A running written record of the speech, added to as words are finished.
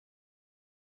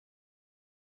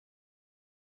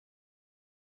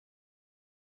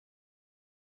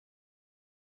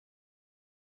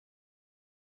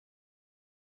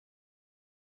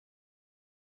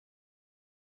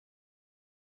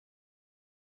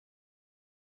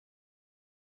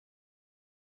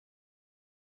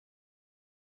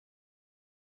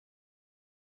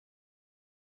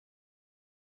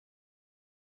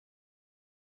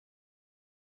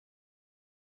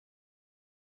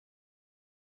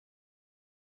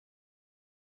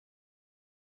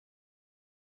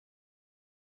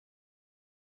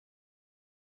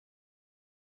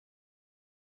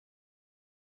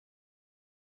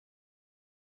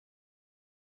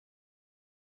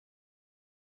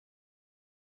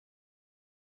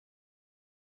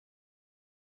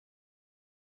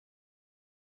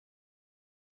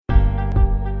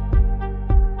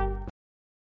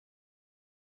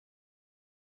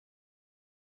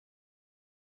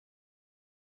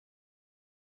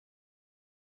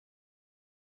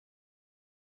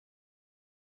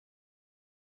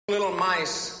Little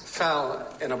mice fell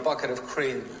in a bucket of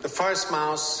cream. The first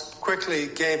mouse quickly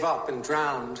gave up and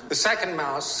drowned. The second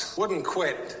mouse wouldn't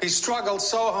quit. He struggled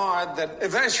so hard that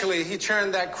eventually he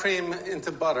churned that cream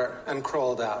into butter and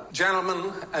crawled out.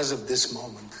 Gentlemen, as of this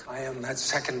moment, I am that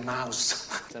second mouse.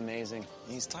 It's amazing.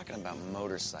 He's talking about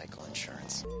motorcycle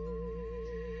insurance.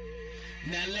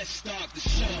 Now let's start the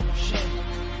show.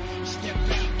 Step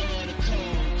out of the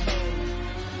cold.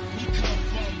 We come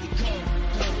from the cold.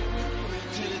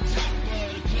 To the top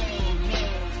of the globe.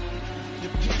 The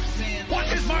pimps and what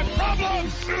is my problem?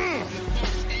 The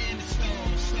folks and the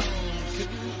stones.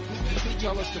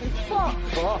 Tell us to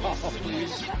fuck off,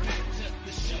 please.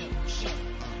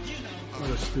 What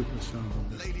a stupid son of a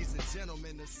bitch. Ladies and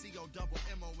gentlemen, the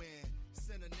C-O-double-M-O-N,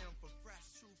 synonym for fresh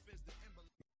truth is the emblem.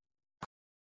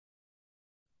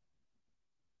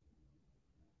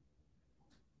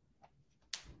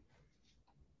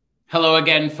 Hello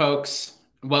again, folks.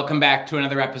 Welcome back to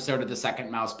another episode of the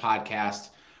Second Mouse podcast.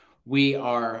 We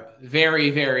are very,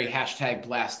 very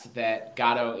 #blessed that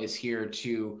Gatto is here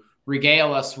to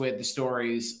regale us with the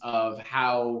stories of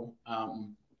how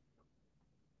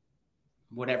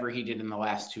whatever he did in the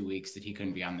last 2 weeks that he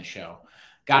couldn't be on the show.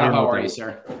 Gatto, how are you,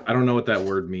 sir? I don't know what that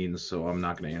word means, so I'm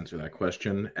not going to answer that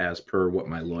question as per what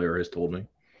my lawyer has told me.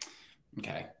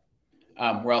 Okay.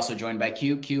 We're also joined by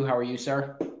Q. Q, how are you,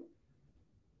 sir?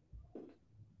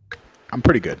 I'm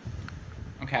pretty good.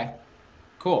 Okay.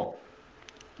 Cool.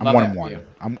 I'm 1-1.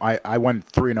 I went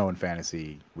 3-0 in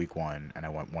fantasy week 1, and I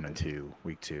went 1-2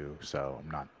 week 2. So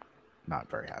I'm not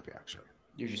very happy actually.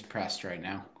 You're just pressed right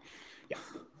now. Yeah.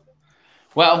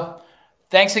 Well,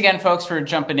 thanks again, folks, for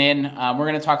jumping in. We're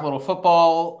going to talk a little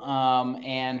football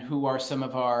and who are some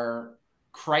of our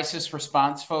crisis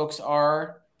response folks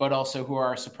are, but also who are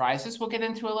our surprises. We'll get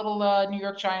into a little New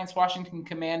York Giants, Washington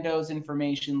Commandos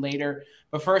information later.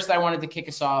 But first, I wanted to kick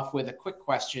us off with a quick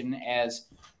question as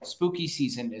spooky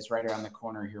season is right around the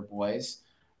corner here, boys.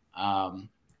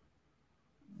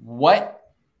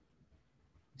 What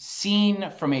scene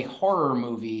from a horror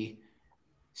movie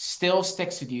still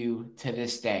sticks with you to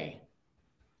this day?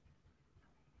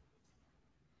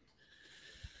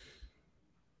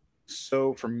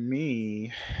 So for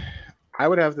me, I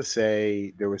would have to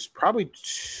say there was probably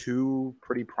 2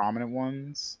 pretty prominent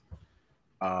ones.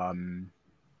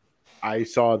 I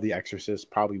saw The Exorcist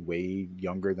probably way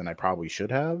younger than I probably should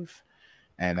have.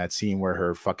 And that scene where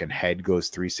her fucking head goes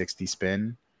 360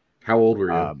 spin. How old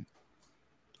were you?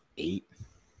 8.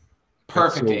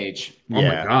 Perfect age. Oh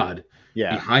my God.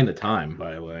 Yeah. Behind the time,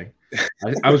 by the way.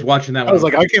 I was watching that I was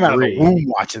like, I came out of the womb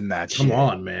watching that shit. Come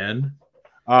on, man.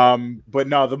 But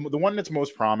no, the one that's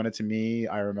most prominent to me,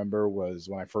 I remember, was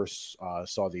when I first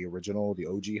saw the original, the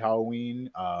OG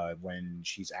Halloween, when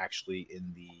she's actually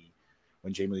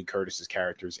when Jamie Lee Curtis's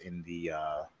character's in the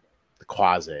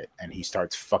closet, and he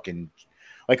starts fucking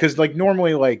because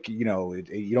normally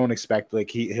you don't expect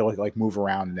he'll move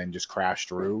around and then just crash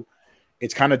through.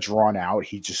 It's kind of drawn out.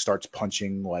 He just starts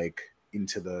punching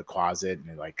into the closet,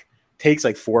 and it takes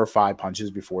 4 or 5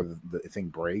 punches before the thing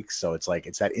breaks. So it's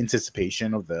that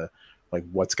anticipation of the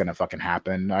what's gonna fucking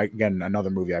happen. Again,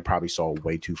 another movie I probably saw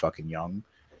way too fucking young,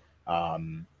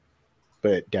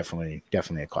 but definitely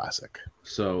a classic.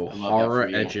 So horror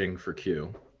edging for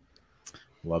Q.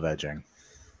 Love edging.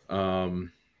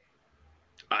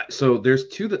 So there's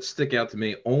 2 that stick out to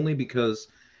me only because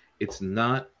it's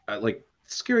not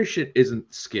scary shit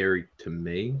isn't scary to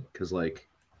me because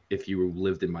if you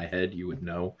lived in my head you would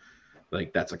know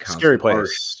that's a constant scary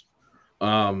place.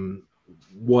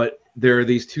 There are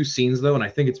these 2 scenes though, and I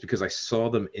think it's because I saw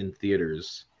them in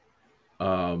theaters.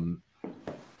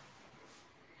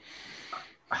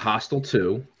 Hostel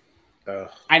 2.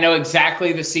 I know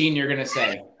exactly the scene you're gonna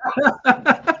say.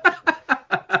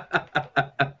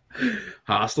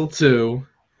 Hostel 2.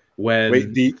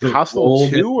 Wait, the Hostel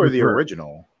 2 or the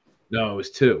original? No, it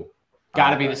was 2.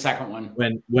 Got to be the second one.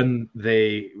 When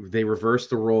they reversed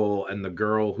the role and the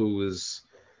girl who was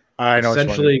I know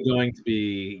essentially going to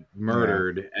be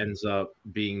murdered ends up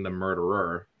being the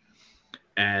murderer.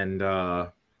 And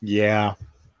yep.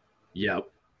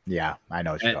 Yeah, I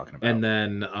know what you're talking about. And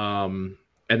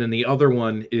then the other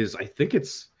one is I think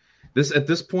it's this at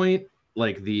this point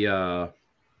the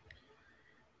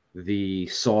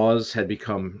saws had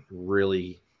become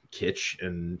really kitsch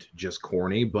and just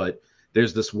corny, but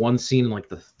there's this one scene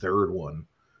the third one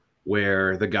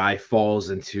where the guy falls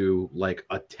into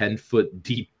a 10-foot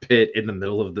deep pit in the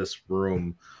middle of this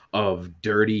room of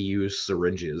dirty used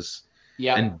syringes.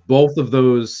 Yeah. And both of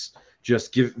those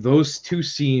those 2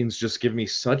 scenes just give me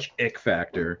such ick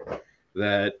factor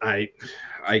that I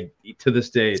to this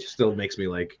day it still makes me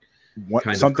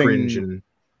kind of cringe. And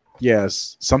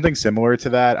Yes, something similar to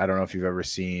that. I don't know if you've ever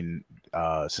seen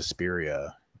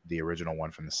Suspiria, the original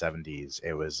one from the 70s.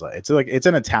 It was it's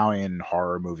an Italian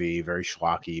horror movie, very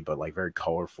schlocky, but like very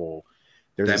colorful.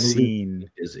 There's That a movie scene. is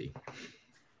busy.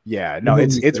 Yeah, no,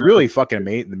 it's really fucking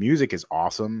amazing. The music is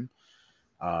awesome.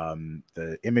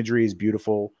 The imagery is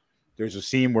beautiful. There's a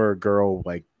scene where a girl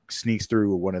like sneaks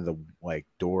through one of the like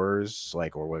doors,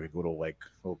 like or like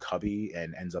little cubby,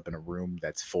 and ends up in a room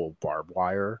that's full of barbed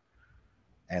wire.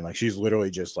 And like she's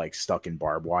literally just like stuck in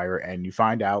barbed wire, and you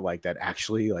find out like that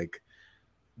actually like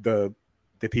the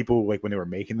people like when they were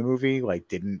making the movie like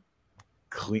didn't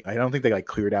clean. I don't think they like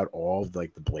cleared out all of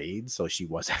like the blades, so she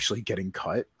was actually getting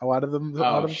cut a lot of them the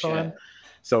time.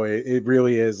 So it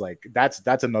really is like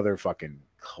that's another fucking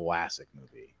classic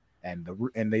movie, and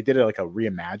they did it like a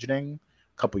reimagining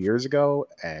a couple years ago,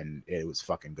 and it was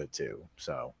fucking good too.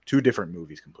 So 2 different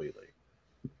movies completely.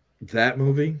 That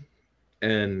movie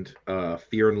and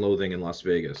Fear and Loathing in Las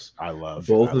Vegas. I love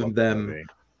them. movie.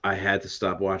 I had to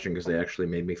stop watching because they actually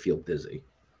made me feel dizzy.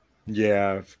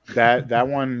 Yeah, that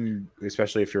one,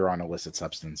 especially if you're on illicit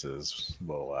substances,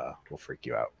 will freak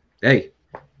you out. Hey,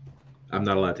 I'm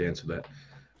not allowed to answer that.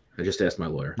 I just asked my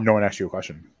lawyer. No one asked you a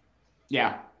question.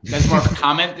 Yeah, that's more of a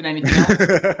comment than anything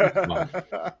else.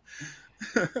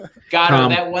 God,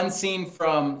 that one scene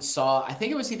from Saw, I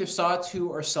think it was either Saw 2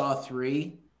 or Saw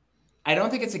 3. I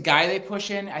don't think it's a guy they push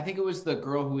in. I think it was the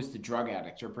girl who was the drug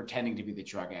addict or pretending to be the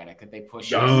drug addict that they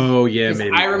push in. Oh, yeah,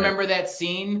 maybe. I remember that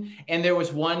scene, and there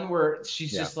was one where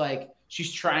she's just like,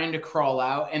 she's trying to crawl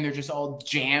out, and they're just all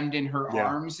jammed in her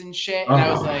arms and shit. And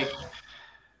I was like,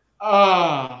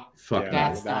 fuck,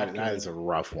 that is a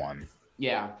rough one.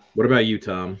 Yeah. What about you,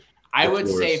 Tom? I would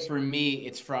say for me,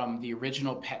 it's from the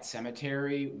original Pet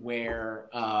Sematary where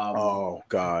oh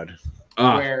God.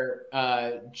 Where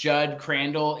Judd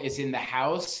Crandall is in the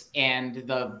house and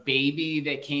the baby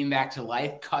that came back to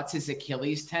life cuts his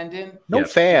Achilles tendon. No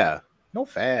fair.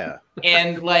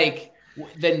 And like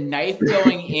the knife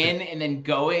going in and then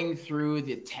going through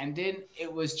the tendon,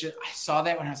 it was just, I saw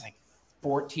that when I was like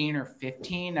 14 or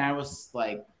 15. I was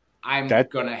like, I'm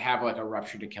going to have like a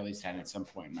ruptured Achilles tendon at some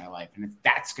point in my life. And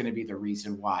that's going to be the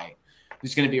reason why.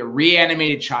 There's going to be a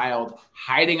reanimated child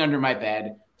hiding under my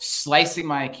bed, slicing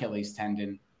my Achilles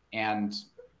tendon. And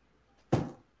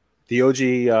the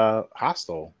OG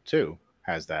Hostel too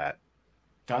has that.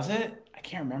 Does it? I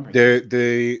can't remember.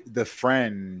 The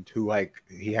friend who like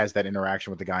he has that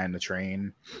interaction with the guy on the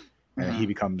train, and he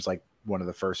becomes like one of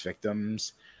the first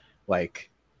victims. Like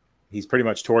he's pretty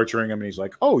much torturing him, and he's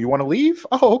like, "Oh, you want to leave?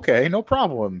 Oh, okay, no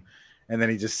problem." And then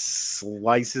he just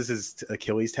slices his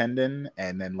Achilles tendon,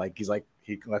 and then like he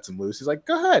lets him loose. He's like,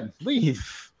 "Go ahead,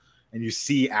 leave." And you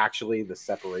see actually the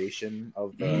separation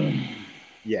of the.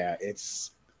 Yeah,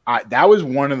 that was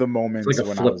one of the moments it's like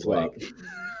when a I was flip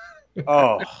like,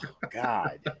 "Oh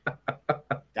God,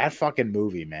 that fucking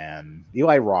movie, man."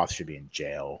 Eli Roth should be in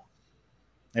jail.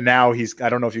 And now I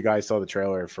don't know if you guys saw the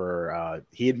trailer for.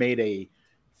 He had made a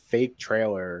fake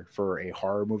trailer for a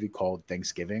horror movie called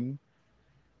Thanksgiving.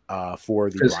 For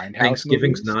the Grindhouse.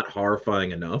 Thanksgiving's movies. not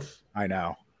horrifying enough. I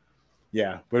know.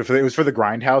 Yeah, but it was for the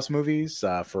Grindhouse movies,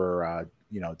 for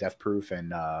Death Proof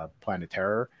and Planet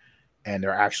Terror, and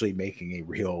they're actually making a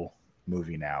real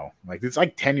movie now. Like it's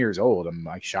like 10 years old. I'm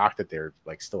like shocked that they're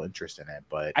like still interested in it.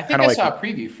 But I think I saw a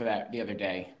preview for that the other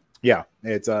day. Yeah,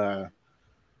 it's I'm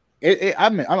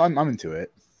into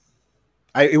it.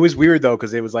 It was weird though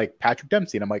because it was like Patrick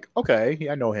Dempsey, and I'm like, okay,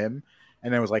 I know him,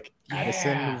 and then it was like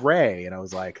Addison Rae, and I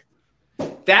was like,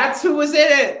 that's who was in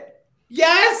it.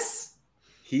 Yes.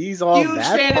 He's all huge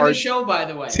that fan part of the show, by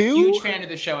the way. Too? Huge fan of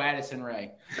the show, Addison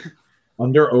Rae.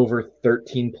 Under over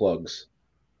 13 plugs.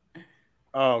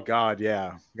 Oh God,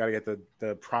 yeah. Got to get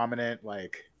the prominent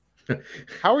like.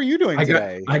 How are you doing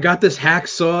today? I got this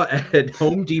hacksaw at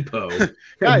Home Depot,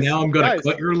 and now I'm gonna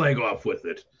cut your leg off with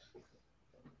it.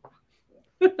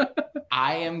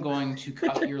 I am going to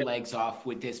cut your legs off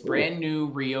with this brand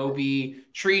new Ryobi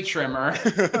tree trimmer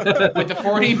with the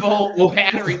 40-volt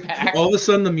battery pack. All of a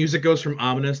sudden, the music goes from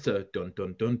ominous to dun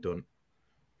dun dun dun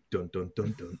dun dun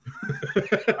dun dun.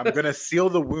 I'm gonna seal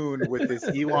the wound with this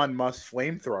Elon Musk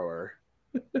flamethrower.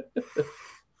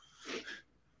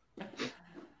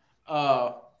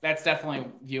 Oh, that's definitely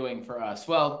viewing for us.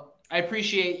 Well, I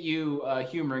appreciate you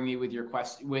humoring me with your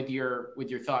with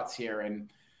your thoughts here. And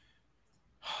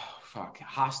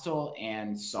Hostel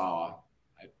and Saw.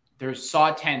 There's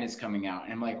Saw 10 is coming out,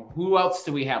 and I'm like, who else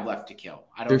do we have left to kill?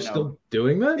 I don't know. They're still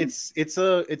doing that?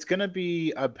 It's gonna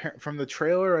be from the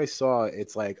trailer I saw.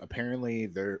 It's like apparently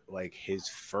they're like his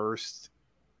first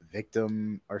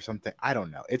victim or something. I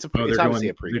don't know. It's obviously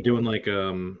a prequel. They're doing like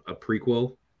a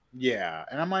prequel. Yeah,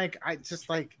 and I'm like, I just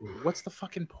like, what's the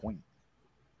fucking point?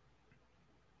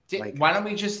 Like- Why don't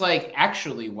we just like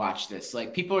actually watch this?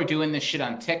 Like people are doing this shit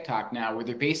on TikTok now where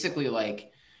they're basically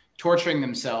like torturing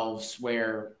themselves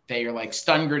where they are like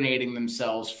stun grenading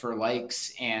themselves for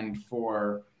likes and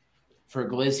for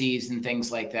glizzies and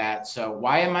things like that. So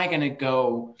why am I going to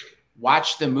go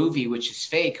watch the movie, which is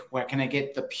fake? Where can I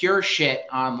get the pure shit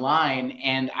online?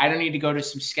 And I don't need to go to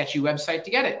some sketchy website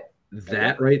to get it.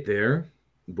 That right there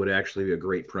would actually be a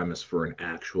great premise for an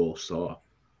actual Saw.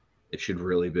 It should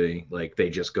really be like they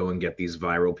just go and get these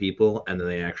viral people and then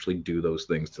they actually do those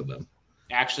things to them.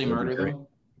 Actually murder them?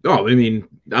 Oh, I mean,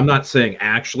 I'm not saying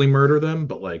actually murder them,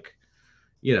 but like,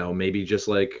 you know, maybe just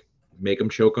like make them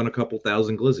choke on a couple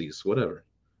thousand glizzies, whatever.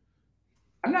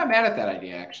 I'm not mad at that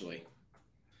idea, actually.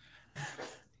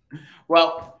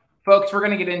 Well, folks, we're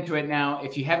going to get into it now.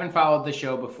 If you haven't followed the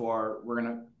show before, we're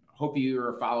going to hope you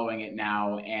are following it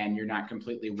now and you're not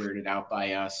completely weirded out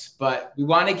by us. But we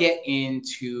want to get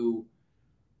into,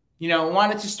 you know,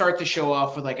 wanted to start the show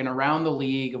off with like an around the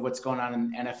league of what's going on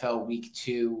in NFL week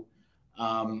 2.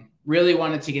 Really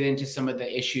wanted to get into some of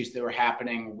the issues that were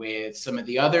happening with some of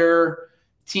the other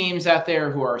teams out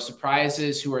there who are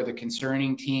surprises, who are the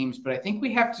concerning teams. But I think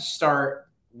we have to start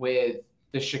with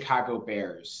the Chicago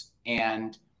Bears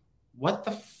and what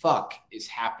the fuck is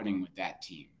happening with that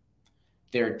team.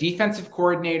 Their defensive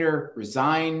coordinator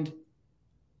resigned.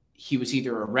 He was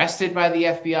either arrested by the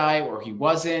FBI or he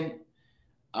wasn't.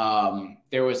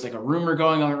 There was like a rumor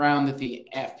going around that the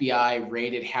FBI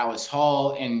raided Hallis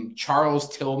Hall and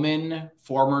Charles Tillman,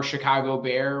 former Chicago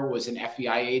Bear, was an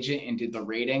FBI agent and did the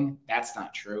raiding. That's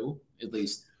not true, at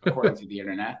least according to the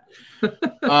internet.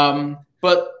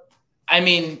 But I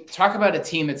mean, talk about a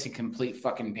team that's in complete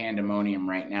fucking pandemonium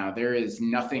right now. There is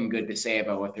nothing good to say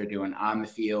about what they're doing on the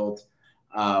field.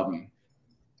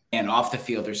 And off the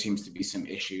field, there seems to be some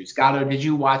issues. Gatto, did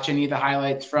you watch any of the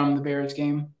highlights from the Bears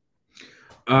game?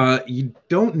 You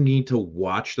don't need to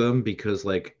watch them because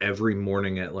like every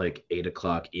morning at like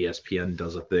 8:00, ESPN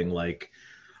does a thing like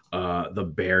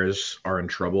the Bears are in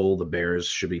trouble. The Bears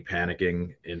should be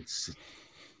panicking. It's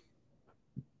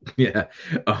yeah.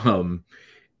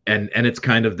 And it's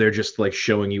kind of they're just like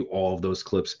showing you all of those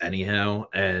clips anyhow.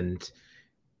 And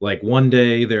like one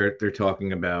day they're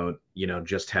talking about, you know,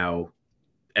 just how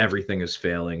everything is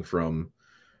failing from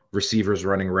receivers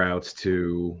running routes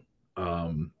to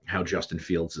how Justin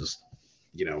Fields is,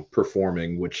 you know,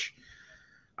 performing, which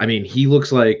I mean, he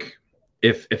looks like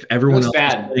if everyone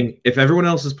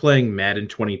else is playing Madden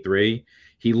 23,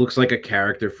 he looks like a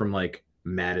character from like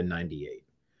Madden 98.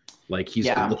 Like he's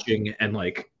glitching and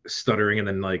like stuttering and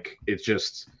then like it's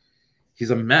just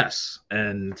he's a mess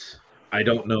and I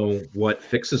don't know what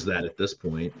fixes that at this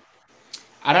point.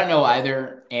 I don't know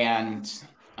either. And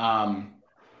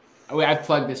I've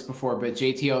plugged this before, but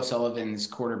JT O'Sullivan's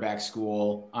quarterback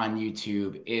school on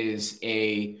YouTube is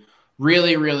a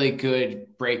really, really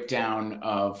good breakdown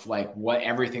of like what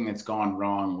everything that's gone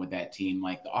wrong with that team.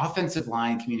 Like the offensive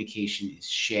line communication is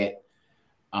shit.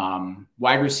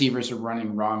 Wide receivers are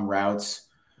running wrong routes.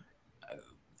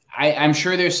 I'm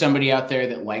sure there's somebody out there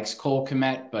that likes Cole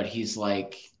Kmet, but he's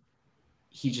like,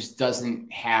 he just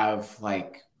doesn't have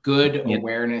like good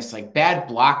awareness, like bad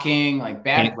blocking, like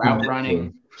bad route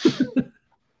running.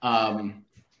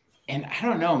 And I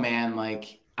don't know, man,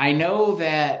 like I know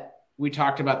that we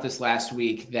talked about this last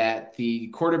week that the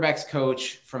quarterbacks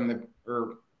coach from the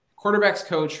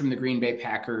Green Bay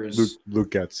Packers,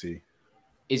 Luke Getsy,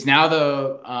 is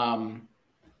now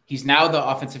he's now the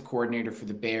offensive coordinator for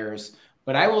the Bears.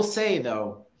 But I will say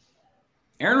though,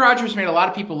 Aaron Rodgers made a lot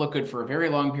of people look good for a very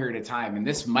long period of time. And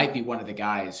this might be one of the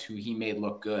guys who he made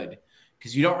look good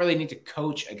because you don't really need to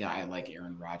coach a guy like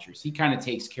Aaron Rodgers. He kind of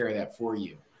takes care of that for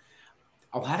you.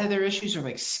 A lot of their issues are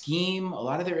like scheme. A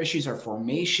lot of their issues are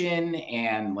formation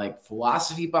and like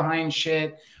philosophy behind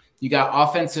shit. You got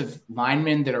offensive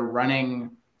linemen that are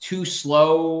running too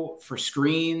slow for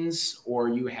screens, or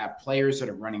you have players that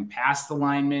are running past the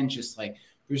linemen. Just like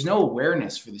there's no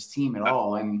awareness for this team at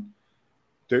all. And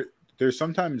there's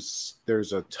sometimes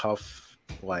there's a tough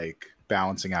like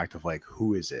balancing act of like,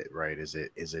 who is it, right? Is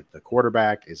it the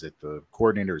quarterback? Is it the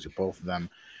coordinator? Is it both of them?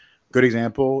 Good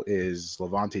example is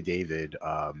Levante David,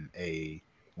 a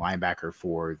linebacker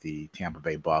for the Tampa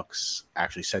Bay Bucks,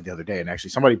 actually said the other day, and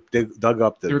actually somebody dug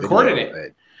up the video of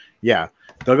it. Yeah,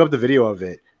 dug up the video of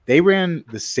it. They ran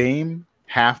the same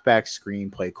halfback screen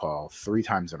play call 3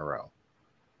 times in a row.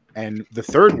 And the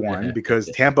third one, because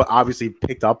Tampa obviously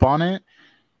picked up on it,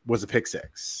 was a pick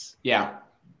 6. Yeah.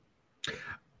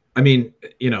 I mean,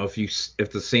 you know, if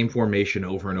the same formation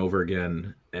over and over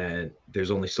again, and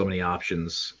there's only so many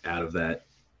options out of that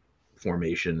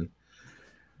formation,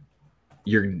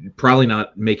 you're probably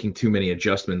not making too many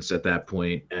adjustments at that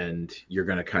point, and you're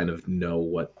going to kind of know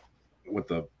what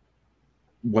the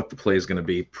play is going to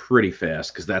be pretty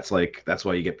fast, because that's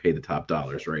why you get paid the top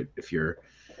dollars, right? If you're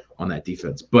on that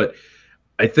defense. But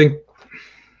I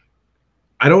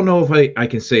don't know if I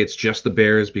can say it's just the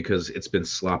Bears, because it's been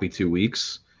sloppy 2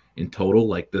 weeks in total.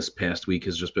 Like, this past week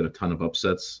has just been a ton of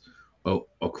upsets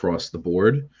across the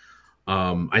board.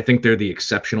 I think they're the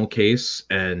exceptional case,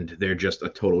 and they're just a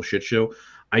total shit show.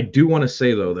 I do want to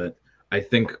say, though, that I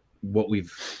think what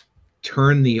we've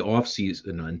turned the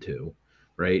offseason into,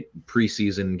 right,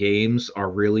 preseason games,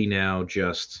 are really now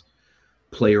just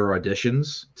player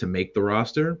auditions to make the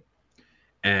roster.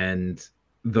 And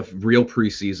the real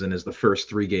preseason is the first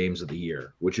 3 games of the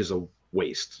year, which is a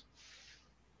waste.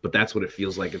 But that's what it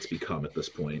feels like it's become at this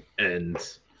point. And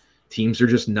teams are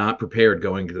just not prepared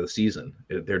going into the season.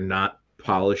 They're not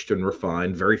polished and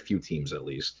refined. Very few teams, at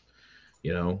least,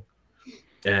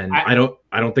 And I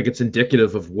don't think it's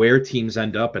indicative of where teams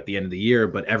end up at the end of the year,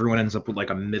 but everyone ends up with like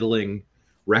a middling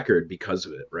record because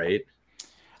of it, right?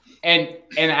 And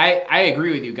I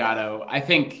agree with you, Gatto. I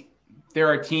think there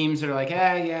are teams that are like,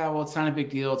 yeah, well, it's not a big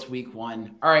deal. It's week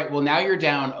 1. All right, well, now you're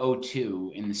down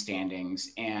 0-2 in the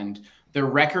standings, and the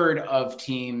record of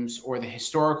teams, or the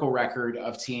historical record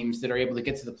of teams that are able to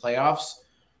get to the playoffs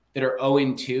that are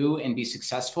 0-2 and be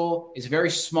successful is a very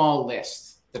small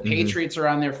list. The Patriots are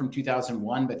on there from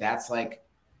 2001, but that's like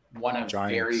one of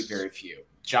Giants. very, very few.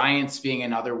 Giants being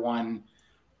another one.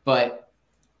 But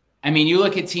I mean, you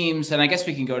look at teams, and I guess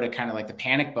we can go to kind of like the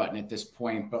panic button at this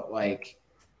point, but like,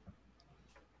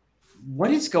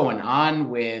 what is going on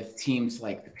with teams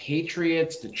like the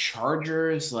Patriots, the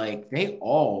Chargers? Like, they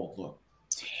all look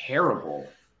terrible.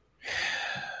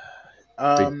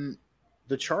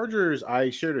 The Chargers, I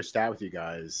shared a stat with you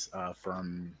guys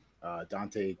from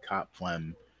Dante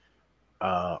Copflem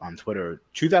on Twitter.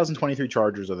 2023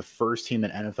 Chargers are the first team in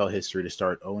NFL history to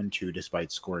start 0-2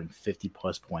 despite scoring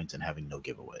 50-plus points and having no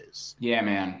giveaways. Yeah,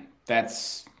 man.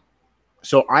 That's...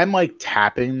 So I'm like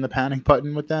tapping the panic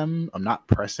button with them. I'm not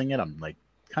pressing it. I'm like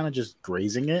kind of just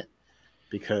grazing it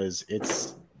because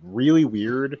it's really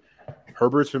weird.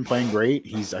 Herbert's been playing great.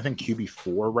 He's, I think,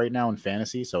 QB4 right now in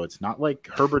fantasy. So it's not like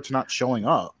Herbert's not showing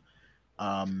up.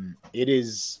 It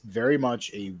is very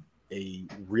much a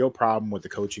real problem with the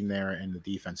coaching there, and the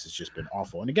defense has just been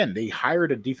awful. And again, they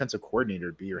hired a defensive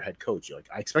coordinator to be your head coach. Like,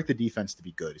 I expect the defense to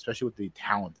be good, especially with the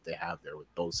talent that they have there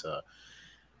with Bosa.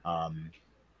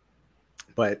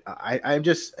 But I'm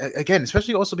just, again,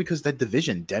 especially also because that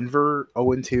division, Denver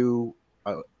 0-2,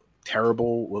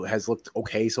 terrible, has looked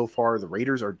okay so far. The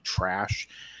Raiders are trash,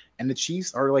 and the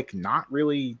Chiefs are like not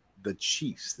really the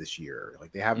Chiefs this year.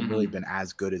 Like, they haven't really been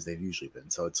as good as they've usually been.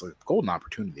 So it's a golden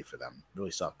opportunity for them. It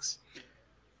really sucks.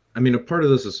 I mean, a part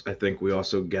of this is, I think we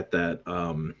also get that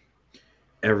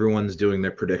everyone's doing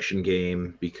their prediction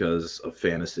game because of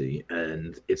fantasy,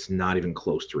 and it's not even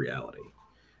close to reality.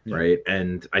 Yeah. Right.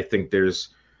 And I think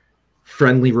there's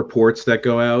friendly reports that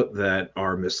go out that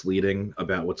are misleading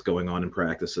about what's going on in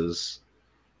practices.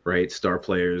 Right. Star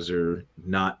players are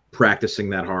not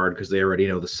practicing that hard because they already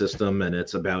know the system, and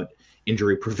it's about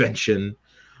injury prevention.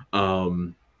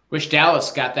 Wish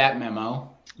Dallas got that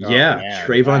memo. Yeah. Man,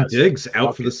 Trayvon Diggs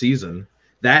out for the season.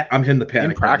 That I'm hitting the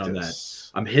panic button on that.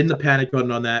 I'm hitting the panic button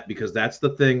on that because that's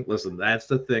the thing. Listen, that's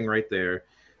the thing right there,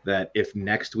 that if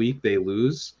next week they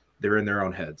lose, they're in their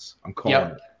own heads. I'm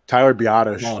calling it. Tyler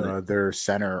Biotish, their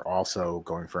center, also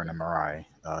going for an MRI.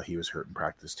 He was hurt in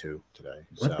practice too today.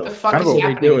 What so, the fuck is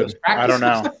happening?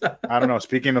 I don't know.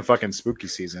 Speaking of fucking spooky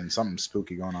season, something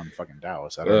spooky going on in fucking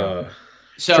Dallas. I don't know.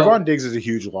 So Trayvon Diggs is a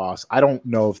huge loss. I don't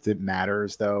know if it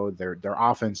matters though. Their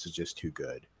offense is just too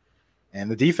good, and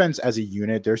the defense as a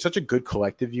unit, they're such a good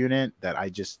collective unit that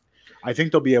I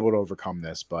think they'll be able to overcome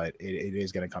this. But it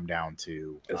is going to come down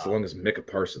to as long as Micah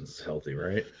Parsons is healthy,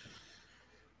 right?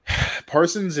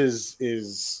 Parsons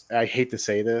is I hate to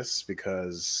say this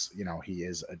because he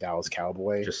is a Dallas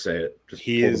Cowboy. Just say it.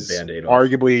 He is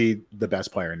arguably the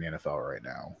best player in the NFL right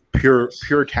now.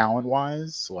 Pure talent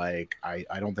wise, like I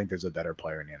don't think there's a better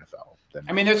player in the NFL than.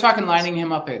 I mean, they're talking lining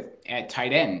him up at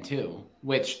tight end too,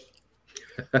 which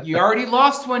you already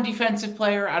lost one defensive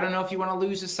player. I don't know if you want to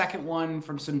lose a second one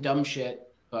from some dumb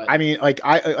shit, but I mean,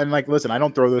 listen, I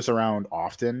don't throw this around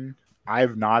often.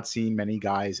 I've not seen many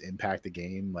guys impact the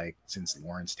game like since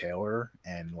Lawrence Taylor,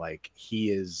 and like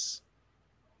he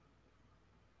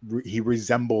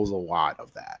resembles a lot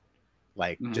of that.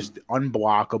 Like just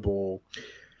unblockable.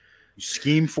 You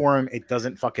scheme for him, it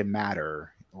doesn't fucking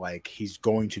matter. Like he's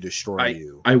going to destroy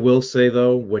you. I will say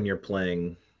though, when you're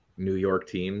playing New York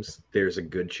teams, there's a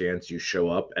good chance you show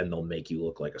up and they'll make you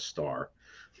look like a star.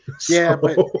 Yeah,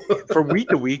 So- but from week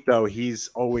to week, though, he's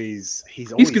always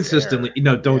he's always consistently. there.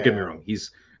 No, don't get me Yeah. wrong.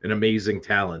 He's an amazing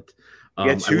talent. He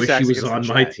had I 2 wish he sacks was against on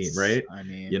the my Jets. team, right? I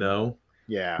mean, You know,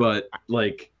 yeah. but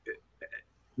like,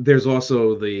 there's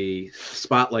also the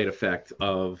spotlight effect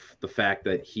of the fact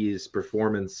that his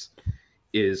performance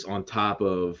is on top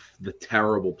of the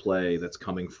terrible play that's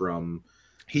coming from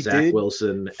Zach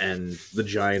Wilson and the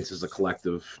Giants as a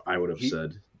collective. I would have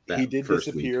said that he did first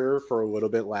week. disappear for a little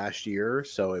bit last year,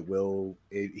 so it will.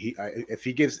 If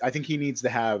he gives, I think he needs to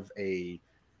have a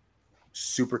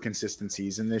super consistent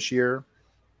season this year,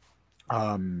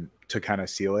 to kind of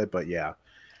seal it. But yeah,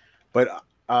 but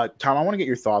Tom, I want to get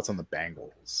your thoughts on the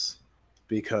Bengals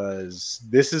because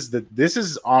this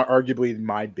is arguably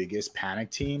my biggest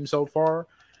panic team so far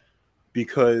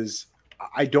because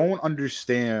I don't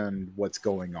understand what's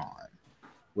going on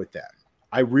with them.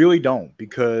 I really don't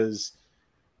because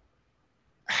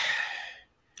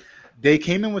they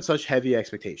came in with such heavy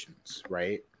expectations,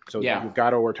 right? So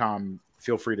Gato or Tom,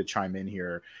 feel free to chime in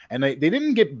here. And they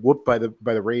didn't get whooped by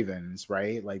the Ravens,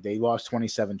 right? Like they lost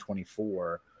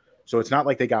 27-24. So it's not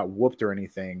like they got whooped or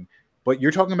anything. But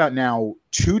you're talking about now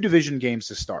 2 division games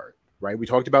to start, right? We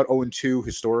talked about 0-2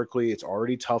 historically. It's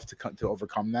already tough to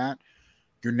overcome that.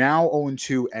 You're now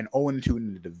 0-2 and 0-2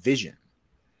 in the division.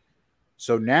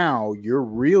 So now you're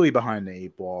really behind the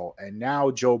 8 ball, and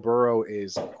now Joe Burrow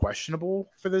is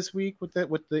questionable for this week with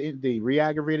the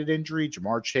re-aggravated injury.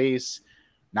 Jamar Chase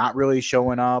not really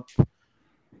showing up.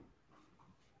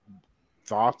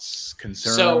 Thoughts,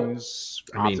 concerns,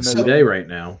 optimism today right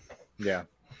now. Yeah.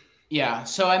 Yeah.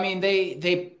 So I mean,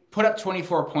 they put up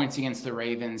 24 points against the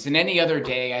Ravens, and any other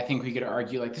day, I think we could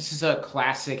argue like this is a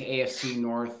classic AFC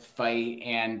North fight,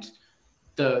 and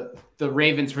the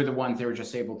Ravens were the ones that were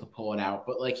just able to pull it out.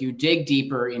 But like you dig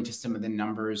deeper into some of the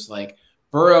numbers, like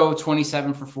Burrow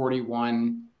 27 for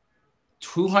 41,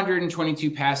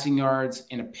 222 passing yards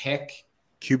and a pick.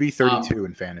 QB 32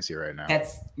 in fantasy right now.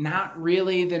 That's not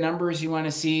really the numbers you want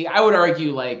to see. I would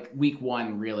argue like week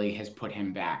 1 really has put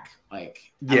him back.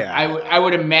 Like, yeah, I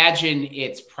would imagine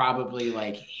it's probably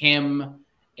like him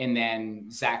and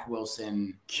then Zach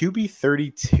Wilson. QB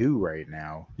 32 right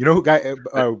now. You know who guy?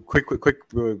 Quick,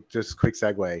 just quick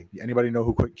segue. Anybody know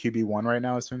who QB1 right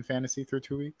now is in fantasy through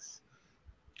 2 weeks?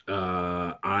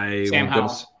 Sam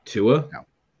Howell. Tua?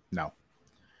 No.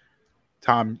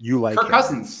 Tom, you like Kirk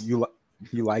Cousins. You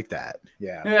like that.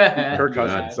 Yeah. Kirk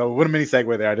Cousins. So what a mini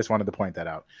segue there. I just wanted to point that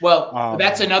out. Well,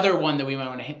 that's another one that we might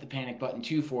want to hit the panic button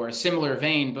too for a similar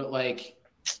vein. But like,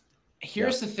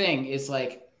 here's the thing is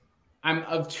like, I'm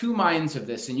of 2 minds of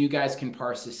this and you guys can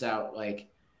parse this out. Like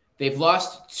they've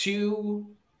lost 2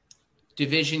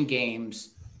 division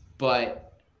games,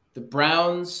 but the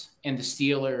Browns and the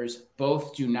Steelers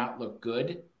both do not look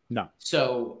good. No.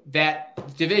 So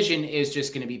that division is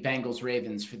just going to be Bengals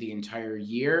Ravens for the entire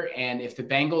year. And if the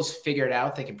Bengals figure it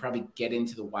out, they can probably get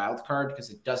into the wild card because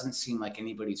it doesn't seem like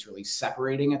anybody's really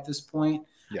separating at this point.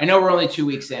 Yeah. I know we're only 2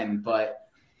 weeks in, but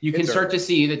you can start to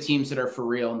see the teams that are for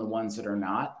real and the ones that are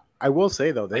not. I will say,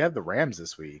 though, they have the Rams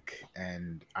this week,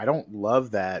 and I don't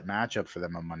love that matchup for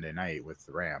them on Monday night with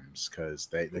the Rams because,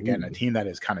 a team that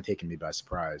has kind of taken me by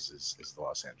surprise is the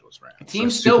Los Angeles Rams. A team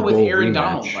still with Aaron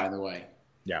Donald, by the way.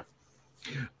 Yeah.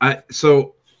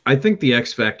 So I think the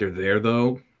X factor there,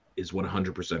 though, is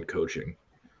 100% coaching.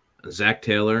 Zach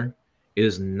Taylor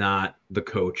is not the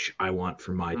coach I want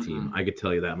for my team. I could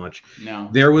tell you that much. No.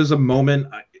 There was a moment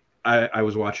I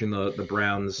was watching the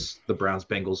Browns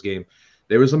Bengals game.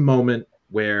 There was a moment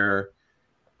where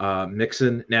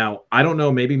Mixon. Now I don't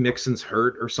know. Maybe Mixon's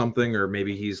hurt or something, or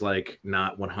maybe he's like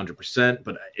not 100%.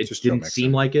 But it just didn't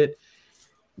seem like it.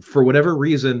 For whatever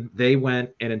reason, they went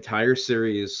an entire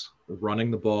series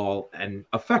running the ball and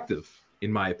effective,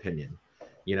 in my opinion.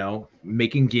 You know,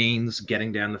 making gains,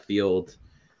 getting down the field.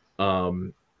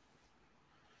 And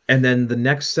then the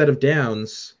next set of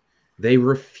downs, they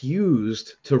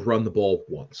refused to run the ball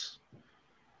once.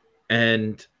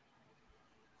 And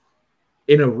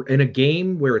in a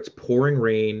game where it's pouring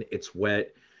rain, it's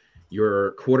wet,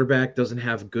 your quarterback doesn't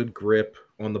have good grip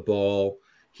on the ball,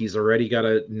 he's already got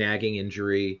a nagging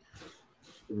injury.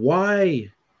 Why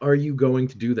are you going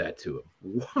to do that to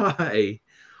him? Why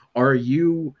are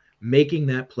you making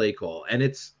that play call? And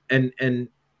it's and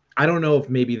I don't know if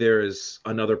maybe there is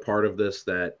another part of this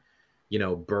that, you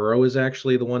know, Burrow is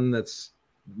actually the one that's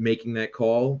making that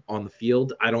call on the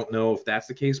field. I don't know if that's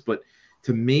the case, but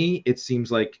to me, it seems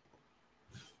like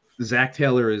Zach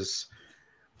Taylor is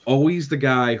always the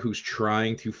guy who's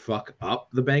trying to fuck up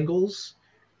the Bengals,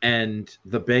 and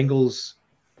the Bengals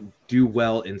do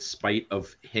well in spite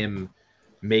of him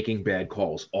making bad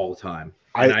calls all the time.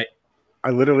 And I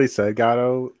literally said,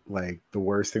 Gatto, like the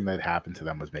worst thing that happened to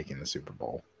them was making the Super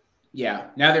Bowl. Yeah,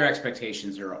 now their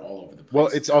expectations are all over the place. Well,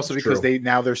 it's also because True.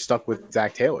 they're stuck with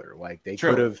Zach Taylor. Like they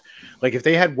True. could have, like if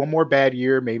they had one more bad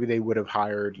year, maybe they would have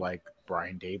hired like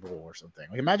Brian Dable or something.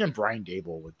 Like imagine Brian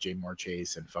Dable with Jamar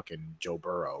Chase and fucking Joe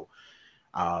Burrow,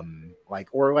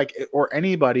 or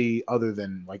anybody other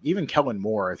than like even Kellen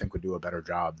Moore. I think would do a better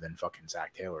job than fucking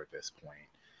Zach Taylor at this point.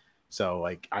 So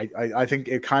like I think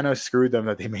it kind of screwed them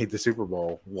that they made the Super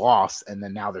Bowl, lost, and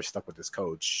then now they're stuck with this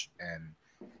coach. And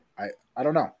I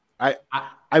don't know. I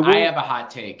have a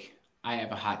hot take.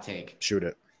 Shoot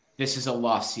it. This is a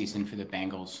lost season for the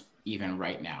Bengals, even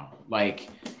right now. Like,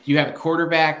 you have a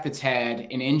quarterback that's had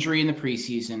an injury in the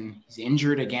preseason. He's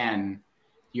injured again.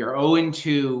 You're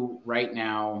 0-2 right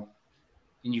now,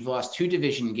 and you've lost 2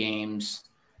 division games.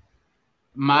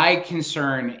 My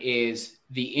concern is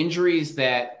the injuries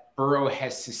that Burrow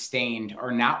has sustained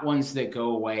are not ones that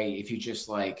go away if you just,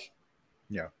 like,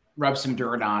 rub some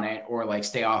dirt on it or like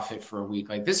stay off it for a week.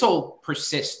 Like this will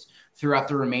persist throughout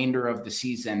the remainder of the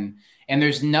season. And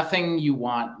there's nothing you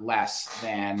want less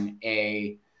than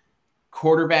a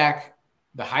quarterback,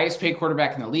 the highest paid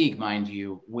quarterback in the league, mind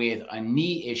you, with a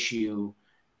knee issue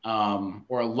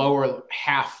or a lower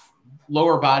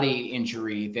body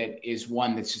injury that is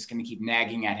one that's just going to keep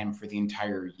nagging at him for the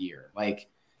entire year. Like,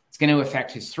 it's going to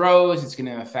affect his throws. It's going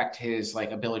to affect his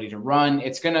like ability to run.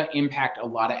 It's going to impact a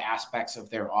lot of aspects of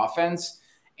their offense.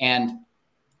 And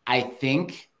I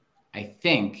think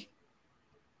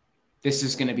this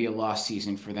is going to be a lost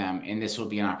season for them. And this will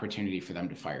be an opportunity for them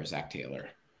to fire Zach Taylor.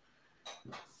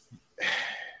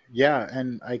 Yeah.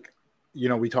 And like,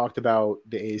 we talked about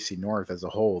the AAC North as a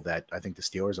whole, that I think the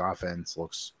Steelers offense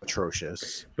looks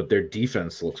atrocious, but their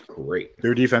defense looks great.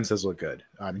 Their defense does look good.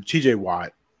 TJ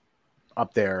Watt,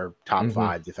 up there, top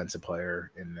 5 defensive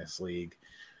player in this league.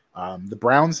 The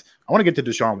Browns, I want to get to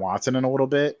Deshaun Watson in a little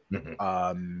bit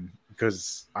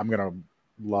because I'm going to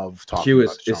love talking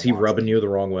about Deshaun Is he Watson. rubbing you the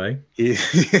wrong way?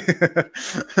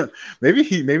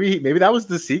 Maybe that was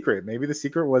the secret. Maybe the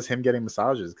secret was him getting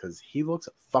massages because he looks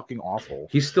fucking awful.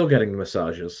 He's still getting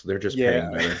massages. They're just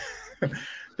paying better.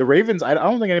 The Ravens, I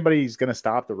don't think anybody's going to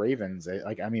stop the Ravens.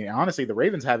 Honestly, the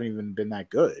Ravens haven't even been that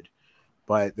good.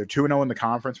 But they're 2-0 in the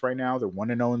conference right now. They're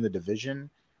 1-0 in the division.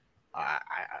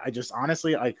 I just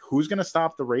honestly, like, who's going to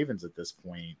stop the Ravens at this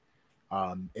point?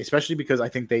 Especially because I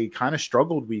think they kind of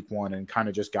struggled week 1 and kind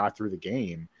of just got through the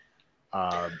game.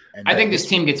 I think this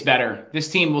team gets better. This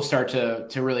team will start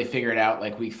to really figure it out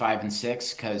like week 5 and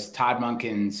 6 because Todd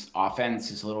Monken's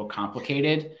offense is a little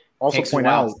complicated. Also point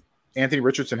out, Anthony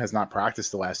Richardson has not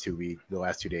practiced the last 2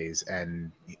 days,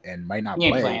 and might not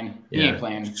play. He ain't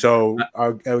playing. So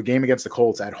a game against the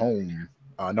Colts at home,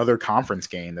 another conference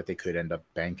game that they could end up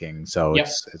banking. So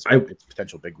it's a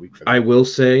potential big week for them. I will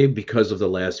say, because of the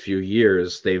last few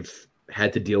years, they've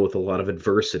had to deal with a lot of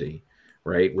adversity,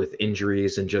 right? With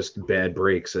injuries and just bad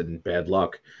breaks and bad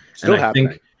luck. Still and I happening.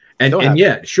 think, and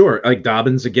yeah, sure. Like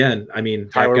Dobbins again. I mean,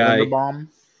 Tyler that guy. Linderbaum.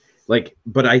 Like,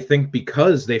 but I think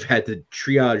because they've had to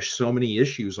triage so many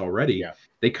issues already,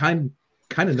 they kind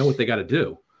of know what they got to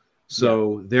do.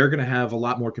 So they're going to have a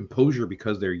lot more composure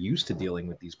because they're used to dealing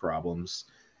with these problems.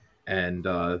 And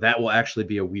that will actually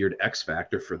be a weird X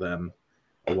factor for them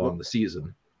along the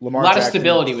season. A lot of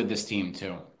stability with this team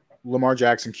too. Lamar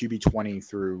Jackson QB 20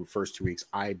 through first 2 weeks.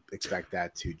 I expect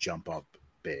that to jump up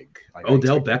big. Like,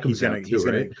 Odell Beckham's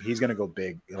he's gonna go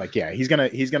big. Like, he's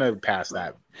gonna pass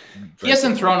that. He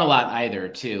hasn't thrown a lot either,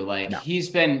 too. Like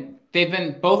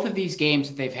both of these games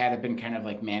that they've had have been kind of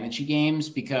like managey games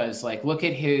because, like, look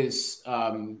at his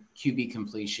QB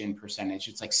completion percentage.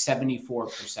 It's like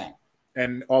 74%.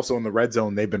 And also in the red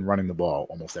zone, they've been running the ball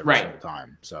almost every single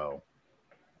time. So,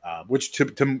 which to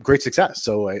great success.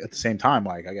 So at the same time,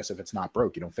 like, I guess if it's not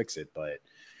broke, you don't fix it. But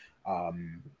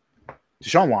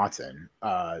Deshaun Watson.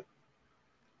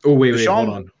 Wait,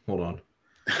 hold on.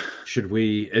 Should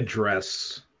we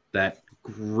address that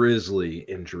grisly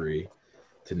injury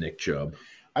to Nick Chubb?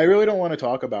 I really don't want to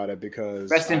talk about it because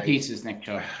rest in peace, Nick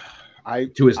Chubb. I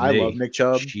love Nick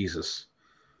Chubb. Jesus,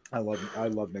 I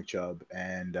love Nick Chubb,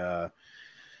 and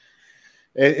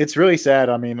it's really sad.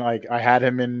 I mean, like, I had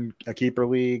him in a keeper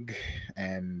league,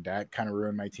 and that kind of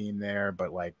ruined my team there.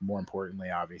 But, like, more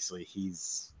importantly, obviously, he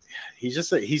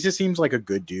just seems like a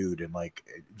good dude and, like,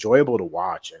 enjoyable to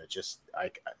watch. And it just,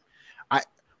 like, I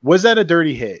was that a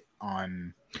dirty hit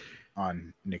on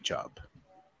Nick Chubb?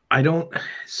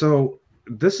 So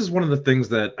this is one of the things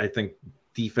that I think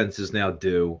defenses now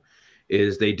do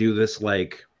is they do this,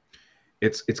 like,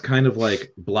 it's kind of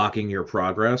like blocking your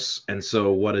progress. And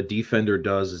so what a defender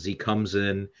does is he comes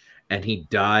in and he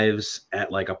dives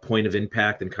at like a point of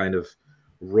impact and kind of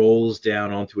rolls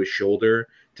down onto his shoulder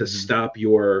to stop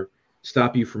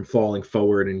you from falling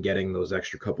forward and getting those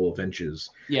extra couple of inches.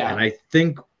 Yeah. And I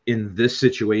think in this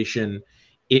situation,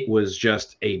 it was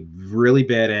just a really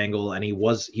bad angle, and he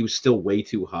was still way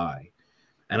too high.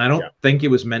 And I don't think it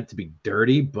was meant to be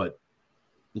dirty, but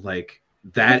like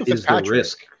that is the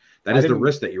risk. That is the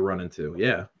risk that you run into.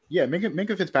 Yeah. Yeah,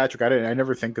 Minka Fitzpatrick, I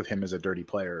never think of him as a dirty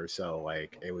player, so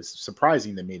like it was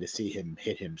surprising to me to see him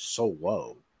hit him so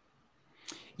low.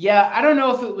 Yeah, I don't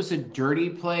know if it was a dirty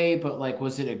play, but like,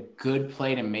 was it a good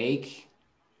play to make?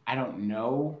 I don't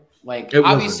know. Like,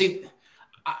 obviously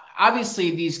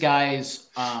these guys,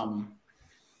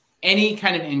 any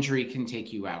kind of injury can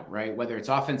take you out, right? Whether it's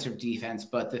offense or defense.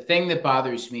 But the thing that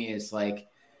bothers me is like,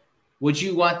 would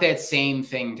you want that same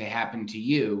thing to happen to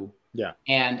you? Yeah.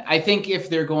 And I think if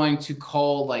they're going to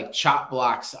call like chop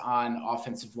blocks on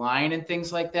offensive line and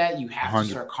things like that, you have to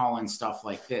start calling stuff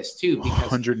like this too.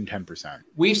 Because 110%.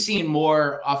 We've seen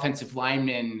more offensive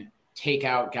linemen take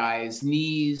out guys'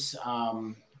 knees,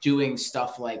 doing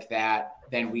stuff like that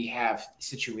than we have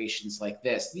situations like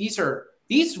this.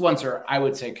 These ones are, I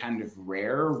would say, kind of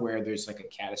rare where there's like a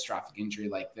catastrophic injury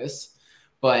like this.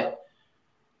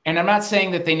 And I'm not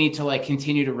saying that they need to like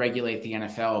continue to regulate the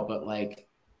NFL, but like,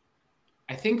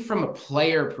 I think from a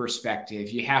player perspective,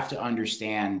 you have to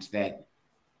understand that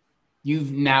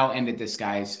you've now ended this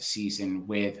guy's season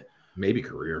with maybe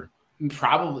career.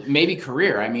 Maybe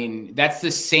career. I mean, that's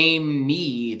the same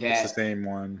knee that's the same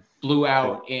one blew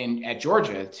out at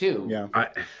Georgia too. Yeah.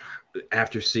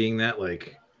 After seeing that,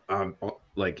 like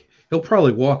he'll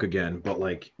probably walk again, but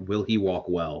like, will he walk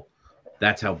well?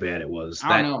 That's how bad it was.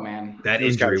 I don't know, man. That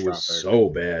injury was so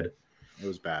bad. It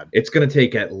was bad. It's going to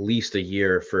take at least a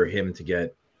year for him to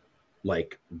get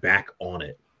like back on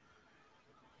it.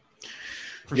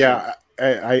 Yeah,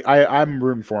 sure. I'm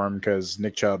rooting for him because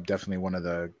Nick Chubb definitely one of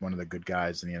the good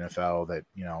guys in the NFL that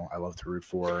I love to root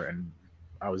for. And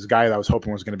I was a guy that I was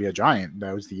hoping was going to be a Giant.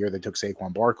 That was the year they took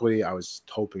Saquon Barkley. I was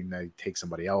hoping they'd take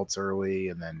somebody else early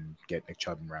and then get Nick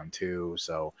Chubb in round 2.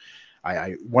 So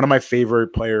one of my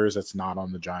favorite players that's not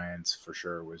on the Giants for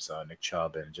sure was Nick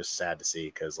Chubb, and just sad to see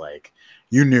because like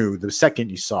you knew the second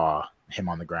you saw him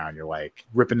on the ground, you're like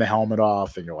ripping the helmet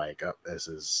off, and you're like, oh, this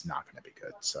is not going to be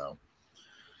good. So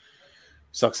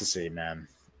sucks to see, man.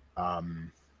 All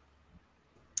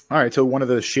right, so one of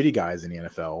the shitty guys in the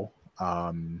NFL,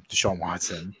 Deshaun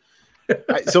Watson.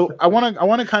 So I want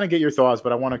to kind of get your thoughts,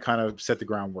 but I want to kind of set the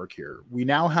groundwork here. We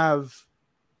now have.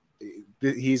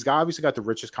 He's obviously got the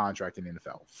richest contract in the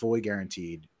NFL, fully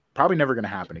guaranteed. Probably never going to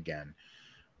happen again.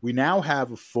 We now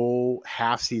have a full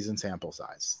half-season sample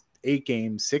size. 8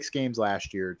 games, 6 games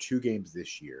last year, 2 games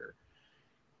this year.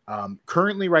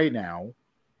 Currently, right now,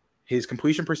 his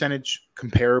completion percentage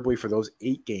comparably for those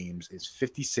 8 games is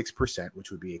 56%,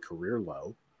 which would be a career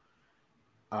low.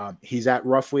 He's at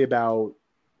roughly about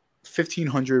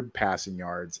 1,500 passing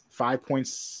yards, 5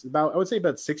 points, I would say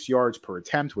about 6 yards per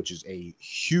attempt, which is a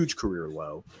huge career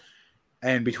low.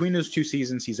 And between those 2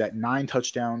 seasons, he's at 9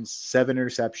 touchdowns, 7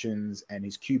 interceptions, and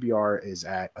his QBR is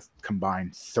at a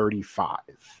combined 35.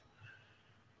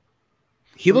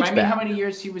 He looks bad. How many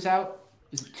years he was out?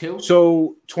 Is it 2?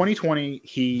 So 2020,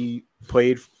 he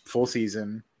played full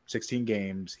season, 16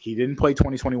 games. He didn't play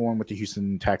 2021 with the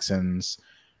Houston Texans.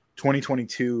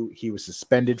 2022, he was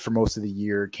suspended for most of the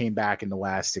year, came back in the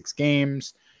last 6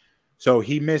 games. So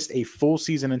he missed a full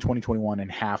season in 2021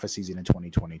 and half a season in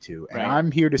 2022. And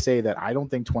I'm here to say that I don't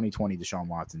think 2020 Deshaun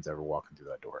Watson's ever walking through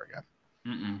that door again.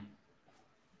 Mm-mm.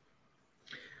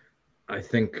 I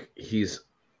think he's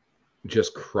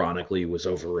just chronically was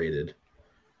overrated.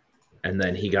 And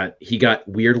then he got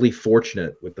weirdly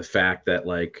fortunate with the fact that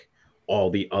like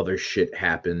all the other shit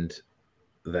happened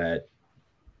that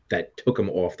took him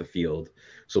off the field.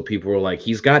 So people were like,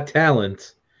 he's got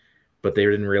talent, but they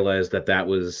didn't realize that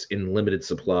was in limited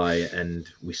supply, and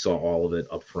we saw all of it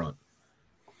up front.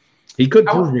 He could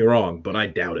prove me wrong, but I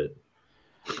doubt it.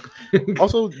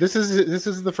 Also, this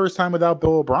is the first time without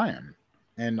Bill O'Brien.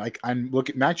 And like I'm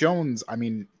looking at Mac Jones, I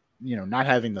mean, not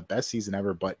having the best season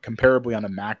ever, but comparably on a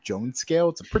Mac Jones scale,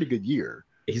 it's a pretty good year.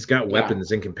 He's got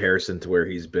weapons in comparison to where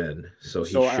he's been. So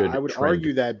he should. I would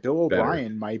argue that Bill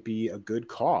O'Brien might be a good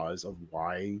cause of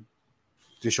why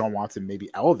Deshaun Watson maybe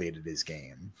elevated his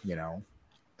game,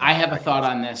 I have a thought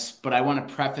on this, but I want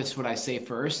to preface what I say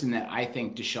first, and that I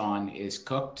think Deshaun is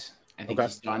cooked. I think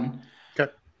he's done.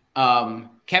 Okay.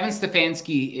 Kevin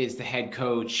Stefanski is the head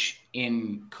coach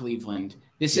in Cleveland.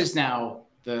 This is now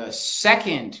the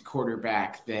second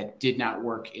quarterback that did not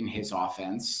work in his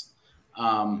offense,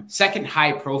 second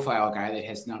high-profile guy that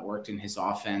has not worked in his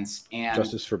offense, and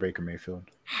Justice for Baker Mayfield.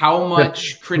 How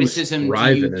much criticism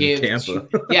do you give to?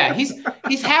 Yeah,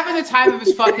 he's having the time of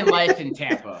his fucking life in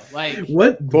Tampa. Like,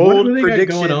 what bold do they got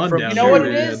prediction going on from down you know there, what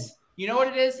it man? is? You know what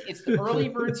it is? It's the early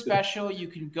bird special. You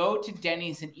can go to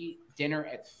Denny's and eat dinner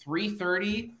at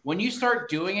 3:30. When you start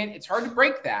doing it, it's hard to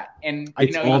break that. And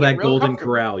It's you all get that real golden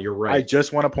comfortable. corral. You're right. I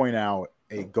just want to point out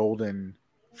a golden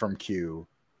from Q.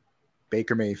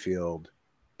 Baker Mayfield,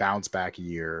 bounce back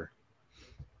year.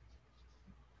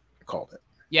 I called it.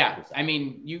 Yeah, I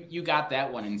mean, you got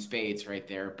that one in spades right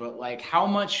there. But like, how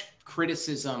much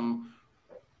criticism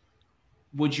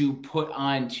would you put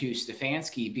on to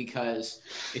Stefanski? Because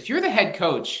if you're the head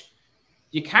coach,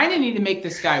 you kind of need to make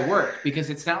this guy work, because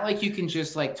it's not like you can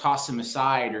just like toss him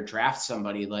aside or draft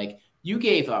somebody. Like, you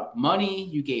gave up money,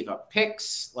 you gave up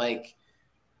picks. Like,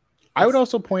 I would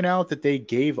also point out that they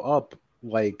gave up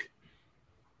like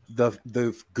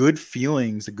the good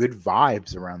feelings, the good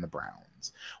vibes around the Browns.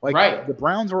 Like, right. The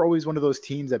Browns were always one of those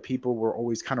teams that people were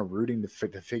always kind of rooting to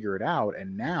figure it out.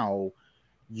 And now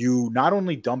you not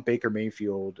only dump Baker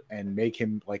Mayfield and make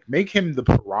him the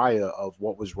pariah of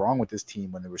what was wrong with this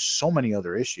team when there were so many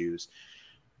other issues.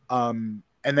 And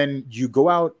then you go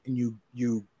out and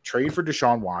you trade for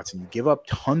Deshaun Watson. You give up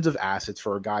tons of assets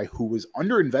for a guy who was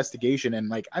under investigation.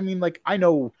 And I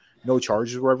know no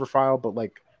charges were ever filed, but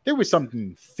like, there was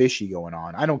something fishy going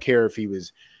on. I don't care if he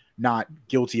was not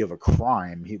guilty of a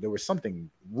crime. There was something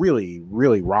really,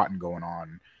 really rotten going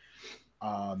on.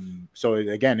 So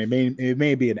again, it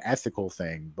may be an ethical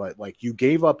thing, but like, you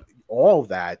gave up all of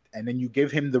that, and then you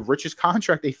give him the richest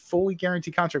contract, a fully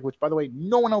guaranteed contract, which, by the way,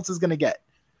 no one else is going to get.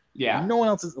 Yeah. No one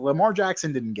else is. Lamar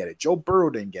Jackson didn't get it. Joe Burrow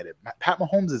didn't get it. Pat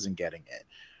Mahomes isn't getting it.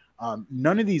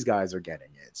 None of these guys are getting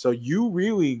it. So you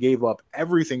really gave up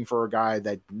everything for a guy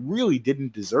that really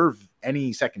didn't deserve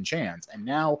any second chance. And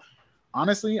now,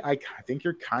 honestly, I think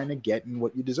you're kind of getting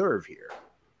what you deserve here.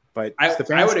 But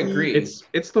I would agree.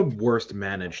 It's the worst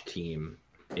managed team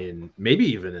in maybe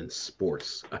even in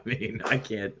sports. I mean, I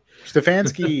can't.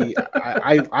 Stefanski,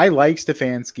 I like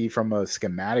Stefanski from a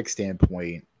schematic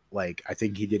standpoint. Like, I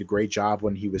think he did a great job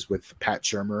when he was with Pat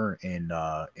Shurmur in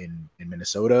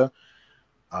Minnesota.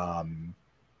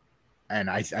 And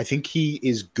I think he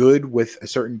is good with a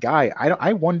certain guy.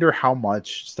 I wonder how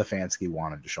much Stefanski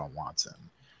wanted Deshaun Watson.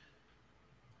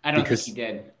 I don't think he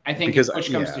did. I think if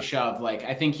push comes to shove, like,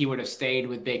 I think he would have stayed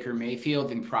with Baker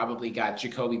Mayfield and probably got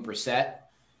Jacoby Brissett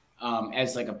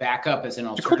as like a backup, as an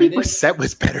alternative. Jacoby Brissett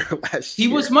was better last year.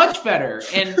 He was much better.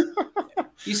 And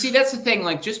you see, that's the thing.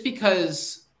 Like, just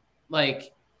because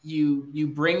like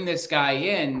you bring this guy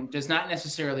in does not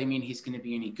necessarily mean he's going to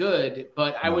be any good.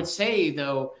 But I would say,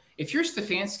 though, if you're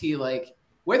Stefanski, like,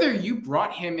 whether you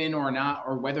brought him in or not,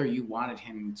 or whether you wanted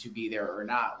him to be there or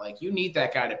not, like, you need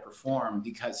that guy to perform,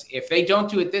 because if they don't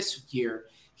do it this year,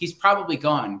 he's probably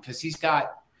gone, because he's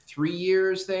got 3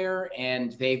 years there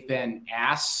and they've been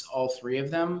ass, all three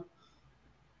of them.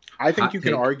 I think you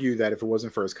can argue that if it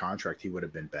wasn't for his contract, he would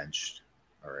have been benched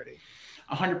already.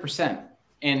 100%.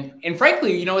 And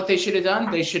frankly, you know what they should have done?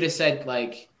 They should have said,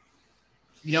 like,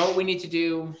 you know what we need to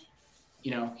do? You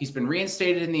know, he's been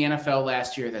reinstated in the NFL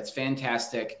last year. That's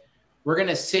fantastic. We're going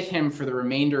to sit him for the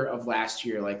remainder of last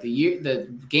year. Like, the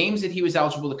games that he was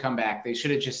eligible to come back, they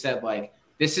should have just said, like,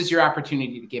 this is your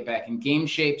opportunity to get back in game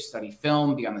shape, study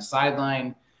film, be on the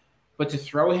sideline. But to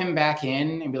throw him back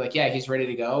in and be like, yeah, he's ready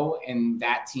to go, and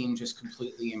that team just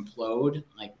completely implode.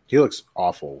 Like, he looks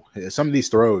awful. Some of these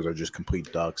throws are just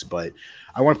complete ducks. But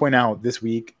I want to point out this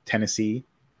week, Tennessee,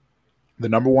 the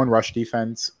number one rush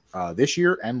defense this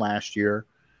year and last year.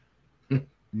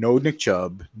 No Nick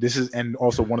Chubb. This is, and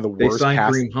also one of the worst. They signed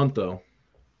Kareem Hunt, though.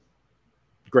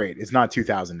 Great. It's not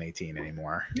 2018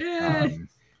 anymore. Yeah,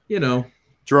 you know.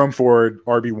 Jerome Ford,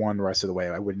 RB1 the rest of the way.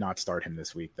 I would not start him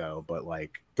this week, though. But,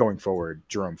 like, going forward,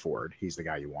 Jerome Ford, he's the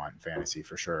guy you want in fantasy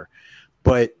for sure.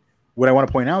 But what I want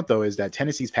to point out, though, is that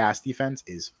Tennessee's pass defense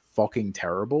is fucking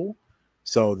terrible.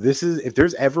 So this is, if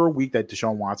there's ever a week that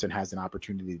Deshaun Watson has an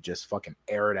opportunity to just fucking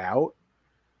air it out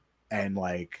and,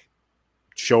 like,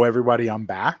 show everybody I'm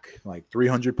back, like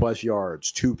 300 plus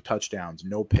yards, 2 touchdowns,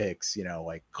 no picks, you know,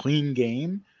 like clean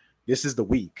game, this is the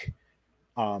week.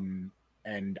 And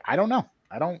I don't know.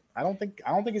 I don't think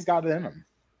he's got it in him.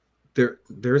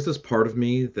 There's this part of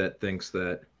me that thinks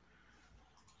that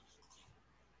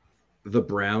the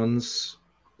Browns,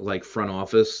 like, front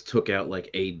office took out like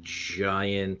a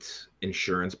giant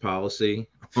insurance policy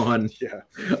on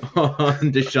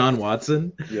Deshaun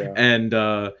Watson. Yeah.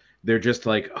 And they're just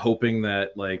like hoping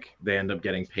that, like, they end up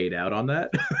getting paid out on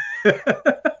that.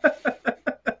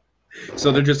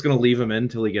 So they're just going to leave him in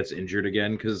until he gets injured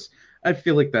again, because I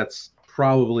feel like that's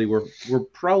probably we're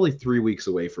probably 3 weeks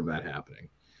away from that happening.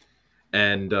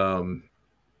 And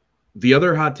the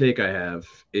other hot take I have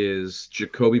is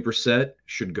Jacoby Brissett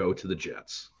should go to the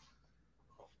Jets.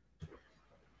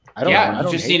 You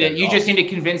just need to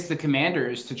convince the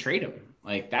Commanders to trade him.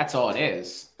 Like, that's all it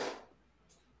is.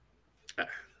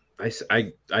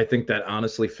 I think that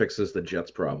honestly fixes the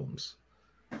Jets' problems.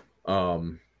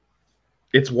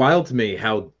 It's wild to me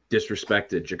how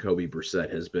disrespected Jacoby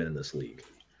Brissett has been in this league.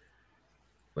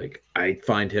 Like, I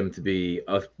find him to be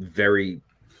a very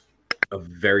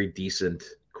decent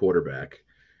quarterback.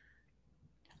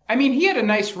 I mean, he had a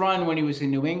nice run when he was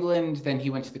in New England. Then he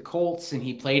went to the Colts and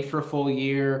he played for a full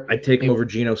year. I'd take him over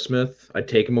Geno Smith. I'd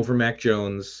take him over Mac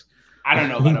Jones. I don't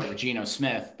know about over Geno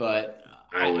Smith, but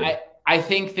I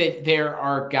think that there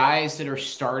are guys that are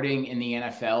starting in the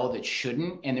NFL that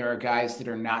shouldn't, and there are guys that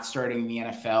are not starting in the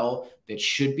NFL that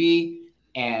should be.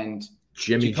 And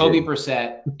Jacoby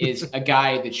Brissett is a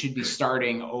guy that should be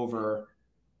starting over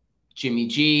Jimmy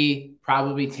G,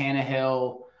 probably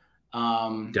Tannehill,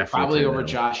 probably over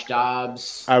Josh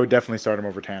Dobbs. I would definitely start him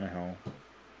over Tannehill.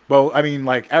 Well, I mean,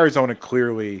 like, Arizona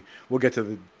clearly, we'll get to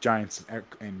the Giants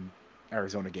and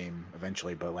Arizona game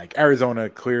eventually, but like, Arizona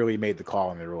clearly made the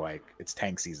call and they were like, it's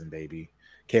tank season, baby.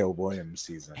 Caleb Williams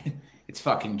season. It's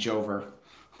fucking Jover.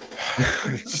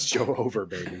 It's Joe over,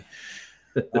 baby.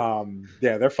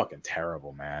 Yeah, they're fucking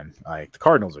terrible, man. Like, the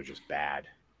Cardinals are just bad.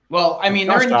 Well, I mean,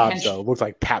 they're intentionally looked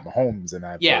like Pat Mahomes in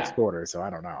that first quarter, so I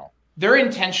don't know. They're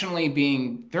intentionally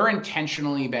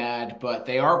bad, but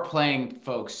they are playing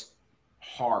folks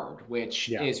hard, which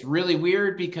is really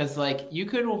weird because, like, you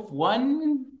could have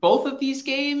won both of these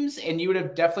games and you would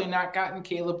have definitely not gotten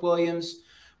Caleb Williams.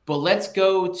 But let's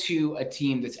go to a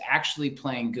team that's actually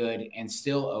playing good and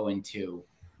still 0-2,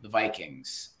 the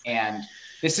Vikings. And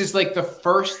this is like the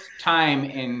first time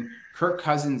in Kirk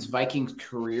Cousins' Vikings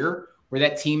career where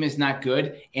that team is not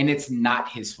good, and it's not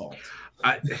his fault.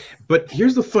 But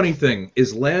here's the funny thing,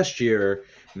 is last year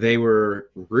they were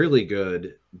really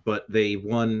good, but they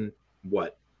won,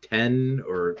 10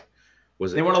 or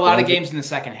was it? They won a lot of games in the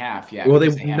second half, yeah. Well, they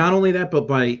not only that, but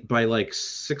by like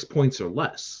 6 points or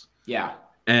less. Yeah.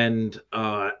 And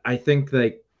I think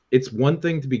that it's one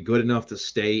thing to be good enough to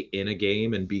stay in a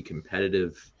game and be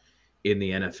competitive in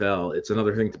the NFL. It's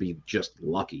another thing to be just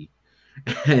lucky.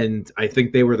 And I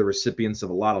think they were the recipients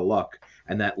of a lot of luck,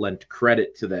 and that lent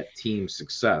credit to that team's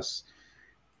success.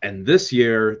 And this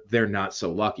year, they're not so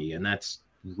lucky, and that's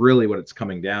really what it's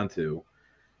coming down to.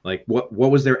 Like, what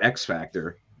was their X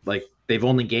factor? Like, they've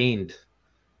only gained,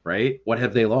 right? What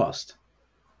have they lost?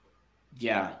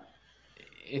 Yeah.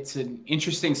 It's an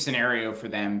interesting scenario for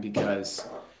them because,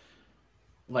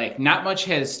 like, not much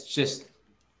has just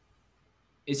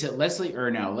 – is it Leslie –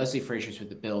 or no, Leslie Frazier's with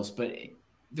the Bills, but –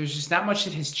 there's just not much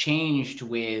that has changed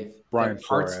with Brian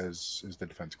Flores is the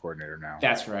defense coordinator now.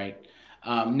 That's right.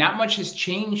 Not much has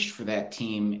changed for that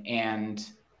team, and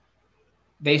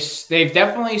they've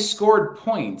definitely scored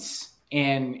points,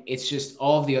 and it's just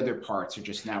all of the other parts are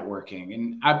just not working.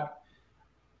 And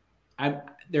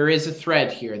there is a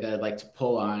thread here that I'd like to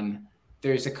pull on.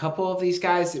 There's a couple of these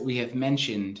guys that we have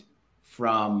mentioned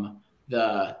from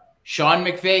the Sean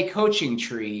McVay coaching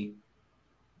tree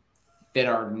that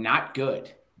are not good.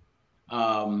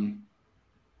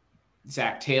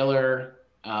 Zach Taylor,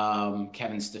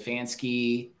 Kevin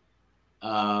Stefanski,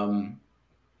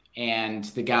 and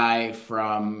the guy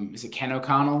from, is it Ken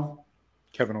O'Connell?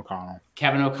 Kevin O'Connell.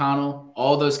 Kevin O'Connell.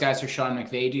 All those guys are Sean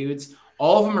McVay dudes.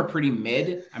 All of them are pretty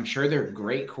mid. I'm sure they're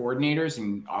great coordinators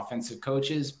and offensive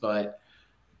coaches, but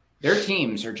their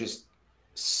teams are just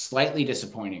slightly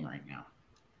disappointing right now.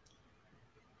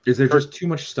 Is there just too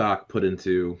much stock put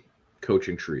into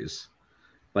coaching trees?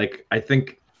 Like, I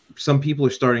think some people are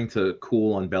starting to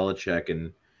cool on Belichick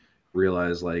and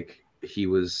realize, like, he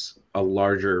was a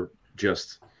larger,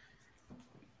 just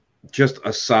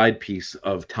a side piece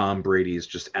of Tom Brady's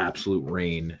just absolute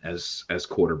reign as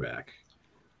quarterback.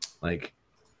 Like,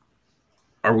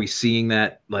 are we seeing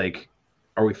that? Like,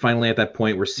 are we finally at that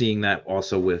point? We're seeing that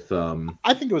also with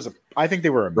I think they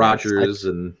were a Rodgers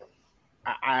and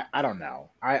I don't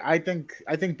know. I think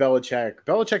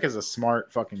Belichick is a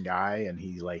smart fucking guy, and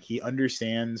he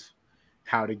understands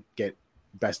how to get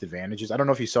best advantages. I don't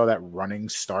know if you saw that running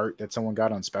start that someone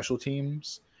got on special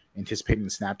teams, anticipating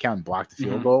the snap count and blocked the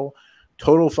field goal.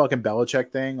 Total fucking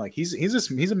Belichick thing. Like,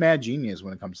 he's a mad genius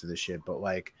when it comes to this shit. But,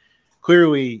 like,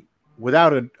 clearly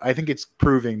I think it's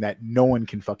proving that no one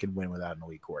can fucking win without an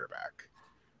elite quarterback.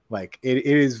 Like, it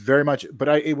is very much, but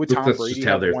with Tom that's Brady, just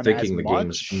how they're thinking the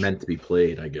game's meant to be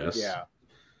played, I guess. Yeah,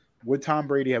 would Tom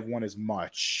Brady have won as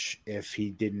much if he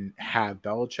didn't have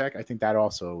Belichick? I think that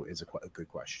also is a good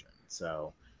question.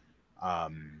 So,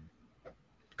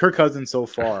 Kirk Cousins so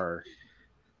far,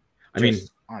 on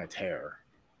a tear.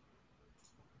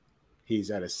 He's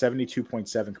at a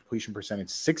 72.7 completion percentage,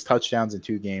 6 touchdowns in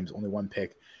 2 games, only 1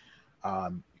 pick.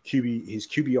 His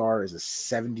QBR is a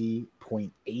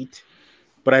 70.8.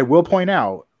 But I will point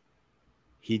out,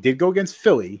 he did go against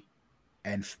Philly,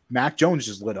 and Mac Jones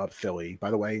just lit up Philly.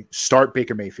 By the way, start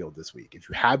Baker Mayfield this week. If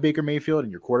you have Baker Mayfield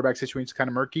and your quarterback situation is kind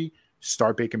of murky,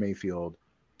 start Baker Mayfield.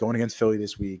 Going against Philly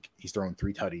this week, he's throwing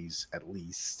 3 tutties at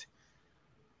least.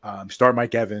 Start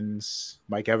Mike Evans.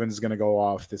 Mike Evans is going to go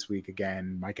off this week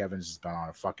again. Mike Evans has been on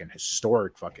a fucking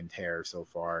historic fucking tear so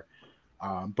far.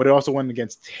 But it also went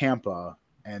against Tampa,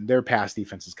 and their pass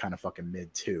defense is kind of fucking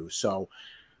mid too. So,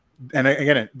 and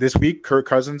again, this week, Kirk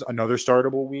Cousins, another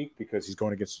startable week because he's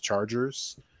going against the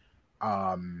Chargers.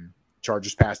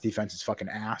 Chargers pass defense is fucking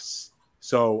ass.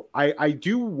 So I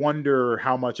do wonder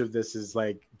how much of this is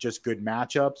like just good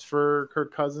matchups for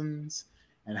Kirk Cousins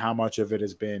and how much of it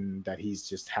has been that he's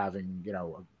just having,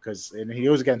 because he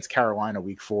goes against Carolina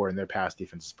week 4 and their pass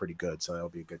defense is pretty good. So that'll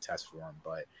be a good test for him.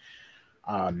 But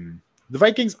the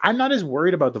Vikings, I'm not as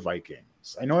worried about the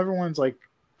Vikings. I know everyone's like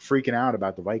freaking out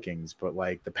about the Vikings, but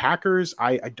like the Packers,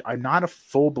 I'm not a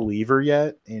full believer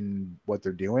yet in what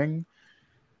they're doing.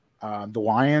 The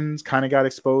Lions kind of got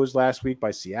exposed last week by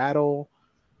Seattle.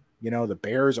 The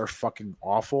Bears are fucking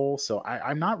awful. So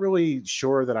I'm not really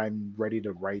sure that I'm ready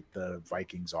to write the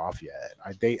Vikings off yet.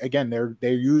 They're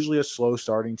usually a slow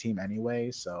starting team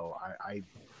anyway. So I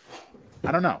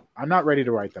don't know. I'm not ready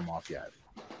to write them off yet.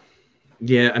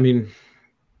 Yeah, I mean,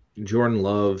 Jordan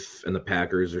Love and the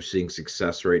Packers are seeing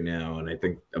success right now, and I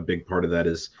think a big part of that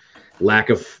is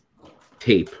lack of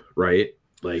tape, right?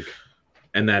 Like,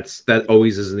 and that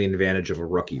always is the advantage of a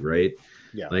rookie, right?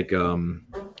 Yeah. Like,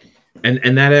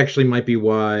 and that actually might be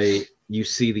why you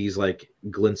see these like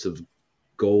glints of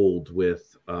gold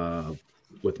with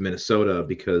Minnesota,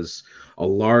 because a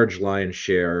large lion's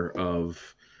share of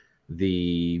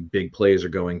the big plays are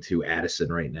going to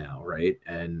Addison right now, right?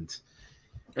 And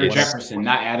or Jefferson,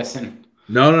 not Addison.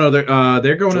 No,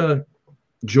 they're going to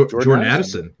Jordan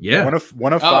Addison. Yeah,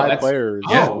 one of 5 players.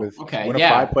 Of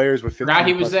 5 players with 15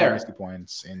 he was there. fantasy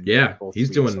points. He's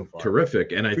doing so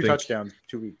terrific, and 3 touchdowns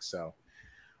 2 weeks. So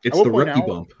it's the rookie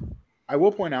bump. I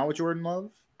will point out with Jordan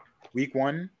Love, week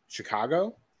 1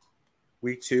 Chicago,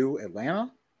 week 2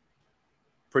 Atlanta,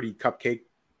 pretty cupcake.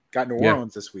 Got New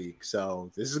Orleans this week,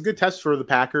 so this is a good test for the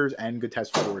Packers and good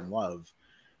test for Jordan Love.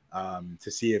 To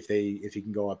see if he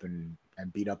can go up and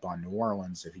beat up on New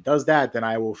Orleans. If he does that, then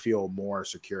I will feel more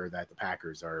secure that the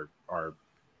Packers are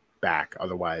back.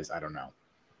 Otherwise, I don't know.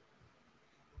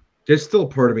 There's still a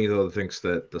part of me though that thinks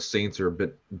that the Saints are a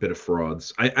bit of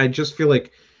frauds. I just feel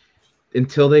like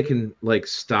until they can like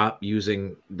stop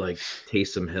using like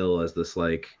Taysom Hill as this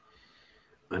like,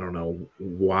 I don't know,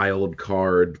 wild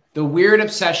card. The weird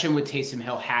obsession with Taysom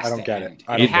Hill has to end.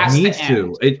 It needs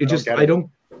to. It just I don't.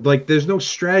 Like, there's no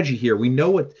strategy here. We know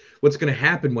what's going to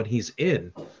happen when he's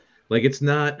in. Like, it's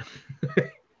not.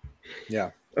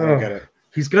 Yeah, I don't get it.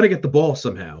 He's got to get the ball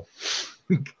somehow.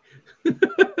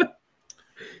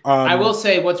 I will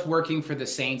say what's working for the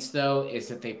Saints, though, is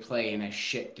that they play in a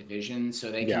shit division,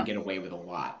 so they can get away with a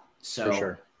lot. So for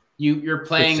sure. You're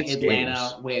playing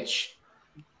Atlanta, which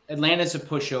Atlanta's a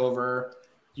pushover.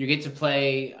 You get to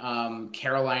play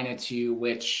Carolina, too,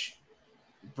 which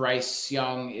Bryce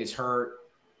Young is hurt.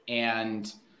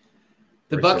 And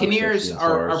the Buccaneers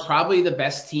are probably the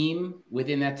best team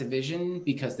within that division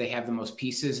because they have the most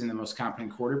pieces and the most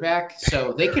competent quarterback.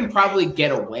 So they can probably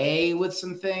get away with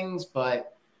some things,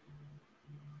 but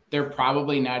they're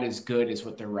probably not as good as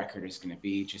what their record is going to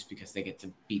be just because they get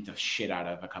to beat the shit out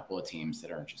of a couple of teams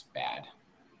that are just bad.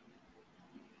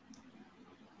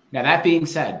 Now, that being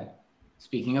said,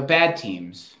 speaking of bad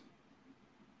teams,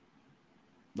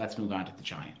 let's move on to the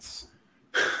Giants.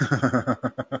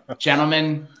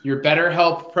 Gentlemen, your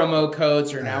BetterHelp promo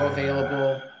codes are now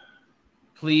available.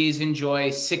 Please enjoy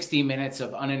 60 minutes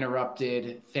of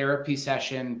uninterrupted therapy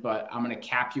session, but I'm going to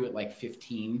cap you at like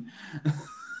 15.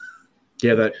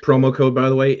 Yeah, that promo code, by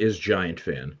the way, is Giant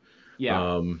Fan.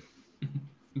 Yeah.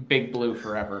 Big Blue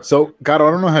forever. So, God,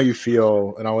 I don't know how you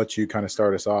feel, and I'll let you kind of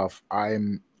start us off.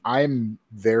 I'm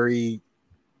very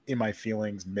in my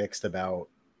feelings mixed about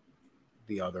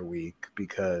the other week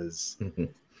because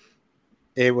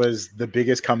it was the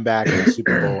biggest comeback in the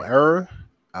Super Bowl era.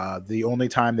 The only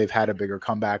time they've had a bigger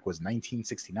comeback was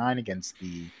 1969 against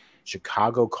the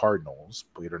Chicago Cardinals.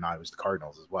 Believe it or not, it was the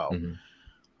Cardinals as well.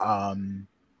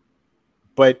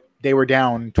 But they were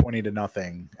down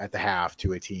 20-0 at the half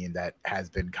to a team that has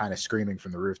been kind of screaming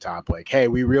from the rooftop, like, hey,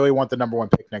 we really want the number 1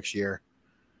 pick next year.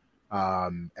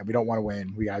 And we don't want to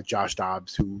win. We got Josh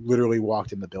Dobbs, who literally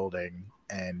walked in the building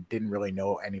and didn't really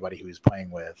know anybody he was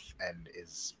playing with and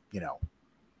is,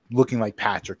 looking like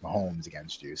Patrick Mahomes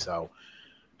against you. So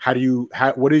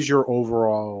what is your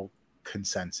overall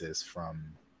consensus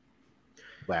from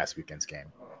last weekend's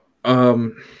game?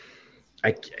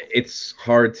 It's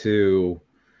hard to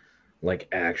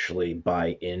actually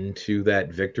buy into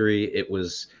that victory. It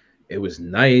was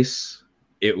nice.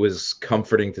 It was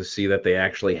comforting to see that they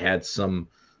actually had some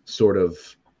sort of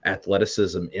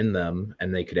athleticism in them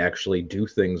and they could actually do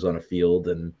things on a field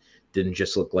and didn't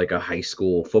just look like a high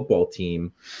school football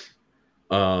team.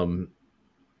 I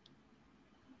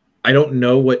don't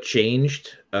know what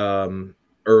changed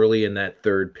early in that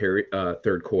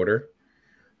third quarter.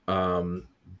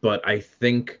 But I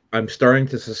think I'm starting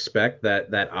to suspect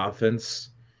that offense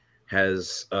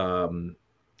has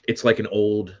it's like an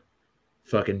old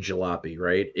fucking jalopy,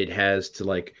 right? It has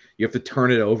to you have to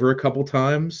turn it over a couple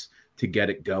times to get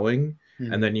it going,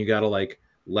 and then you got to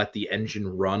let the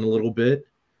engine run a little bit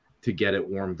to get it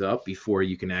warmed up before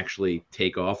you can actually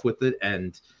take off with it.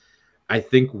 And I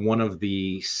think one of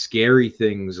the scary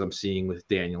things I'm seeing with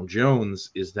Daniel Jones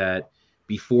is that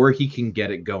before he can get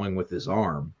it going with his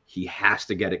arm, he has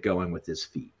to get it going with his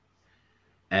feet.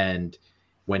 And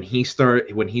when he's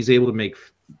able to make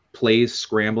plays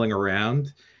scrambling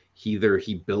around, either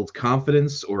he builds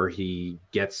confidence or he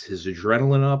gets his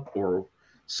adrenaline up or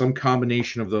some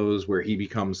combination of those where he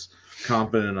becomes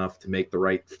confident enough to make the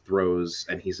right throws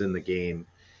and he's in the game.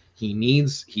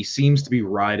 He seems to be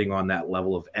riding on that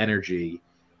level of energy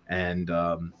and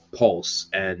pulse.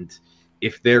 And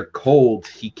if they're cold,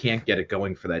 he can't get it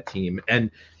going for that team. And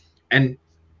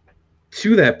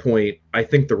to that point, I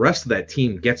think the rest of that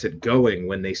team gets it going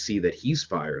when they see that he's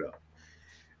fired up.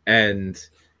 And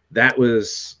that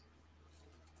was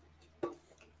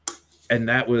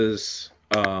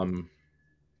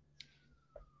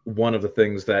one of the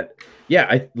things that,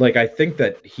 I think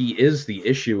that he is the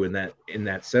issue in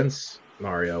that sense,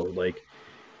 Mario.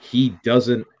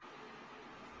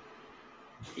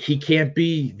 He can't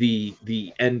be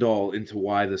the end all into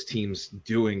why this team's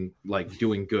doing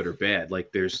good or bad.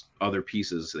 There's other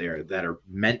pieces there that are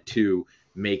meant to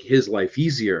make his life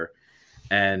easier,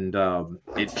 and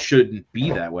it shouldn't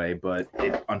be that way, but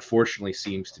it unfortunately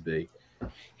seems to be.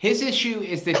 His issue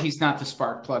is that he's not the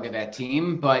spark plug of that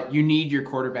team, but you need your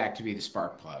quarterback to be the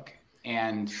spark plug.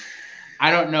 And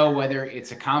I don't know whether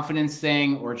it's a confidence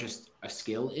thing or just a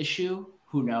skill issue.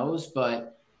 Who knows?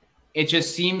 But it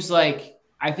just seems like,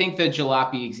 I think the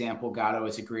jalopy example, Gatto,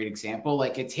 is a great example.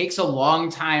 It takes a long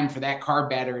time for that car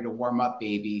battery to warm up,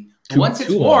 baby. Once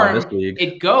it's warm,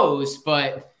 it goes.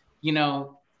 But,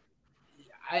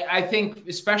 I think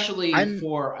especially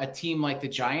for a team like the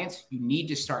Giants, you need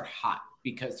to start hot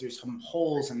because there's some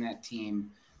holes in that team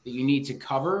that you need to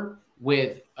cover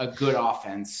with a good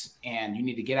offense, and you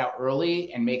need to get out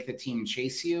early and make the team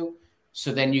chase you.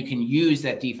 So then you can use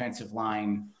that defensive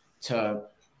line to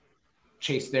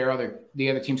chase the other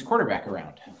team's quarterback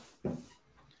around.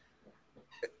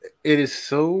 It is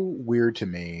so weird to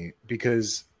me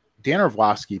because Dan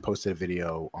Orlovsky posted a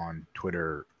video on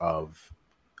Twitter of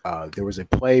there was a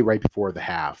play right before the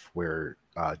half where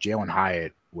Jalen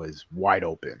Hyatt was wide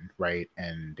open, right?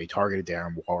 And they targeted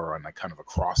Darren Waller on kind of a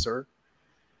crosser.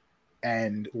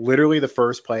 And literally the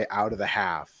first play out of the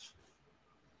half,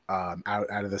 out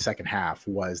of the second half,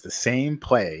 was the same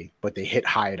play, but they hit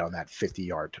Hyatt on that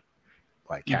 50-yard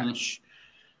catch. Mm-hmm.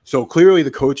 So clearly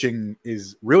the coaching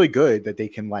is really good that they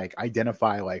can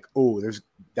identify there's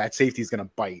that safety is going to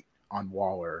bite on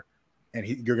Waller and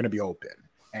you're going to be open.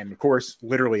 And of course,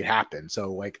 literally it happened.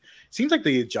 So it seems like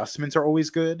the adjustments are always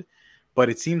good, but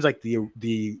it seems like the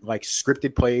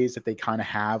scripted plays that they kind of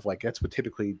have, that's what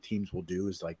typically teams will do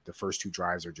is the first 2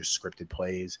 drives are just scripted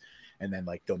plays. And then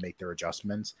they'll make their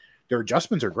adjustments. Their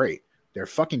adjustments are great. Their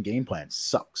fucking game plan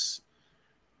sucks.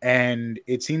 And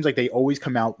it seems like they always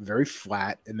come out very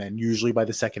flat. And then usually by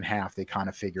the second half, they kind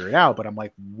of figure it out. But I'm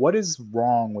like, what is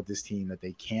wrong with this team that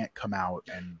they can't come out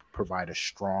and provide a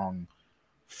strong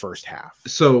first half?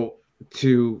 So that's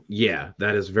an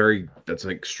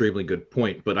extremely good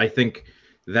point. But I think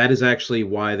that is actually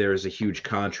why there is a huge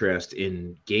contrast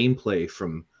in gameplay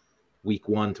from week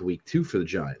 1 to week 2 for the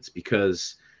Giants,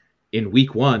 because in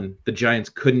week 1, the Giants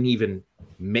couldn't even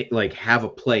have a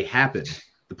play happen.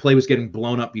 The play was getting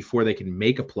blown up before they can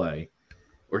make a play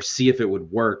or see if it would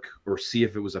work or see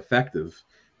if it was effective,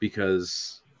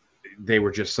 because they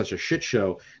were just such a shit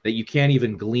show that you can't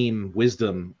even glean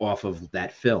wisdom off of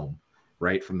that film.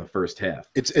 right, from the first half.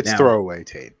 It's Now, throwaway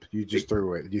tape. You just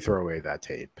throw away that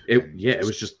tape. It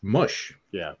was just mush.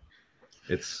 Yeah.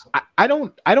 It's I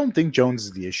don't think Jones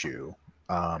is the issue.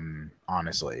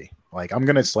 Honestly, like I'm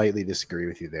gonna slightly disagree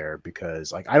with you there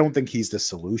because like I don't think he's the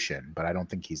solution, but I don't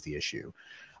think he's the issue.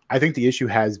 I think the issue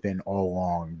has been all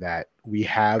along that we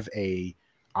have a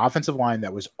offensive line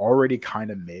that was already kind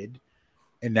of mid,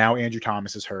 and now Andrew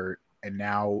Thomas is hurt, and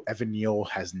now Evan Neal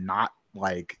has not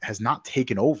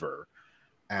taken over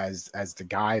as the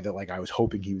guy that like I was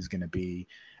hoping he was going to be.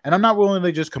 And I'm not willing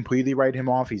to just completely write him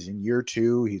off. He's in year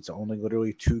 2. He's only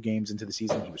literally 2 games into the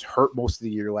season. He was hurt most of the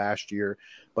year last year,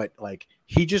 but like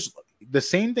the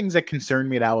same things that concerned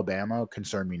me at Alabama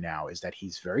concern me now is that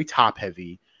he's very top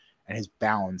heavy and his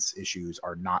balance issues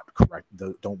are not correct.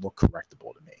 Don't look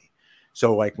correctable to me.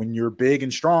 So like when you're big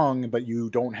and strong, but you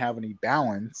don't have any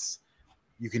balance,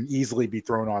 you can easily be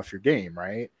thrown off your game.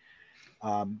 Right.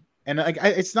 And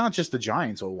it's not just the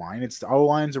Giants O-line; it's the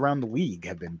O-lines around the league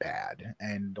have been bad,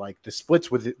 and like the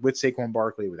splits with Saquon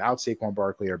Barkley, without Saquon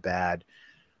Barkley are bad.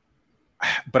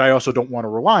 But I also don't want to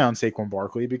rely on Saquon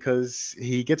Barkley because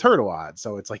he gets hurt a lot,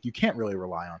 so it's like you can't really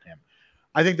rely on him.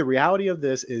 I think the reality of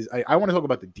this is I want to talk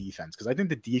about the defense because I think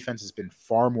the defense has been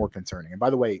far more concerning. And by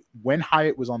the way, when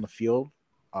Hyatt was on the field,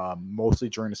 mostly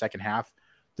during the second half,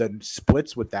 the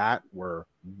splits with that were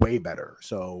way better.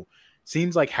 So.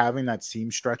 Seems like having that seam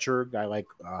stretcher guy like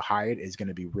Hyatt is going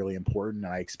to be really important,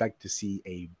 and I expect to see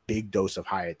a big dose of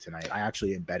Hyatt tonight. I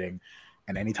actually am betting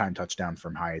an anytime touchdown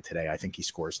from Hyatt today. I think he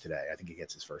scores today. I think he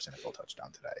gets his first NFL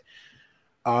touchdown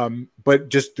today. But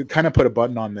just to kind of put a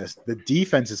button on this, the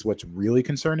defense is what's really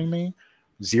concerning me.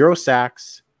 0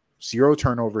 sacks, 0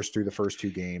 turnovers through the first 2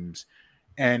 games,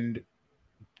 and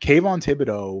Kayvon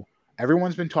Thibodeau.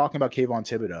 Everyone's been talking about Kayvon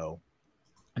Thibodeau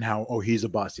and how he's a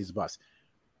bust. He's a bust.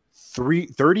 About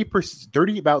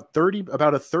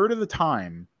a third of the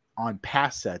time on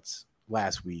pass sets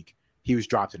last week, he was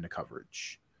dropped into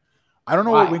coverage. I don't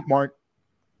know what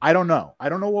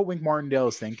Wink Martindale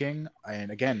is thinking.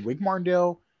 And again, Wink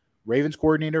Martindale, Ravens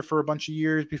coordinator for a bunch of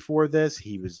years before this.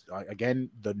 He was again,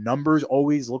 the numbers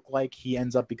always look like he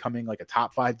ends up becoming like a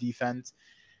top 5 defense.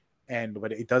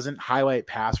 But it doesn't highlight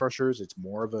pass rushers. It's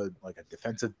more of a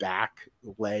defensive back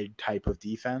led type of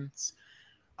defense.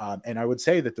 And I would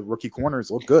say that the rookie corners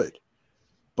look good,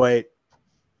 but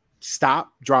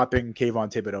stop dropping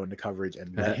Kayvon Thibodeau into coverage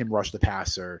and let him rush the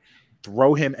passer,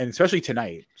 throw him. And especially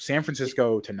tonight, San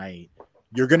Francisco tonight,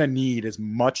 you're going to need as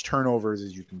much turnovers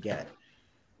as you can get.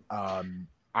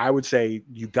 I would say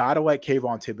you got to let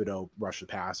Kayvon Thibodeau rush the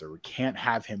passer. We can't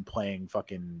have him playing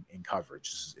fucking in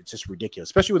coverage. It's just ridiculous,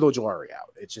 especially with Ojulari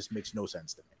out. It just makes no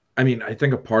sense to me. I mean, I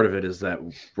think a part of it is that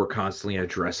we're constantly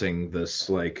addressing this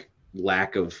like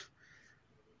lack of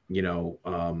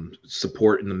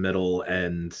support in the middle,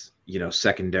 and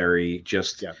secondary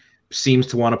just seems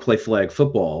to want to play flag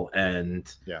football,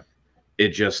 and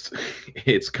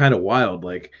it's kind of wild.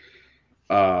 Like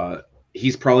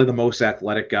he's probably the most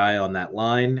athletic guy on that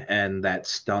line, and that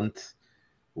stunt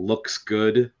looks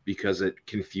good because it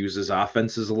confuses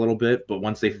offenses a little bit, but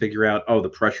once they figure out the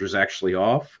pressure's actually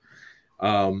off,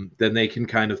 then they can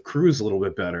kind of cruise a little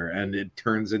bit better, and it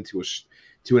turns into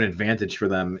an advantage for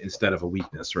them instead of a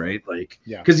weakness, right? Like,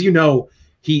 because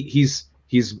he's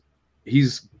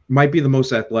might be the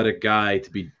most athletic guy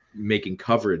to be making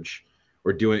coverage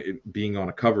or being on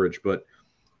a coverage, but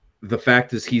the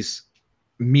fact is he's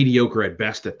mediocre at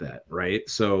best at that, right?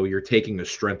 So you're taking a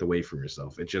strength away from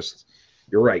yourself.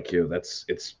 You're right, Q.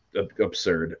 It's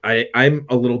absurd. I'm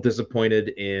a little disappointed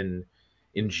in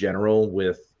general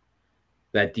with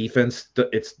that defense.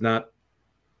 It's not.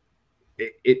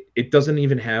 It doesn't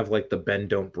even have like the bend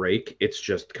don't break. It's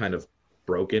just kind of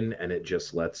broken, and it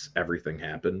just lets everything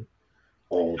happen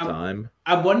all the time.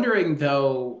 I'm wondering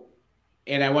though,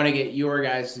 and I want to get your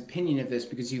guys' opinion of this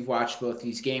because you've watched both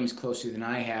these games closer than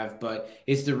I have, but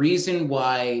is the reason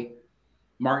why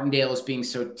Martindale is being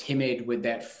so timid with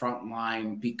that front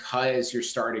line because you're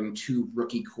starting 2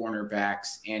 rookie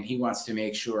cornerbacks, and he wants to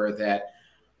make sure that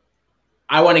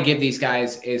I want to give these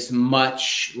guys as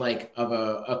much like of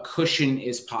a cushion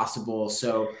as possible.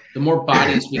 So the more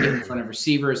bodies we get in front of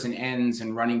receivers and ends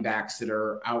and running backs that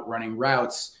are out running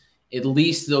routes, at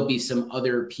least there'll be some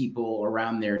other people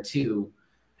around there too.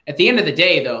 At the end of the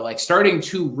day, though, like starting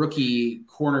 2 rookie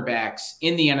cornerbacks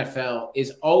in the NFL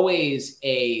is always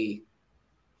a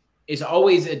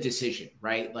decision,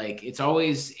 right? Like it's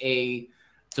a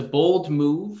bold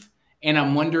move. And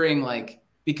I'm wondering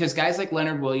because guys like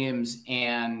Leonard Williams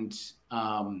and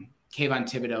Kayvon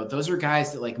Thibodeau, those are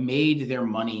guys that made their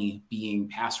money being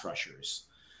pass rushers.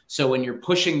 So when you're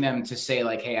pushing them to say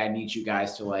hey, I need you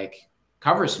guys to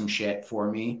cover some shit for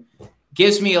me.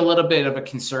 Gives me a little bit of a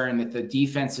concern that the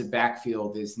defensive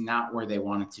backfield is not where they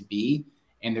want it to be,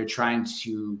 and they're trying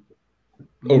to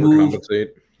overcompensate.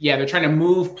 They're trying to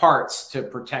move parts to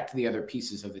protect the other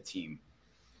pieces of the team.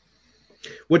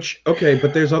 Which, okay,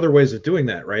 but there's other ways of doing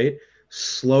that, right?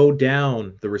 Slow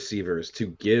down the receivers to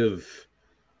give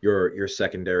your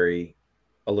secondary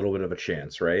a little bit of a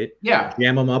chance, right? Yeah.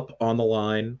 Jam them up on the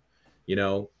line,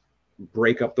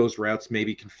 break up those routes,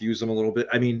 maybe confuse them a little bit.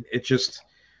 I mean, it just,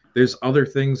 there's other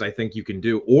things I think you can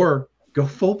do, or go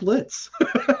full blitz.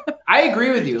 I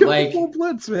agree with you. Go full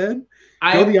blitz, man.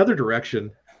 Go the other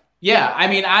direction. Yeah, I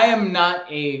mean, I'm not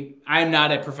a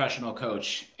professional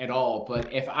coach at all,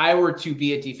 but if I were to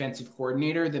be a defensive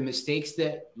coordinator, the mistakes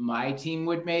that my team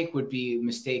would make would be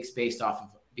mistakes based off of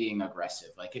being aggressive.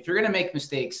 Like, if you're going to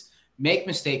make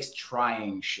mistakes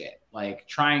trying shit, like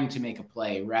trying to make a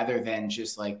play rather than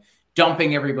just like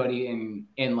dumping everybody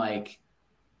in like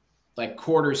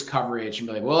quarters coverage and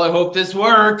be like, well, I hope this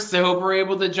works. I hope we're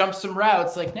able to jump some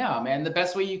routes. Like, no, man, the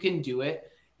best way you can do it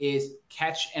is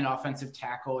catch an offensive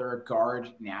tackle or a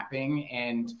guard napping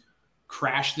and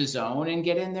crash the zone and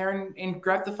get in there and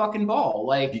grab the fucking ball.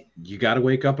 Like, you got to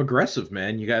wake up aggressive,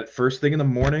 man. You got first thing in the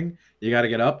morning, you got to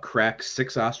get up, crack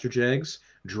 6 ostrich eggs,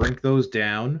 drink those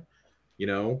down.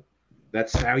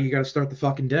 That's how you got to start the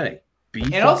fucking day. Be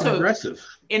fucking aggressive.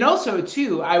 And also,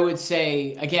 too, I would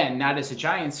say, again, not as a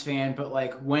Giants fan, but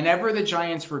like whenever the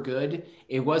Giants were good,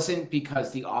 it wasn't because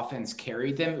the offense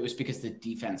carried them. It was because the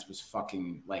defense was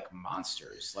fucking like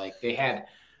monsters. Like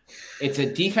it's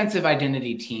a defensive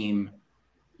identity team.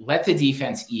 Let the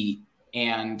defense eat.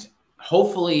 And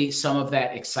hopefully some of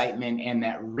that excitement and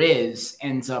that riz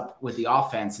ends up with the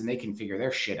offense and they can figure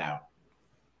their shit out.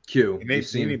 He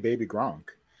need baby Gronk.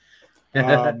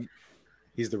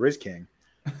 He's the Riz King.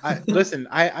 I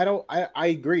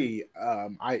agree.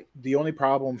 The only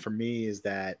problem for me is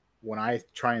that when I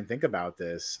try and think about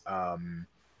this,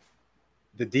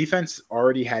 the defense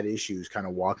already had issues kind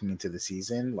of walking into the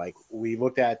season. Like, we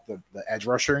looked at the edge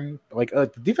rushing,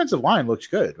 the defensive line looks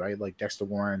good, right? Like Dexter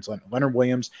Lawrence, Leonard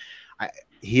Williams.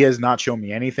 He has not shown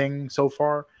me anything so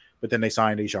far, but then they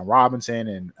signed A'Shaun Robinson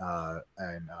and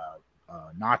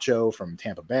Nacho from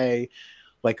Tampa Bay.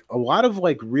 Like, a lot of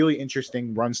like really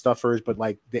interesting run stuffers, but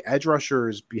like the edge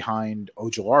rushers behind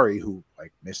Ojulari, who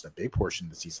like missed a big portion of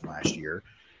the season last year,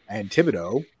 and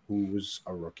Thibodeau, who was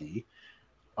a rookie.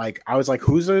 Like, I was like,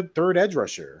 who's a third edge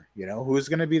rusher? Who's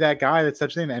going to be that guy that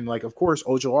steps in? And like, of course,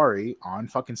 Ojulari on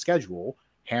fucking schedule,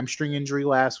 hamstring injury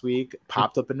last week,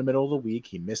 popped up in the middle of the week.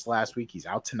 He missed last week. He's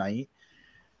out tonight.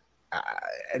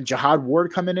 And Jihad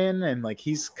Ward coming in, and like,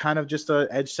 he's kind of just an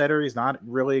edge setter. He's not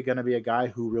really going to be a guy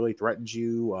who really threatens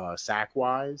you sack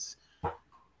wise.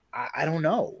 I don't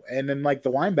know. And then like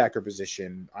the linebacker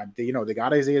position, they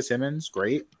got Isaiah Simmons,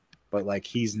 great, but like,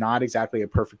 he's not exactly a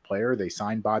perfect player. They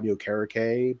signed Bobby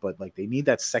Okereke, but like, they need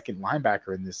that second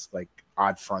linebacker in this like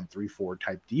odd front 3-4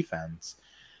 type defense.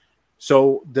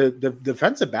 So the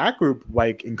defensive back group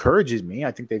like encourages me.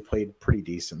 I think they played pretty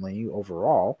decently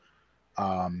overall.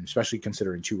 Especially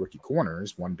considering 2 rookie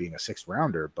corners, one being a 6th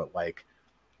rounder, but like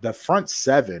the front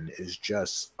 7 is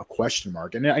just a question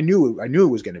mark. And I knew it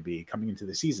was going to be coming into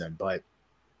the season, but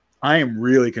I am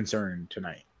really concerned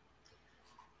tonight.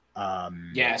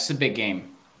 Yeah, it's a big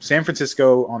game. San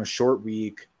Francisco on a short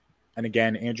week. And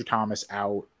again, Andrew Thomas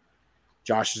out,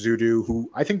 Josh Zudu,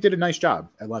 who I think did a nice job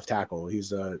at left tackle.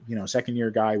 He's a, second year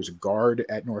guy. He was a guard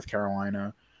at North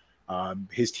Carolina.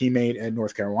 His teammate at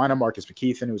North Carolina, Marcus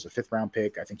McKeithen, who was a 5th round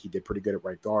pick, I think he did pretty good at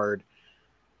right guard.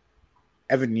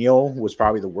 Evan Neal was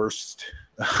probably the worst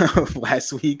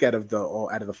last week out of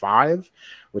the 5,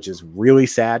 which is really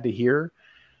sad to hear.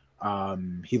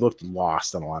 He looked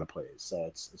lost on a lot of plays, so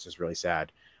it's just really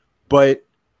sad. But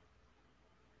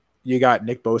you got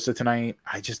Nick Bosa tonight.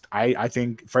 I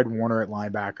think Fred Warner at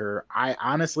linebacker.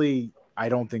 I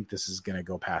don't think this is going to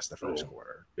go past the first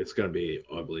quarter. It's going to be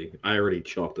ugly. I already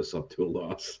chalked this up to a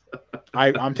loss.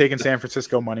 I'm taking San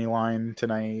Francisco money line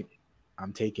tonight.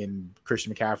 I'm taking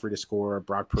Christian McCaffrey to score,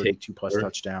 Brock Purdy 2+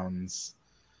 touchdowns.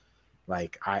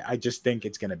 Like, I just think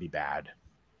it's going to be bad.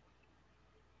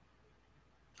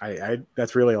 I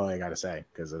that's really all I got to say,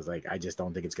 because it's like, I just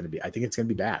don't think it's going to be. I think it's going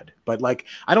to be bad. But like,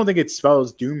 I don't think it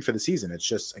spells doom for the season. It's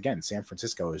just, again, San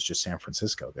Francisco is just San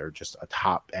Francisco. They're just a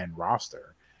top end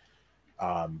roster.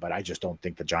 But I just don't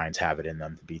think the Giants have it in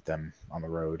them to beat them on the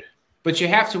road. But you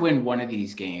have to win one of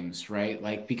these games, right?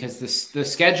 Like, because the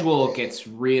schedule gets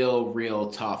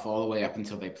real tough all the way up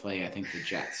until they play, I think, the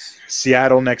Jets.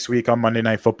 Seattle next week on Monday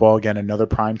Night Football. Again, another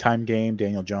primetime game.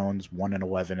 Daniel Jones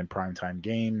 1-11 in primetime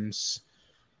games.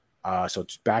 So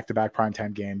it's back-to-back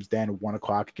primetime games. Then 1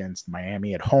 o'clock against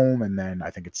Miami at home, and then I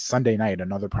think it's Sunday night,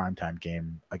 another primetime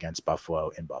game against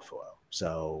Buffalo in Buffalo.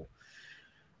 So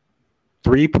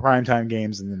 3 primetime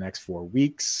games in the next 4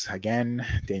 weeks. Again,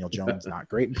 Daniel Jones not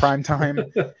great in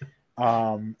primetime.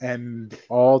 And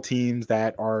all teams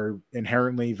that are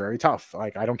inherently very tough.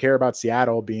 Like, I don't care about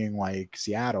Seattle being like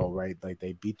Seattle, right? Like,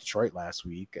 they beat Detroit last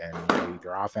week, and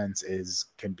their offense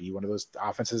can be one of those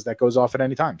offenses that goes off at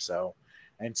any time. So,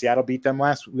 and Seattle beat them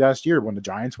last year when the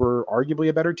Giants were arguably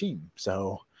a better team.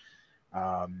 So,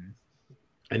 I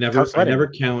never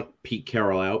count Pete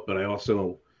Carroll out, but I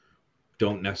also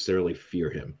don't necessarily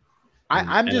fear him.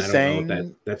 I'm just saying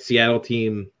that Seattle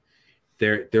team,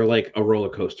 they're like a roller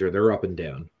coaster. They're up and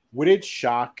down. Would it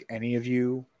shock any of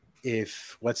you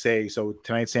if, let's say, so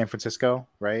tonight San Francisco,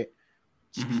 right?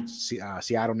 Mm-hmm.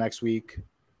 Seattle next week,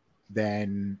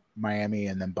 then Miami,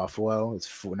 and then Buffalo.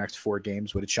 It's next 4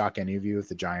 games. Would it shock any of you if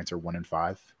the Giants are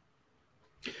 1-5?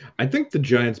 I think the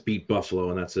Giants beat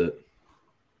Buffalo, and that's it.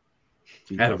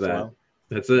 Out of that,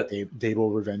 that's it.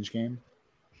 Dable revenge game.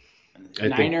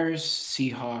 Niners,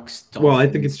 Seahawks, Dolphins, well, I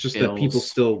think it's just Bills. that people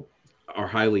still are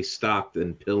highly stocked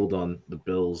and pilled on the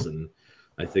Bills, and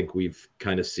I think we've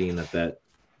kind of seen that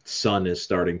sun is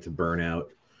starting to burn out.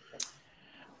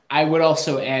 I would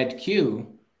also add Q.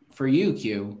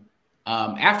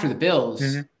 After the Bills,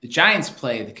 the Giants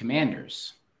play the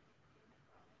Commanders.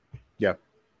 Yeah.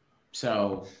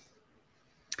 So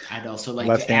I'd also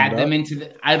like to add them into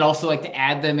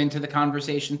the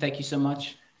conversation. Thank you so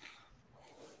much.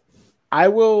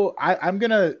 I'm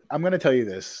gonna tell you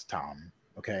this, Tom.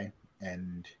 Okay.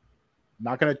 And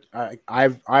not gonna.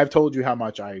 I've told you how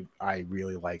much I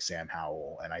really like Sam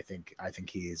Howell, and I think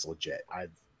he is legit. I've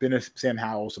been a Sam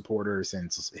Howell supporter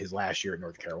since his last year at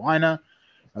North Carolina.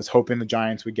 I was hoping the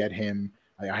Giants would get him.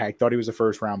 I thought he was a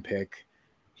first round pick.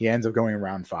 He ends up going in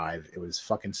round 5. It was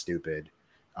fucking stupid.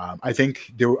 I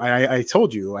think I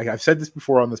told you, like I've said this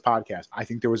before on this podcast, I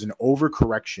think there was an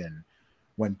overcorrection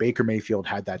when Baker Mayfield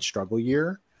had that struggle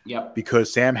year. Yep.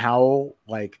 Because Sam Howell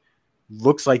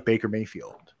looks like Baker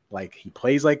Mayfield. Like, he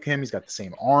plays like him. He's got the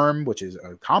same arm, which is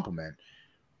a compliment,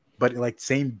 but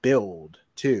same build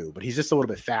too. But he's just a little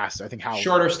bit faster. I think Howell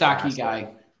shorter, stocky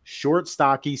guy. Short,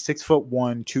 stocky,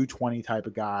 6'1", 220 type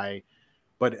of guy,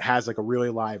 but has a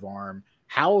really live arm.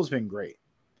 Howell's been great.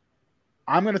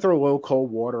 I'm going to throw a little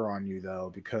cold water on you though,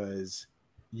 because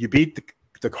you beat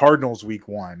the Cardinals week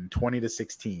 1,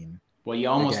 20-16. Well, you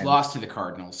almost lost to the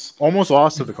Cardinals. Almost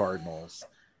lost to the Cardinals.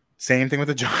 Same thing with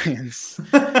the Giants.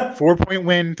 4-point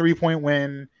win, 3-point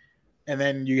win, and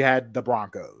then you had the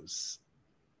Broncos.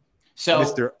 So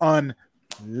Mr.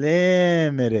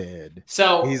 Unlimited.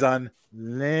 So he's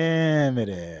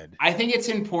unlimited. I think it's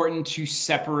important to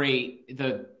separate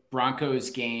the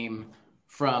Broncos game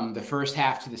from the first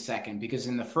half to the second, because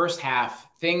in the first half,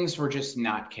 things were just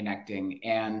not connecting,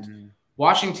 and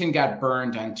Washington got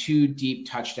burned on 2 deep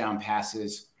touchdown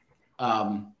passes.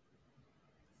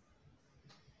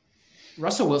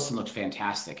 Russell Wilson looked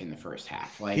fantastic in the first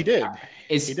half. He did.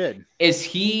 He did. Is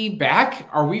he back?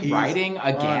 Are we riding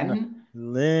again?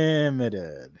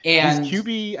 Limited. And his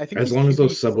QB, I think, as long as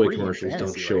those Subway commercials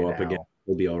don't show up again,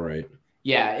 we'll be all right.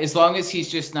 Yeah, as long as he's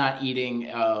just not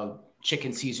eating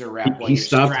chicken Caesar wrap. He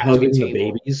stopped hugging the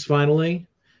babies finally.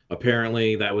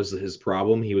 Apparently, that was his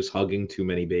problem. He was hugging too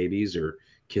many babies or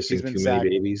kissing too many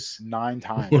babies. 9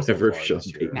 times. Whatever.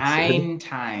 9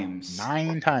 times.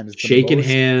 9 times. Shaking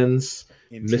hands.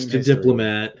 Mr.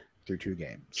 Diplomat. Through 2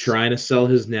 games. Trying to sell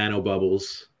his nano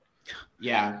bubbles.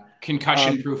 Yeah.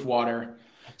 Concussion-proof water.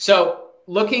 So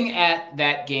looking at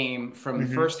that game from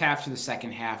the first half to the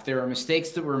second half, there were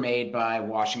mistakes that were made by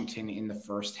Washington in the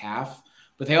first half,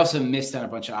 but they also missed on a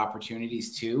bunch of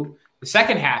opportunities too. The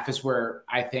second half is where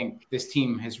I think this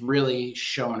team has really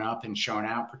shown up and shown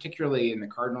out, particularly in the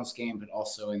Cardinals game, but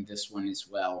also in this one as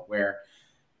well, where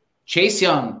Chase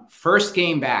Young, first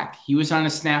game back, he was on a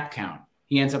snap count.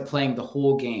 He ends up playing the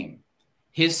whole game.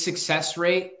 His success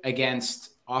rate against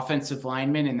offensive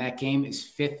linemen in that game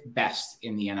is 5th best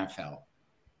in the NFL.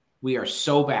 We are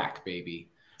so back, baby.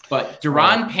 But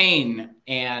Daron Payne,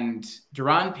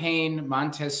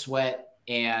 Montez Sweat,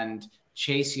 and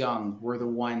Chase Young were the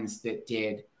ones that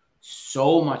did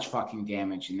so much fucking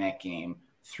damage in that game,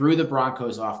 threw the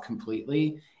Broncos off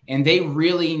completely. And they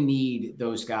really need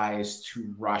those guys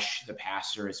to rush the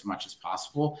passer as much as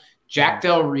possible. Jack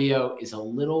Del Rio is a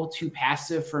little too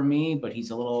passive for me, but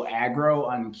he's a little aggro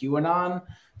on QAnon.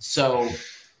 So,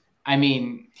 I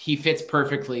mean, he fits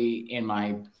perfectly in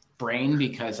my brain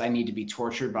because I need to be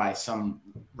tortured by some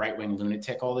right-wing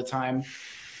lunatic all the time.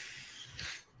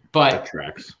 But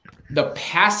the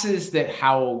passes that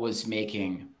Howell was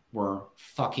making were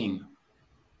fucking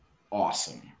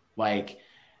awesome. Like,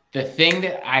 the thing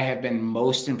that I have been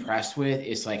most impressed with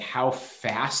is like how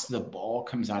fast the ball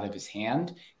comes out of his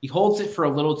hand. He holds it for a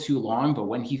little too long, but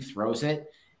when he throws it,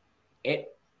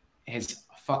 it has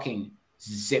fucking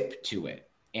zip to it.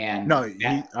 And No,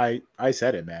 I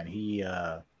said it, man. He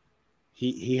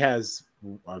has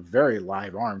a very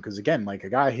live arm because again, like a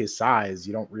guy his size,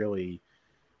 you don't really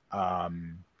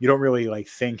like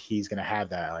think he's gonna have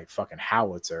that like fucking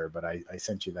howitzer. But I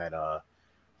sent you that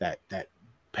that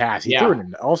pass. He threw it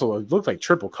in. Also, it looked like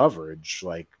triple coverage.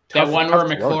 Like that one where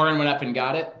McLaurin went up and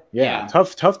got it. Yeah,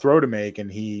 tough throw to make,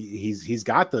 and he's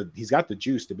got the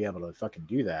juice to be able to fucking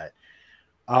do that.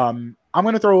 I'm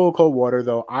gonna throw a little cold water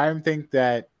though. I think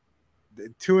that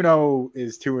 2-0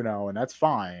 is 2-0, and that's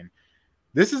fine.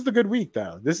 This is the good week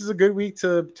though. This is a good week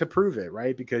to prove it,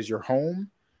 right? Because you're home,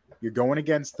 you're going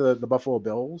against the Buffalo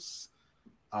Bills.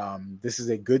 This is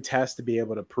a good test to be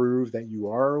able to prove that you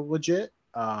are legit.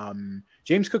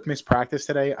 James Cook missed practice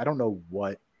today. I don't know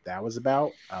what that was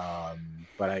about,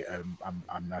 but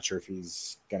I'm not sure if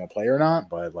he's gonna play or not.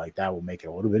 But like that will make it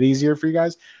a little bit easier for you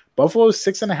guys. Buffalo's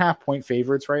 6.5-point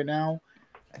favorites right now.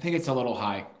 I think it's a little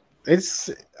high.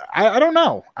 I don't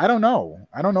know. I don't know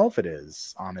if it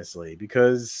is, honestly,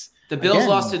 because the Bills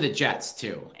lost to the Jets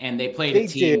too, and they played a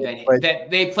team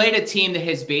that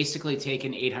has basically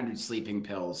taken 800 sleeping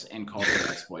pills and called their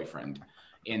ex-boyfriend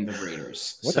in the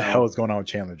Raiders. What the hell is going on with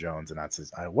Chandler Jones?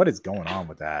 And what is going on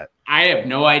with that? I have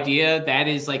no idea. That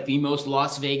is like the most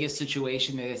Las Vegas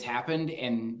situation that has happened,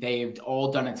 and they've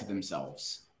all done it to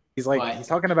themselves. He's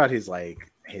talking about his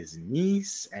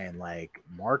niece and like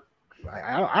Mark.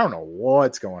 I don't know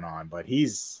what's going on, but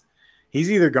he's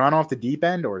either gone off the deep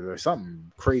end or there's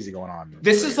something crazy going on.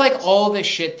 This is like all the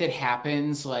shit that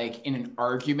happens like in an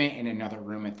argument in another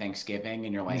room at Thanksgiving,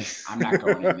 and you're like, I'm not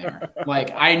going in there.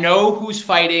 Like, I know who's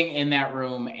fighting in that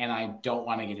room, and I don't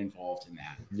want to get involved in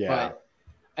that. Yeah. But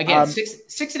again,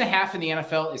 6.5 in the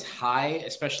NFL is high,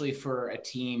 especially for a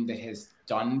team that has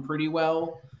done pretty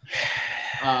well.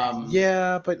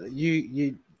 Yeah, but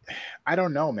you I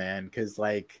don't know, man, because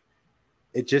like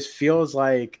it just feels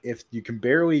like if you can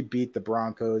barely beat the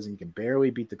Broncos and you can barely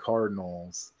beat the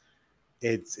Cardinals,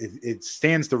 it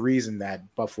stands to reason that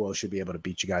Buffalo should be able to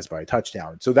beat you guys by a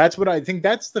touchdown. So that's what I think.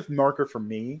 That's the marker for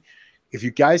me. If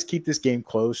you guys keep this game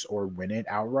close or win it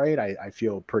outright, I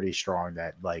feel pretty strong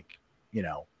that, like, you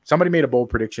know, somebody made a bold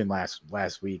prediction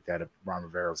last week that Ron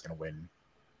Rivera was going to win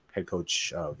head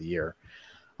coach of the year.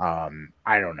 I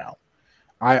don't know.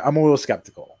 I'm a little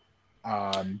skeptical.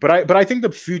 But I think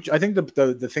the future. I think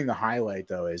the thing to highlight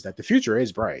though is that the future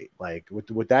is bright. Like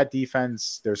with that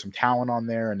defense, there's some talent on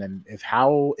there, and then if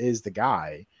Howell is the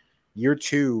guy, year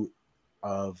 2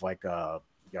 of like a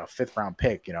 5th round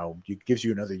pick, you know, it gives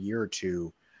you another year or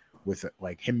two with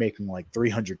like him making like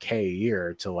 $300K a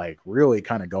year to like really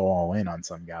kind of go all in on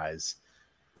some guys,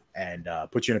 and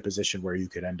put you in a position where you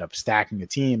could end up stacking a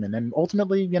team, and then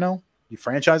ultimately, you know, you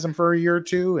franchise him for a year or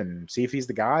two and see if he's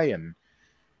the guy, and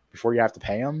before you have to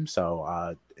pay him.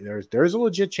 So there's a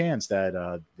legit chance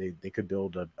that they could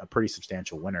build a pretty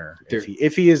substantial winner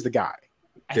if he is the guy.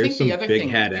 There's some big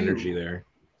hat energy there.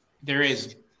 There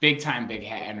is big hat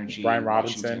energy. Brian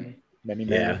Robinson, many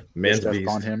man's beast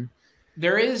on him.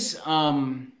 There is,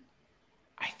 I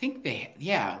think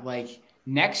like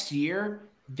next year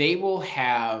they will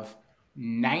have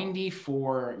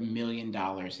 $94 million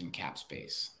in cap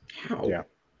space. How? Yeah.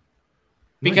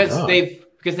 Because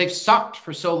they've sucked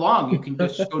for so long. You can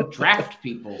just go draft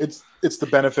people. It's the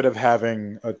benefit of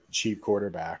having a cheap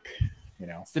quarterback, you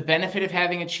know. It's the benefit of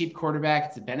having a cheap quarterback.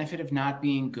 It's the benefit of not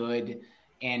being good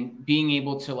and being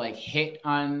able to like hit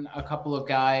on a couple of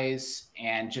guys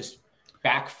and just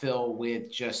backfill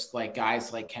with just like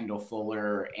guys like Kendall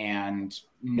Fuller and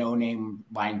no-name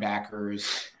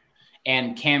linebackers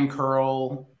and Cam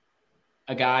Curl,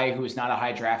 a guy who is not a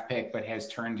high draft pick but has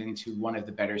turned into one of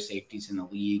the better safeties in the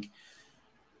league.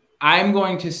 I'm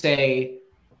going to say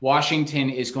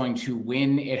Washington is going to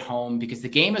win at home because the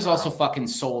game is also fucking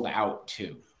sold out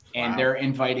too. And they're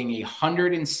inviting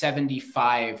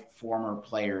 175 former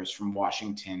players from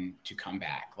Washington to come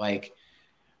back. Like,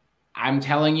 I'm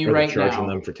telling you right now. Charging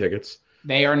them for tickets?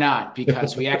 They are not,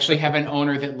 because we actually have an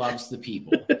owner that loves the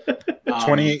people.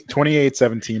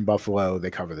 28-17 Buffalo.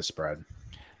 They cover the spread.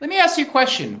 Let me ask you a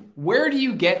question. Where do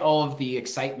you get all of the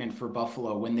excitement for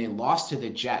Buffalo when they lost to the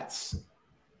Jets?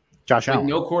 Josh Allen.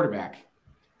 No quarterback.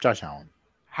 Josh Allen.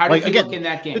 How did he look in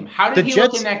that game? How did he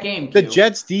look in that game? The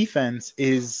Jets defense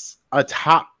is a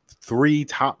top 3,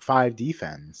 top 5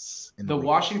 defense. The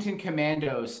Washington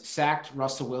Commandos sacked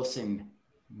Russell Wilson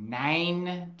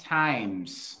 9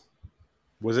 times.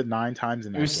 Was it 9 times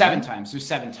in that It was game? 7 times. It was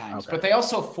 7 times. Okay. But they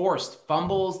also forced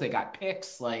fumbles. They got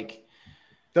picks. Like,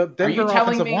 The are Denver you telling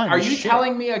offensive me? line Are was you shit.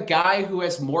 telling me a guy who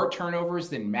has more turnovers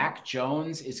than Mac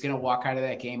Jones is going to walk out of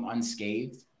that game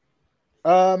unscathed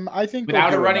I think they'll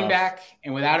without a do running enough. back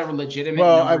and without a legitimate?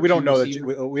 Well, we don't two know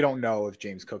receiver? that we don't know if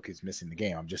James Cook is missing the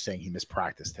game. I'm just saying he missed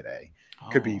practice today.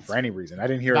 Could be Oh, for any reason. I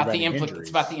didn't hear about of the any injuries. It's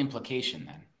about the implication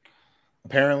then.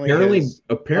 Apparently,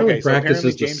 Apparently, practice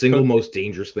is the James single Cook- most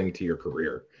dangerous thing to your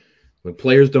career. When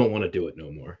players don't want to do it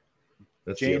no more.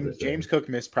 That's the other thing. James Cook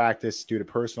missed practice due to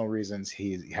personal reasons.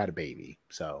 He had a baby,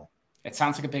 so It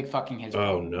sounds like a big fucking his.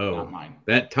 Oh no, not mine.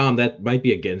 That might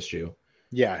be against you.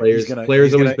 yeah, Players he's always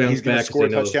gonna bounce back 'cause score a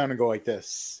they know- touchdown and go like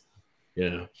this.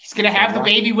 Yeah, He's gonna have the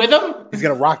baby with him. He's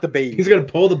gonna rock the baby. he's gonna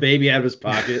pull the baby out of his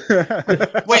pocket,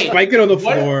 Wait, spike it on the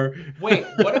what- floor. Wait,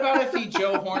 what about if he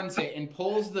Joe Horns it and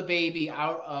pulls the baby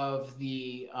out of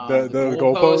the The goalpost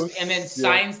goalpost? and then Yeah.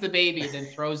 signs the baby and then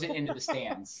throws it into the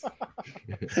stands?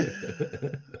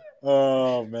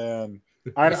 Oh man,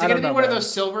 Is it I going to don't be know, one of man. those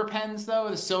silver pens though,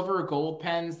 the silver or gold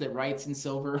pens that writes in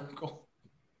silver or gold?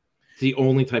 It's the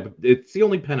only It's the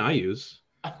only pen I use.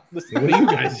 What do you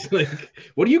guys like?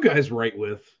 What do you guys write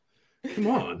with? Come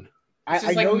on. It's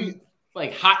I just know.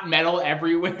 like hot metal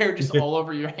everywhere, just all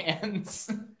over your hands.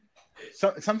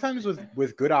 So sometimes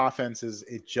with good offenses,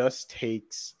 it just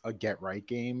takes a get right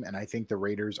game, and I think the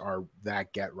Raiders are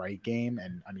that get right game.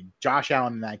 And I mean, Josh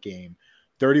Allen in that game,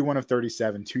 31 of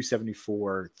 37,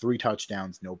 274, 3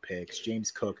 touchdowns, no picks. James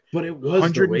Cook, But it was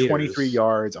 123 the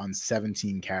yards on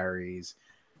 17 carries.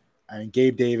 I mean,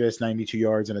 Gabe Davis, 92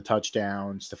 yards and a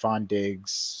touchdown. Stephon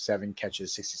Diggs, 7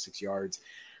 catches, 66 yards.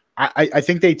 I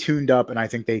think they tuned up, and I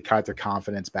think they got their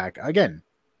confidence back. Again,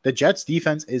 the Jets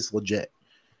defense is legit.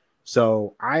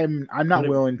 So I'm not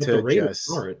willing to just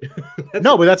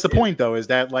no, but that's the point though, is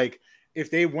that like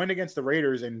if they win against the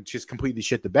Raiders and just completely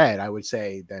shit the bed, I would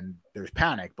say then there's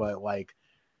panic. But like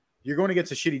you're going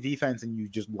against a shitty defense and you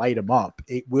just light them up,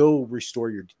 it will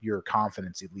restore your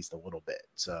confidence at least a little bit.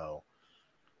 So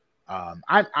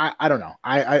I don't know.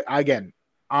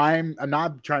 I'm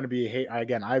not trying to be a hate.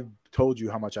 Again, I've told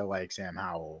you how much I like Sam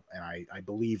Howell, and I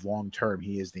believe long term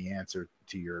he is the answer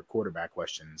to your quarterback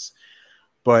questions.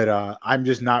 But I'm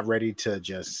just not ready to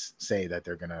just say that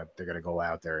they're gonna go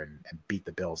out there and beat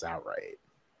the Bills outright.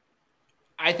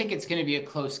 I think it's going to be a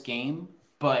close game,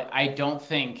 but I don't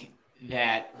think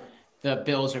that the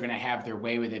Bills are going to have their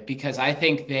way with it because I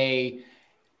think the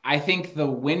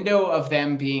window of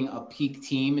them being a peak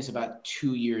team is about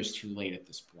 2 years too late at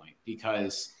this point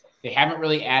because they haven't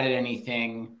really added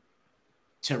anything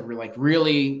to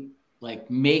really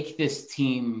make this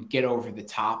team get over the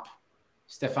top.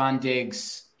 Stephon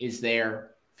Diggs is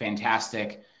there.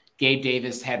 Fantastic. Gabe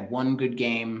Davis had one good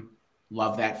game.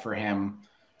 Love that for him.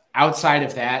 Outside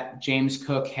of that, James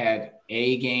Cook had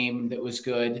a game that was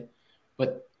good,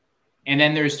 and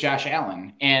then there's Josh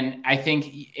Allen. And I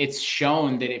think it's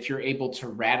shown that if you're able to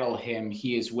rattle him,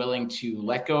 he is willing to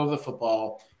let go of the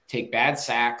football, take bad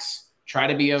sacks, try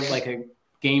to be a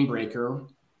game breaker.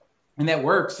 And that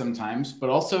works sometimes, but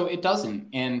also it doesn't.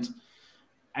 And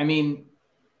I mean,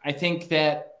 I think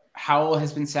that Howell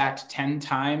has been sacked 10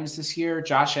 times this year.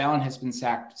 Josh Allen has been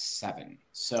sacked 7.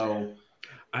 So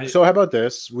how about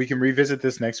this? We can revisit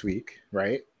this next week,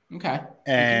 right? Okay.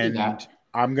 And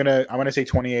I'm gonna say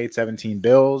 28-17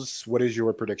 Bills. What is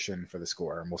your prediction for the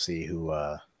score? And we'll see who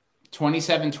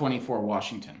 27-24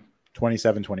 Washington.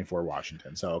 27-24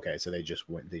 Washington. So okay, so they just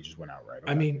went outright.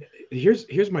 Okay. I mean,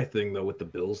 here's my thing though with the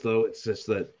Bills though. It's just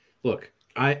that look,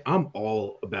 I'm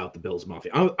all about the Bills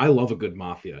Mafia. I love a good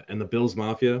mafia, and the Bills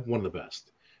Mafia, one of the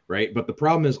best, right? But the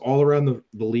problem is all around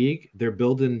the league, they're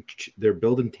building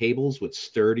tables with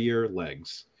sturdier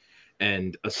legs,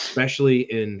 and especially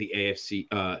in the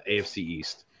AFC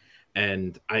East.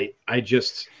 And I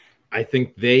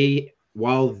think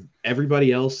while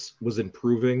everybody else was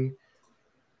improving,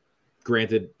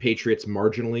 granted Patriots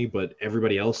marginally, but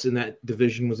everybody else in that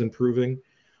division was improving.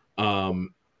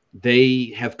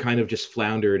 They have kind of just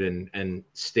floundered and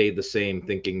stayed the same,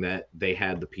 thinking that they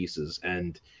had the pieces,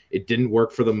 and it didn't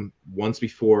work for them once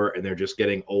before, and they're just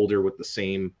getting older with the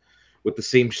same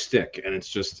stick, and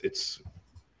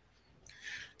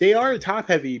they are top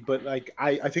heavy, but like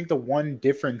I think the one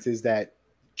difference is that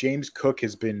James Cook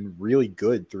has been really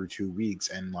good through 2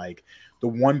 weeks, and like the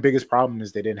one biggest problem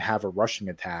is they didn't have a rushing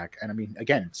attack. And I mean,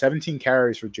 again, 17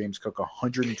 carries for James Cook,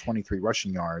 123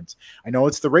 rushing yards. I know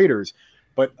it's the Raiders,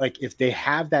 but like if they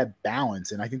have that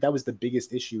balance, and I think that was the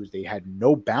biggest issue, is they had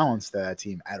no balance to that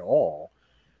team at all.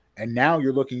 And now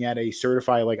you're looking at a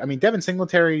certified, Devin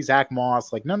Singletary, Zach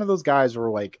Moss, like none of those guys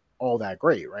were like all that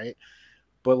great, right?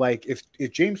 But like if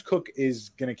James Cook is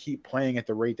going to keep playing at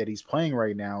the rate that he's playing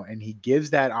right now, and he gives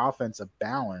that offense a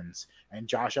balance, and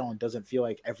Josh Allen doesn't feel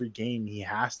like every game he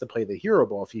has to play the hero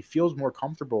ball, if he feels more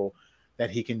comfortable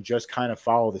that he can just kind of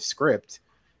follow the script,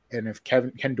 and if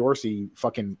Ken Dorsey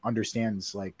fucking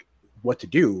understands like what to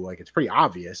do, like it's pretty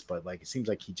obvious, but like it seems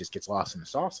like he just gets lost in the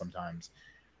sauce sometimes.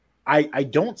 I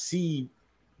don't see,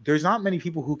 there's not many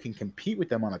people who can compete with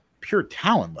them on a pure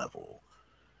talent level.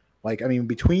 Like, I mean,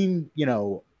 between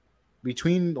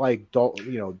like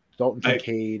Dalton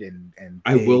Kincaid and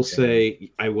I will say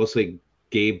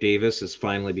Gabe Davis is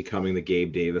finally becoming the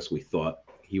Gabe Davis we thought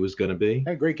he was going to be.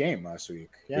 Had a great game last week.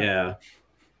 Yeah.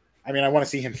 I mean, I want to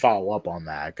see him follow up on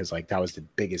that because like that was the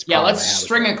biggest. Yeah, let's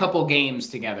string a couple games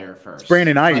together first.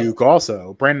 Brandon Ayuk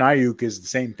also. Brandon Ayuk is the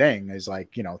same thing as like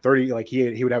 30. Like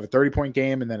he would have a 30-point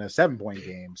game and then a 7-point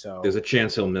game. So there's a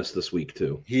chance he'll miss this week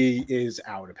too. He is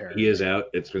out apparently. He is out.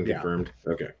 It's been confirmed.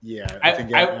 Okay. Yeah, I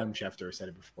think Adam Schefter said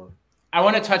it before. I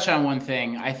want to touch on one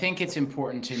thing. I think it's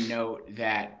important to note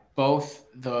that both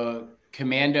the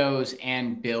Commandos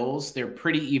and Bills, they're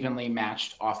pretty evenly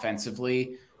matched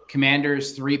offensively.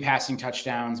 Commanders 3 passing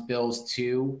touchdowns, Bills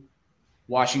 2.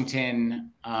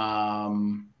 Washington,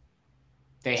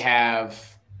 they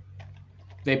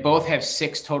both have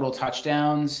 6 total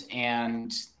touchdowns,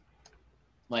 and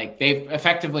like they've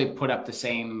effectively put up the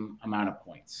same amount of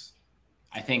points.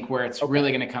 I think where it's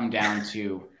really going to come down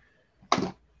to.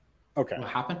 Okay. What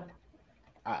happened?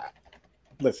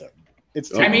 Listen.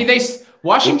 I mean,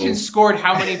 Washington scored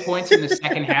how many points in the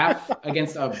second half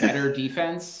against a better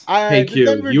defense? Hey,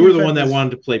 Q, you were the one that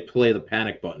wanted to play the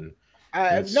panic button.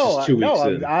 I'm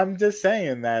just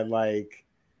saying that like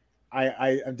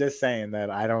I'm just saying that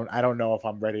I don't know if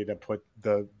I'm ready to put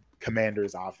the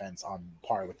Commanders offense on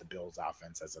par with the Bills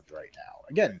offense as of right now.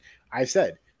 Again, I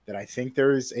said that I think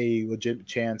there's a legit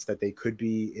chance that they could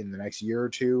be in the next year or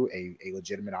two a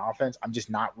legitimate offense. I'm just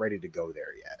not ready to go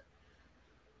there yet.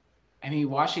 I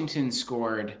mean, Washington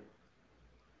scored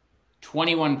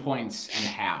 21 points and a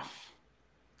half.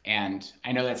 And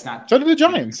I know that's not... So did the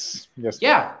Giants. Yes.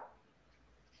 Yeah.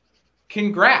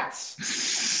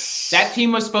 Congrats. That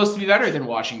team was supposed to be better than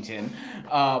Washington.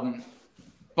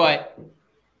 But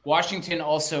Washington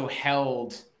also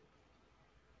held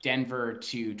Denver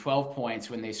to 12 points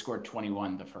when they scored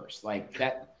 21 the first. Like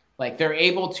that, like they're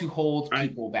able to hold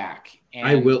people back. And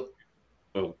I will...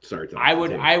 Oh, sorry. Tom.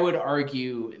 I would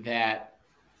argue that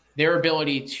their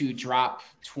ability to drop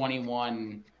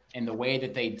 21 in the way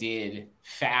that they did,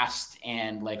 fast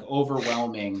and like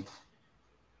overwhelming,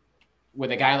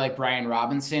 with a guy like Brian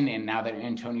Robinson, and now that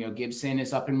Antonio Gibson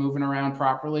is up and moving around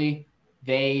properly,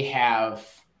 they have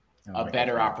a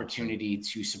better opportunity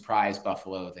to surprise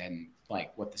Buffalo than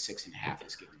like what the 6.5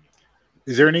 is giving you.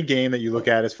 Is there any game that you look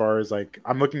at as far as like,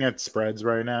 I'm looking at spreads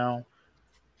right now,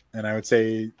 and I would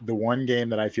say the one game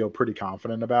that I feel pretty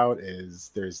confident about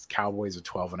is there's Cowboys at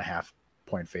 12.5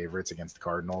 point favorites against the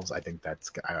Cardinals. I think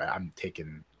I'm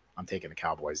taking the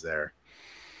Cowboys there.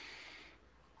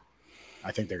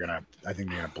 I think they're gonna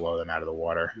blow them out of the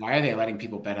water. Why are they letting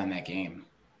people bet on that game?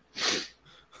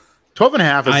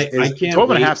 12.5 is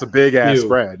 12.5 is a big ass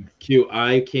spread.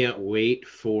 I can't wait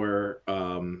for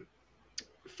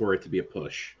it to be a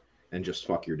push and just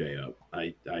fuck your day up.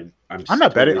 I'm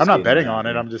not betting on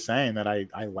it. I'm just saying that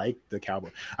I like the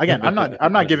Cowboys. Again, I'm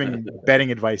not giving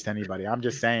betting advice to anybody. I'm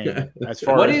just saying as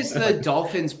far what as is the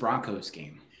Dolphins Broncos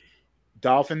game?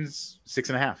 Dolphins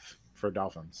 6.5 for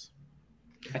Dolphins.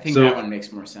 I think that one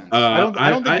makes more sense. I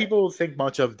don't think people think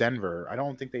much of Denver. I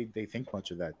don't think they think much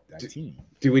of that team.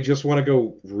 Do we just want to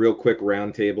go real quick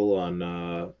round table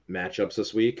on matchups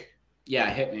this week? Yeah,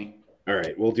 hit me. All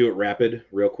right, we'll do it rapid,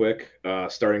 real quick.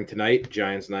 Starting tonight,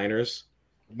 Giants-Niners.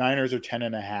 Niners are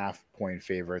 10.5 point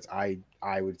favorites. I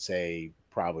would say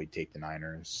probably take the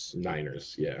Niners.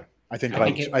 Niners, yeah. I think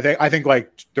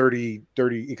like 30.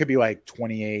 It could be like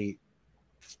 28,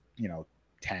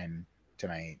 10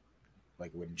 tonight.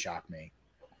 Like, it wouldn't shock me.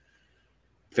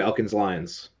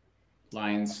 Falcons-Lions.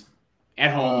 Lions.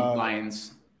 At home,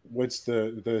 Lions. What's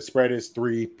the spread is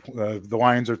 3. The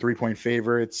Lions are 3-point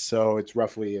favorites, so it's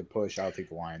roughly a push. I'll take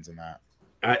the Lions in that.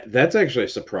 That's actually a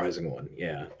surprising one.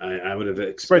 Yeah, I would have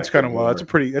expected. Spread's kind of low. It's a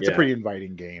pretty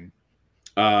inviting game.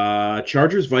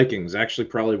 Chargers-Vikings, actually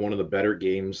probably one of the better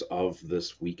games of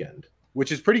this weekend.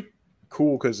 Which is pretty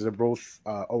cool because they're both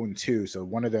 0-2, so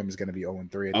one of them is going to be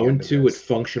 0-3. 0-2 with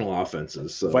functional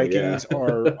offenses. So,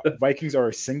 Vikings are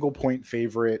a single point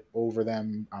favorite over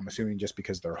them. I'm assuming just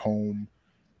because they're home.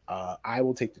 I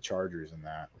will take the Chargers in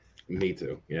that. Me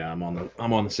too. Yeah, I'm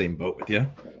on the same boat with you,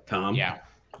 Tom. Yeah,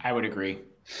 I would agree.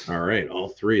 All right, all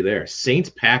three there.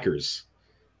 Saints-Packers.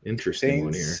 Interesting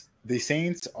one here. The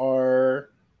Saints are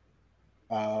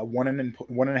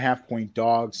 1.5 point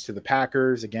dogs to the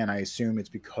Packers. Again, I assume it's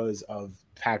because of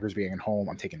Packers being at home.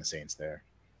 I'm taking the Saints there.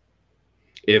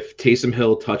 If Taysom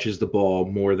Hill touches the ball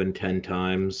more than 10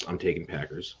 times, I'm taking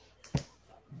Packers.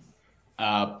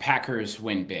 Packers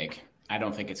win big. I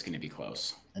don't think it's going to be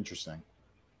close. Interesting.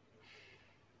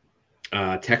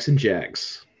 Texan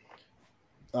Jags.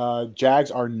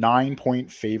 Jags are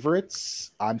 9-point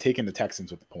favorites. I'm taking the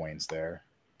Texans with the points there.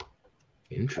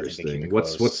 Interesting.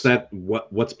 What's that?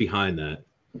 What's behind that?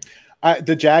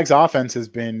 The Jags offense has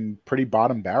been pretty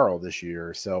bottom barrel this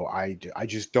year, so I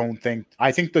just don't think.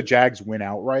 I think the Jags win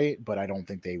outright, but I don't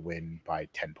think they win by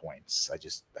 10 points. I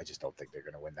just don't think they're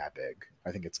going to win that big.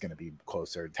 I think it's going to be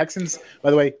closer. Texans, by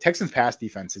the way, Texans pass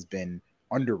defense has been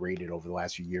underrated over the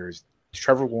last few years.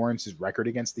 Trevor Lawrence's record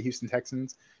against the Houston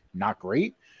Texans, not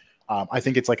great. I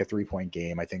think it's like a 3-point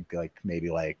game. I think maybe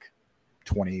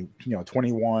 20,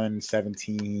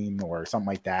 21-17 or something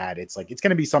like that. It's going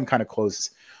to be some kind of close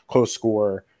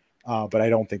score, but I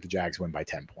don't think the Jags win by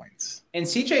 10 points. And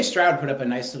CJ Stroud put up a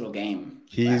nice little game.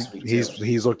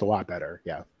 He's looked a lot better.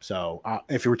 Yeah. So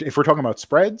if we're talking about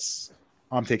spreads,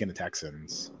 I'm taking the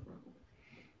Texans.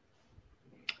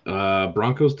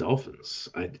 Broncos Dolphins.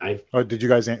 Did you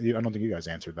guys? I don't think you guys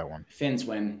answered that one. Fins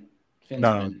win.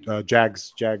 No,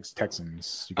 Jags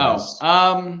Texans. You guys...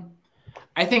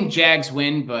 I think Jags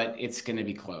win, but it's going to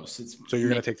be close. So you're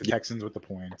going to take the Texans with the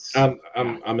points.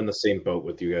 I'm in the same boat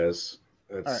with you guys.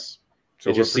 All right. So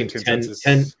it just seems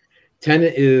 10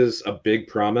 is a big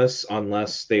promise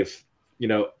unless they've,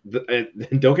 and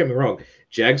don't get me wrong,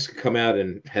 Jags could come out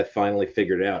and have finally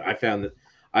figured it out.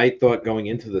 I thought going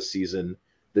into the season,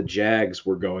 the Jags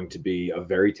were going to be a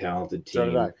very talented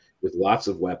team with lots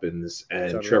of weapons,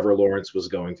 and Trevor Lawrence was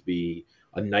going to be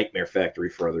a nightmare factory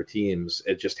for other teams.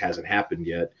 It just hasn't happened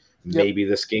yet. Yep. Maybe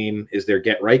this game is their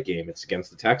get right game. It's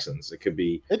against the Texans. It could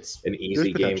be an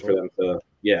easy game for them to.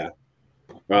 Yeah.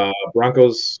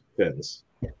 Broncos Fins.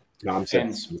 No,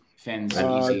 Fins.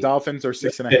 Dolphins are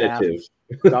 6.5.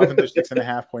 Dolphins are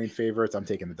 6.5 point favorites. I'm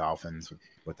taking the Dolphins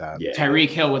with that. Yeah. Tyreek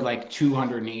Hill with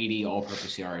 280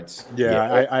 all-purpose yards.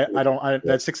 Yeah. I don't.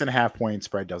 That 6.5 point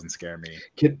spread doesn't scare me.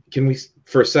 Can we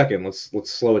for a second?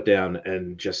 Let's slow it down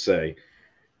and just say,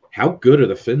 how good are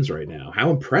the Fins right now? How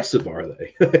impressive are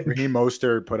they? Raheem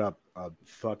Mostert put up a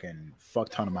fucking fuck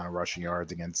ton amount of rushing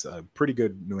yards against a pretty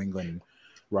good New England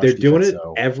rush They're doing defense,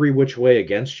 it every which way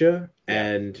against you,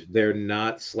 and they're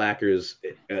not slackers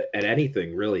at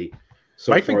anything, really.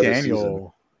 So Mike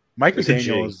McDaniel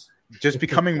is just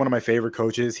becoming one of my favorite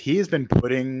coaches. He has been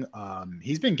giving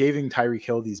Tyreek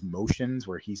Hill these motions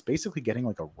where he's basically getting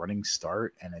a running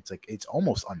start, and it's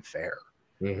almost unfair.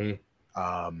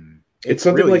 Mm-hmm. It's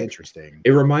really interesting. It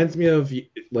reminds me of the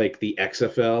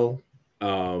XFL,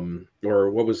 or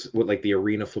what the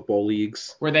arena football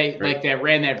leagues where they that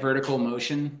ran that vertical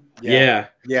motion. Yeah.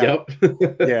 Yep.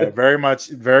 Yeah, very much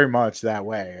that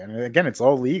way. And again, it's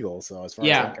all legal. So as far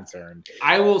as I'm concerned,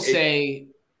 I will say,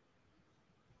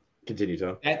 continue,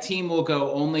 Tom. That team will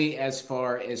go only as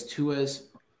far as Tua's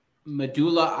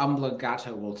medulla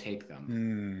oblongata will take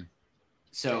them.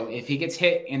 So if he gets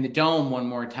hit in the dome one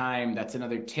more time, that's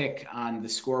another tick on the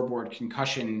scoreboard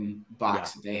concussion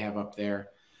box that they have up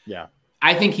there. Yeah.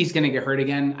 I think he's going to get hurt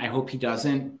again. I hope he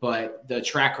doesn't, but the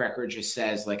track record just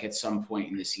says at some point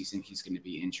in the season, he's going to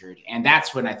be injured. And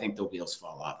that's when I think the wheels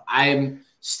fall off. I'm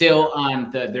still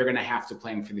on they're going to have to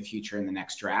plan for the future in the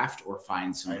next draft or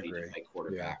find somebody to play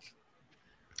quarterback. Yeah.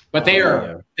 But they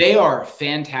are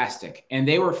fantastic. And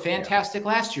they were fantastic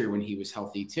last year when he was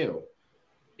healthy too.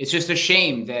 It's just a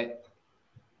shame that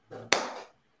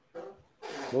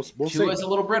we'll Tua's a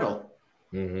little brittle.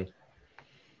 Mm-hmm.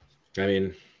 I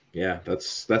mean, yeah,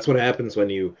 that's what happens when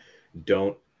you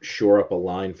don't shore up a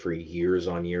line for years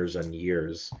on years on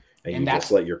years, and you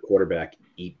just let your quarterback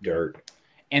eat dirt.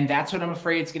 And that's what I'm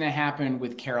afraid is going to happen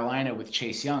with Carolina with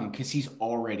Chase Young, because he's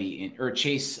already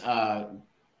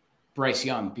Bryce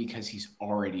Young, because he's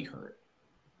already hurt.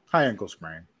 High ankle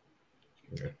sprain.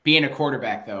 Okay. Being a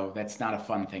quarterback, though, that's not a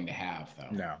fun thing to have,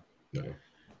 though.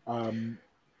 No.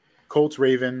 Colts,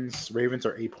 Ravens. Ravens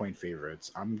are 8-point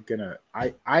favorites. I'm gonna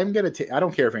take. I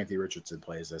don't care if Anthony Richardson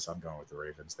plays this. I'm going with the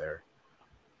Ravens there.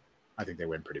 I think they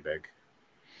win pretty big.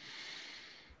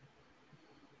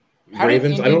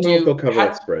 Ravens. I don't know if they'll cover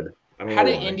that spread. How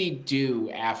did Indy do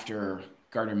after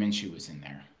Gardner Minshew was in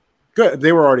there? Good.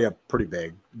 They were already up pretty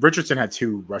big. Richardson had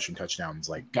 2 rushing touchdowns,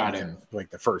 in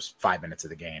the first 5 minutes of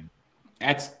the game.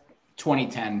 That's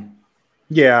 2010.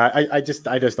 Yeah, I just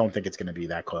don't think it's going to be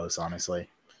that close, honestly.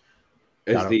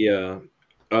 I'm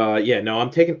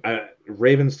taking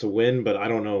Ravens to win, but I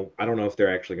don't know if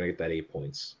they're actually going to get that 8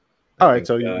 points. All right,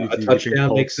 so you a think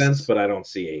touchdown makes Colts- sense, but I don't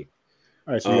see 8.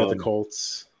 All right, so you got the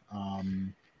Colts.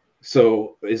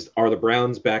 So are the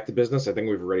Browns back to business? I think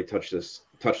we've already touched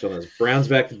on this. Browns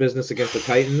back to business against the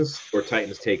Titans, or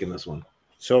Titans taking this one?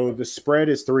 So the spread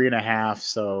is 3.5.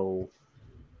 So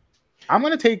I'm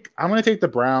gonna take the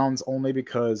Browns only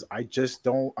because I'm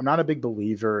not a big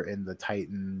believer in the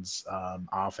Titans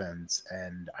offense,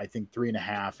 and I think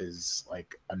 3.5 is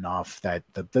like enough. That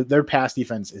their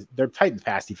Titans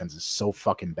pass defense is so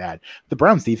fucking bad. The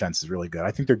Browns defense is really good. I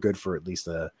think they're good for at least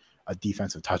a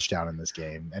defensive touchdown in this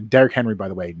game. And Derrick Henry, by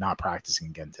the way, not practicing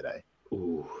again today.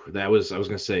 Ooh, I was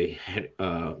gonna say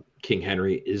King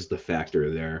Henry is the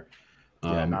factor there.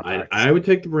 I would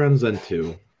take the Browns then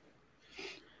too.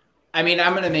 I mean,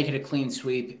 I'm going to make it a clean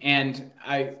sweep, and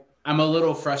I'm a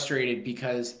little frustrated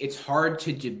because it's hard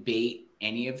to debate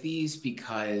any of these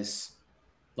because,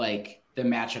 like, the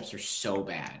matchups are so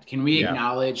bad. Can we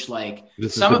acknowledge, like,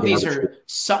 some of these are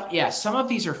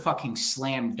fucking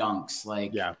slam dunks,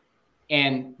 like,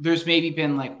 and there's maybe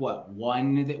been like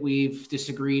one that we've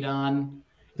disagreed on.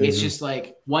 Mm-hmm. It's just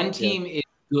like one team is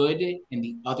good and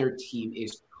the other team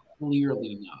is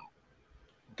clearly not.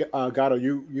 Gatto,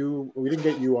 we didn't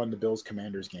get you on the Bills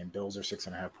Commanders game. Bills are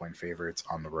 6.5-point favorites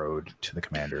on the road to the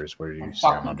Commanders. Where do you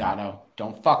stand on that? Gatto.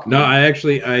 Don't fuck me. No, I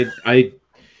actually, I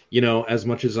as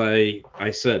much as I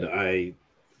said, I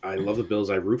love the Bills.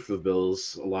 I root for the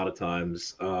Bills a lot of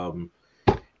times. I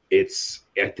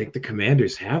think the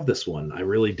Commanders have this one. I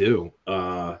really do.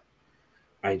 I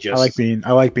like being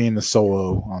the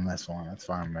solo on this one. That's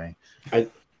fine with me.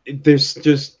 There's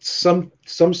just some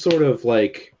sort of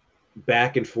like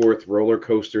back and forth roller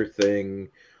coaster thing.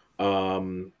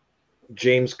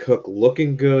 James Cook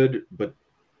looking good, but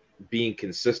being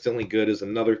consistently good is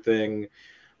another thing.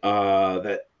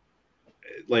 That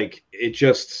like it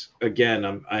just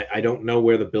again, I don't know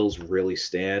where the Bills really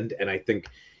stand, and I think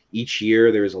each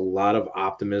year there's a lot of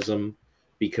optimism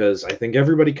because I think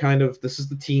everybody this is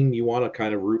the team you want to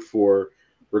kind of root for,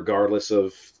 regardless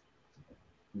of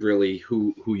really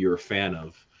who you're a fan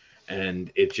of.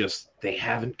 And they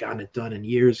haven't gotten it done in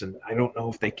years, and I don't know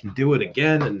if they can do it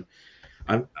again. And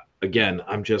I gotta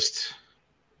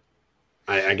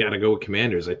go with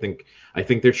Commanders. I think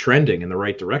they're trending in the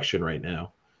right direction right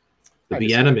now. The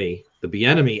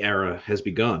Bieniemy era has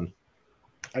begun.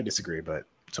 I disagree, but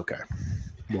it's okay.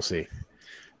 We'll see.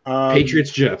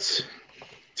 Patriots Jets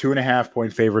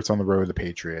 2.5-point favorites on the road. The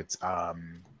Patriots.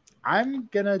 I'm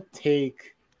gonna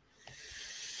take.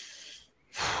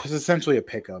 It's essentially a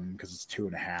pick 'em because it's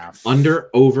 2.5.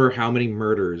 Over how many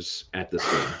murders at this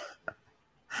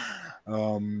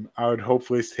game? I would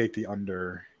hopefully take the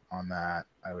under on that.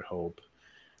 I would hope.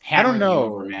 I don't know,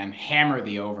 over, man. Hammer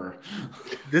the over.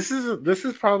 This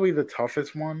is probably the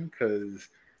toughest one because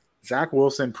Zach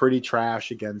Wilson pretty trash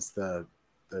against the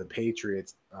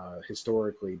Patriots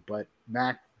historically, but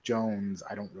Mac Jones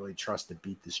I don't really trust to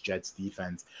beat this Jets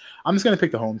defense. I'm just gonna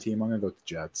pick the home team. I'm gonna go with the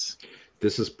Jets.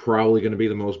 This is probably going to be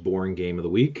the most boring game of the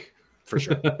week. For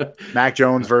sure. Mac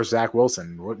Jones versus Zach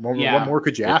Wilson. What more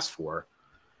could you ask for?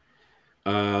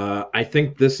 I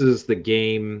think this is the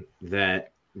game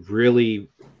that really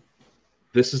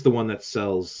 – this is the one that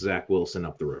sells Zach Wilson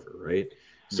up the river, right?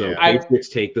 So Patriots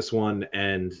take this one,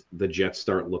 and the Jets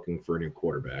start looking for a new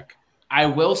quarterback. I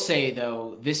will say,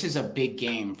 though, this is a big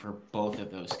game for both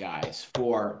of those guys,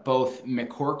 for both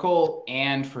McCorkle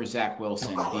and for Zach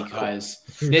Wilson, because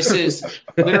this is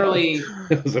literally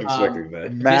I wasn't expecting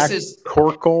that.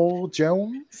 McCorkle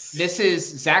Jones? This is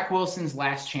Zach Wilson's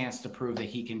last chance to prove that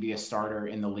he can be a starter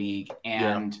in the league.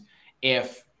 And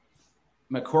if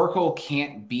McCorkle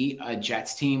can't beat a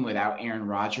Jets team without Aaron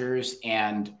Rodgers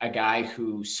and a guy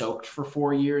who soaked for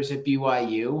 4 years at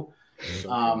BYU,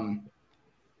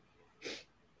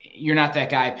 you're not that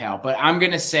guy, pal. But I'm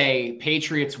going to say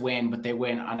Patriots win, but they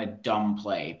win on a dumb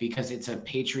play because it's a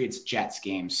Patriots-Jets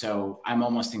game. So I'm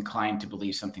almost inclined to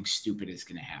believe something stupid is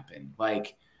going to happen.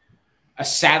 Like a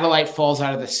satellite falls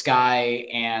out of the sky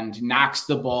and knocks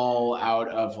the ball out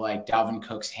of like Dalvin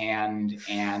Cook's hand,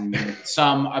 and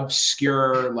some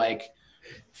obscure like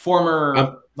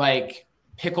former like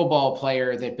pickleball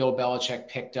player that Bill Belichick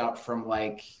picked up from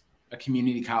like a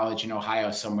community college in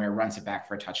Ohio somewhere runs it back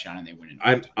for a touchdown and they win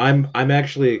it. I'm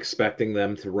actually expecting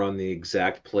them to run the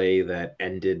exact play that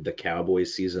ended the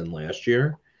Cowboys season last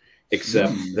year,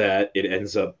 except that it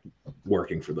ends up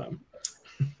working for them.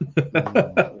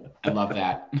 I love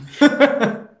that.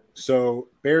 So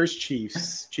Bears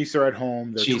Chiefs. Chiefs are at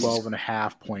home. They're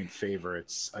 12.5-point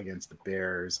favorites against the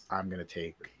Bears. I'm going to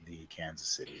take the Kansas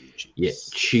City Chiefs. Yeah,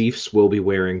 Chiefs will be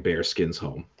wearing bearskins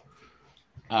home.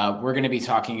 We're going to be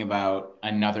talking about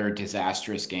another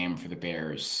disastrous game for the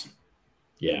Bears.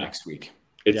 next week.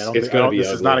 It's Yeah, it's gonna be this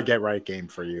ugly. is not a get right game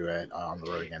for you on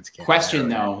the road against Kansas. Question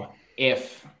though,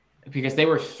 because they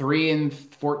were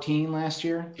 3-14 last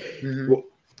year,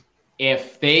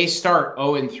 if they start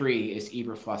 0-3, is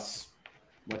Eberflus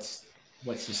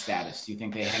what's his status? Do you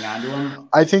think they hang on to him?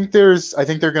 I think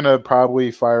they're gonna probably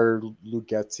fire Luke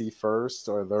Getsy first,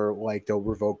 or they'll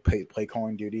revoke play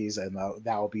calling duties, and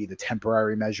that'll be the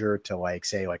temporary measure to like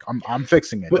say like I'm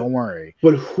fixing it. Don't worry.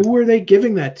 But who are they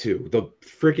giving that to? The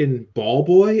freaking ball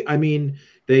boy? I mean,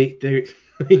 they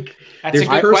like there's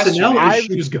personnel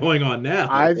issues going on now.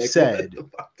 I've like, said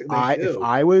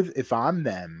if I'm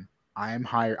them,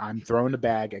 I'm throwing the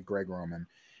bag at Greg Roman.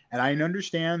 And I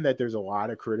understand that there's a lot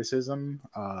of criticism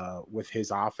with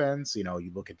his offense. You know, you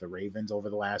look at the Ravens over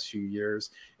the last few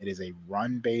years, it is a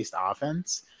run-based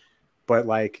offense. But,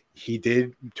 like, he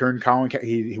did turn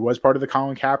he was part of the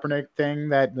Colin Kaepernick thing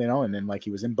that, you know, and then, like, he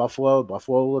was in Buffalo.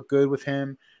 Buffalo looked good with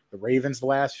him. The Ravens the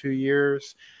last few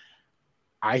years.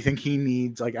 I think he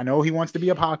needs, like, I know he wants to be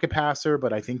a pocket passer,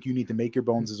 but I think you need to make your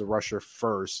bones as a rusher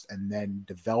first and then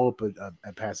develop a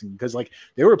passing. Because, like,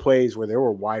 there were plays where there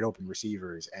were wide open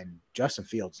receivers and Justin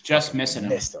Fields just missing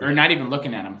him or not even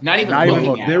looking at him. Not even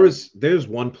looking at him. There's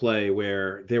one play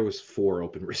where there was 4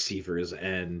 open receivers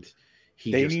and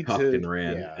he just tucked and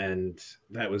ran. Yeah. And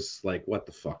that was like, what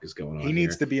the fuck is going on? He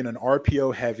needs to be in an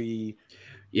RPO heavy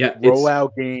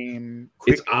rollout game.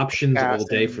 It's options all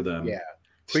day for them. Yeah.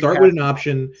 Start with an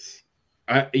option.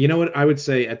 You know what I would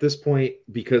say at this point,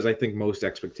 because I think most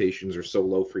expectations are so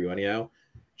low for you anyhow,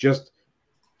 just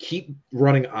keep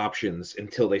running options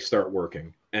until they start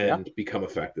working and become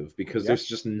effective, because there's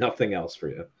just nothing else for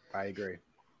you. I agree.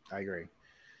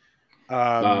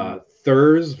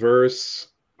 Thurs versus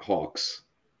Hawks.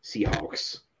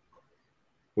 Seahawks.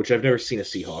 Which I've never seen a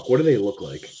Seahawk. What do they look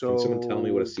like? So can someone tell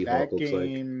me what a Seahawk looks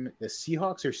like? The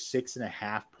Seahawks are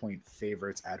 6.5-point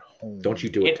favorites at home. Don't you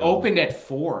do it? It opened at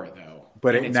 4 though.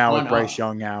 But now with Bryce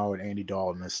Young out and Andy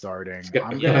Dalton is starting, give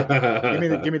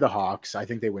me the Hawks. I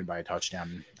think they win by a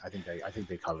touchdown. I think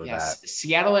they cover that.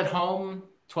 Seattle at home,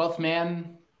 12th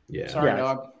man. Yeah. Sorry,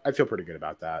 dog. I feel pretty good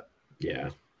about that. Yeah.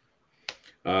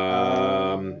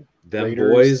 Them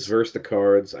boys versus the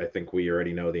Cards. I think we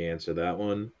already know the answer to that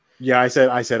one. Yeah, I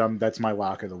said that's my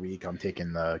lock of the week. I'm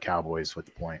taking the Cowboys with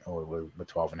the point or with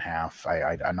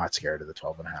 12.5. I'm not scared of the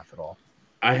 12.5 at all.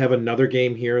 I have another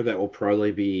game here that will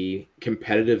probably be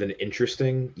competitive and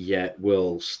interesting, yet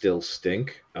will still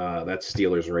stink. That's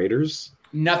Steelers Raiders.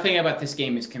 Nothing about this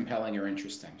game is compelling or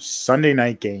interesting. Sunday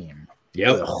night game.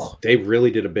 Yep. Ugh. They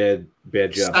really did a bad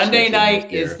job. Sunday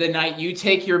night is the night you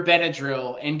take your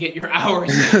Benadryl and get your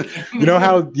hours. you know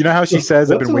how she says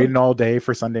I've been waiting all day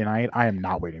for Sunday night? I am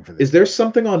not waiting for this. Is there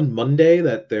something on Monday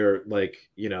that they're like,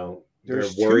 they're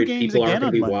worried people aren't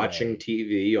going to be watching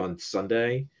TV on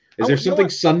Sunday? Is there something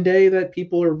Sunday that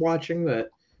people are watching that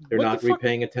they're not really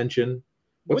paying attention?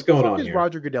 What's going on here? What is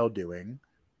Roger Goodell doing?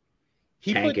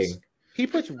 Tanking. He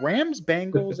puts Rams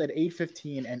Bengals at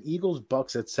 8:15 and Eagles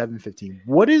Bucks at 7:15.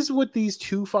 What is with these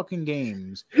two fucking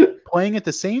games playing at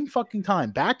the same fucking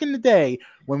time? Back in the day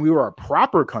when we were a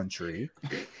proper country,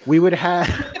 we would have.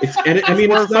 It's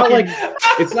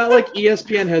not like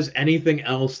ESPN has anything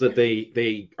else that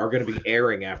they are going to be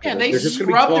airing after. Yeah, this. they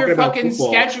scrub their fucking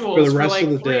schedules for the rest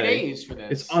of the 3 days for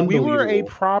this. It's unbelievable. We were a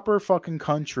proper fucking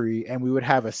country, and we would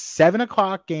have a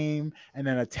 7:00 game and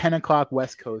then a 10:00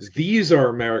 West Coast game. These are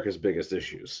America's biggest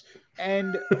issues.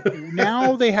 And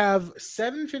now they have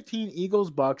 7:15 Eagles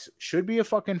Bucks. Should be a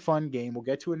fucking fun game. We'll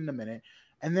get to it in a minute.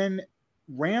 And then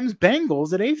Rams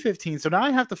Bengals at 8:15. So now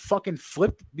I have to fucking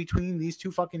flip between these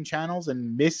two fucking channels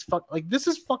and miss this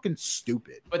is fucking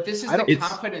stupid. But this is the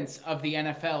confidence of the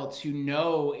NFL to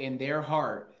know in their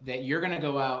heart that you're going to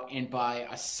go out and buy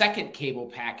a second cable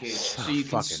package so you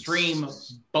can stream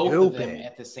both of them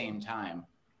at the same time.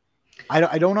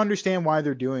 I don't understand why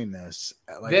they're doing this.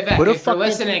 Vivek, if you're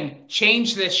listening,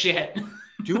 change this shit.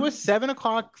 Do a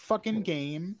 7:00 fucking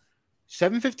game,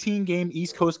 7:15 game,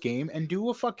 East Coast game, and do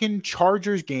a fucking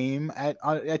Chargers game at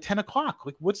 10:00.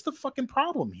 Like, what's the fucking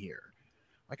problem here?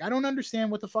 Like, I don't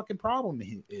understand what the fucking problem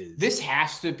is. This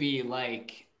has to be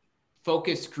like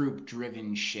focus group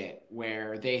driven shit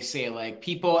where they say like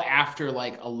people after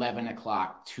like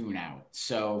 11:00 tune out.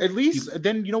 So at least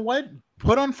then you know what?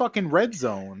 Put on fucking Red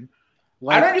Zone.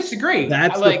 I don't disagree.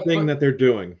 That's the thing that they're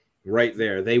doing right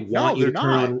there. They want you to turn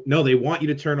on. No, they want you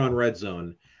to turn on Red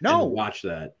Zone. No, and watch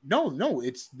that. No.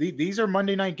 It's these are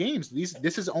Monday night games.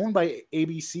 This is owned by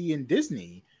ABC and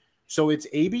Disney, so it's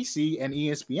ABC and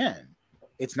ESPN.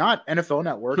 It's not NFL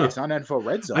Network. It's not NFL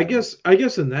Red Zone. I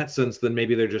guess in that sense, then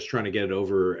maybe they're just trying to get it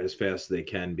over as fast as they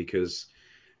can, because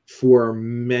for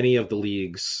many of the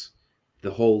leagues, the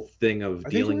whole thing of Are they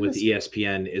dealing doing with this-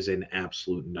 ESPN is an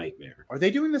absolute nightmare. Are they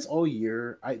doing this all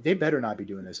year? They better not be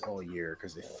doing this all year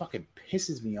because it fucking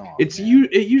pisses me off. It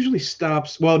usually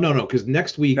stops. Well, no, because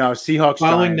next week, No, Seahawks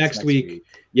following Giants next week,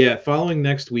 following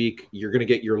next week, you're gonna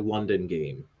get your London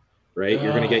game, right?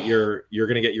 You're gonna get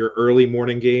your early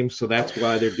morning game. So that's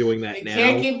why they're doing that now.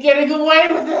 Can't keep getting away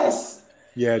with this.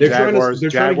 Yeah, they're Jaguars. trying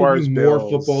Jaguars. to give you Bills,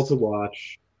 more football to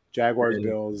watch. Jaguars. And-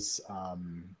 Bills.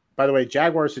 By the way,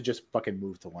 Jaguars should just fucking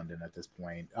move to London at this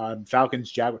point.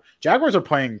 Falcons. Jaguars are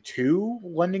playing 2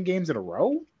 London games in a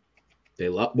row.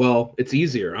 Well, it's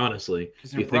easier, honestly,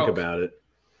 if you think about it.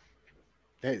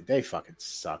 They fucking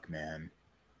suck, man.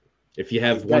 If you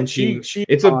have Like, one that team, Sheep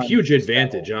it's a on huge Seattle.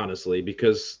 advantage, honestly,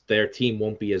 because their team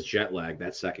won't be as jet lagged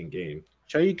that second game.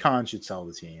 Shaheed Khan should sell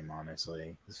the team,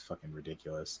 honestly. It's fucking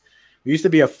ridiculous. We used to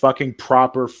be a fucking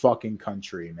proper fucking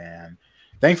country, man.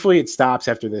 Thankfully, it stops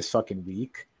after this fucking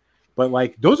week. But,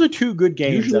 like, those are 2 good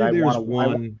games Usually that I there's want to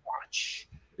one. watch.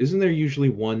 Isn't there usually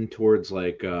one towards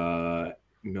like early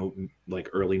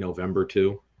November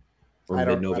too, or I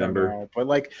don't mid-November? know.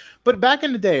 But back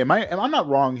in the day, I'm not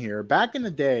wrong here. Back in the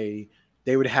day,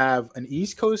 they would have an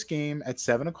East Coast game at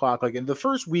 7:00. Like in the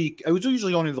first week, it was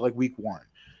usually only like week 1.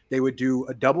 They would do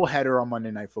a doubleheader on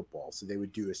Monday Night Football. So they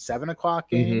would do a 7:00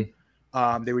 game.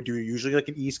 They would do usually like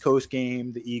an East Coast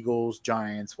game, the Eagles,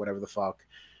 Giants, whatever the fuck.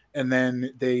 And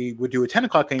then they would do a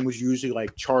 10:00 game, which was usually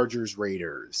like Chargers,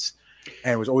 Raiders.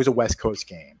 And it was always a West Coast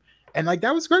game. And like,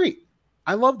 that was great.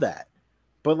 I love that.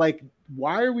 But like,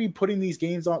 why are we putting these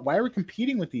games on? Why are we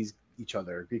competing with each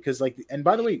other? Because like, and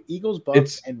by the way, Eagles,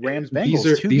 Bucks, and Rams,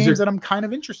 Bengals, 2 games that I'm kind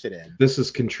of interested in. This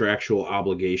is contractual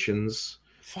obligations.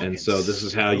 And so this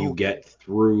is how you get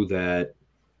through that,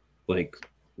 like,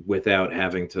 without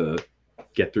having to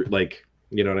get through, like,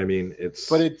 you know what I mean?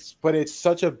 But it's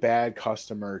such a bad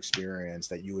customer experience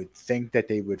that you would think that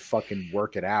they would fucking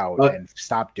work it out and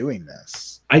stop doing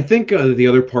this. I think the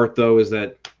other part though is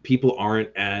that people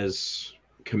aren't as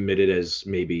committed as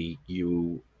maybe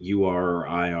you are or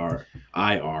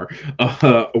I are.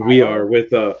 We are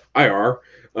with IR.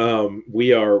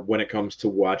 We are when it comes to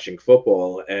watching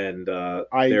football, and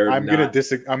I'm gonna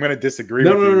disagree.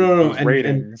 No, with you no. with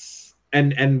ratings.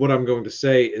 And what I'm going to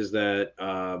say is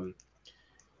that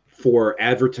for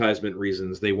advertisement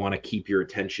reasons, they want to keep your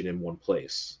attention in one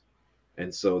place,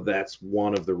 and so that's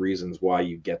one of the reasons why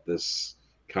you get this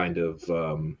kind of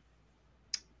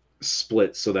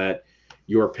split, so that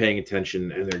you're paying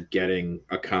attention and they're getting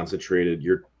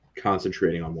you're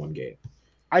concentrating on one game.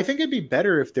 I think it'd be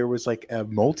better if there was like a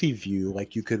multi-view,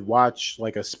 like you could watch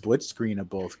like a split screen of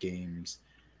both games.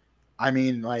 I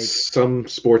mean, like some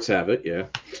sports have it, yeah.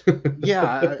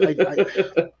 Yeah,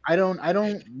 I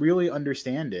don't really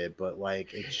understand it, but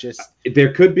like it's just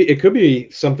it could be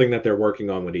something that they're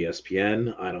working on with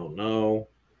ESPN. I don't know.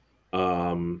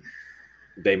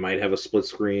 They might have a split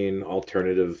screen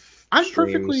alternative. I'm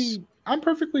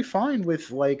perfectly fine with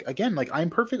like again, like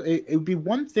it would be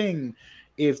one thing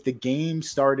if the game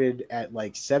started at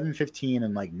like 7:15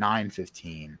 and like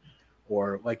 9:15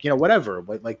 or like, you know, whatever,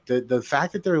 but like the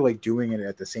fact that they're like doing it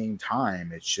at the same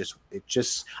time, it's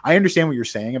just I understand what you're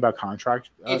saying about contract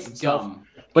it's dumb,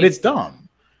 but it's dumb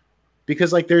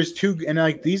because like there's 2 and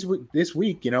like this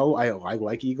week, you know, I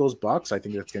like Eagles Bucks. I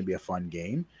think that's going to be a fun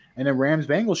game. And then Rams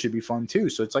Bengals should be fun too.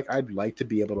 So it's like I'd like to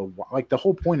be able to like the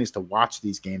whole point is to watch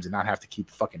these games and not have to keep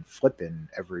fucking flipping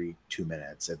every 2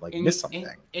 minutes and like miss something.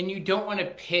 And you don't want to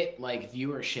pit like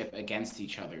viewership against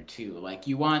each other too. Like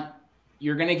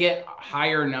you're going to get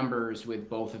higher numbers with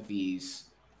both of these.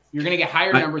 You're going to get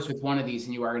higher numbers with one of these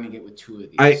than you are going to get with 2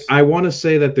 of these. I want to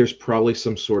say that there's probably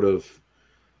some sort of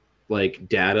like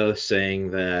data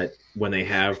saying that when they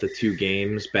have the 2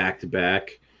 games back to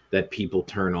back, that people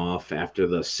turn off after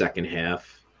the second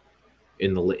half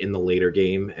in the later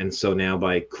game, and so now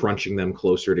by crunching them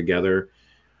closer together,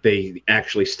 they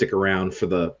actually stick around for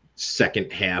the second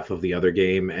half of the other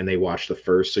game, and they watch the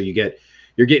first. So you're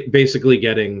basically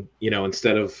getting, you know,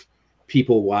 instead of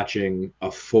people watching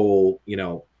a full, you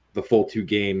know, the full 2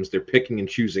 games, they're picking and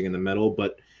choosing in the middle,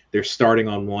 but they're starting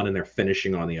on one and they're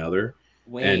finishing on the other.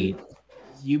 Wait,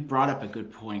 you brought up a good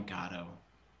point, Gatto.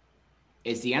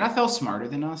 Is the NFL smarter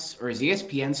than us, or is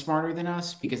ESPN smarter than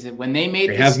us? Because when they made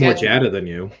they have more data than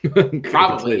you,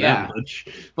 probably, yeah.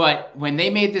 But when they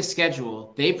made this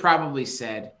schedule, they probably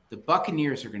said the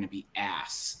Buccaneers are going to be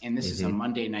ass, and this is a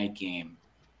Monday night game.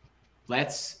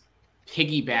 Let's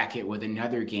piggyback it with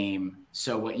another game.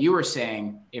 So what you were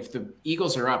saying, if the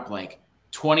Eagles are up like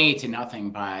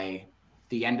 28-0 by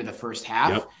the end of the first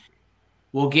half,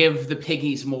 we'll give the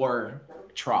Piggies more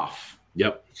trough.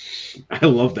 Yep. I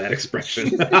love that expression.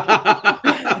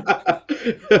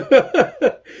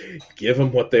 Give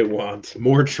them what they want.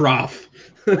 More trough.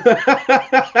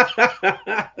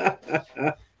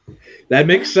 That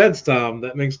makes sense, Tom.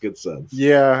 That makes good sense.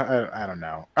 Yeah, I don't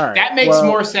know. All right. That makes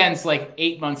more sense like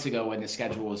 8 months ago when the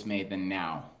schedule was made than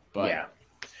now. But yeah.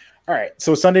 All right.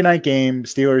 So Sunday night game,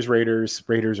 Steelers, Raiders.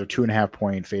 Raiders are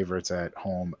 2.5-point favorites at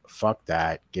home. Fuck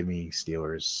that. Give me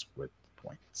Steelers with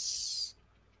points.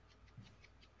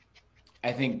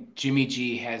 I think Jimmy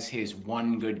G has his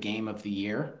one good game of the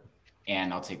year,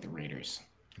 and I'll take the Raiders.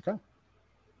 Okay.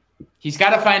 He's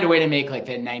got to find a way to make like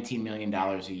that $19 million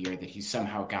a year that he's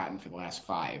somehow gotten for the last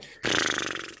 5. I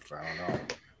don't know.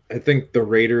 I think the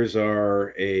Raiders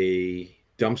are a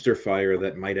dumpster fire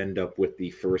that might end up with the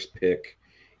first pick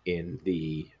in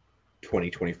the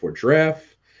 2024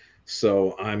 draft.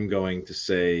 So I'm going to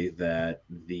say that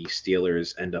the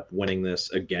Steelers end up winning this.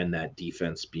 Again, that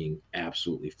defense being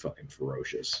absolutely fucking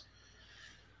ferocious.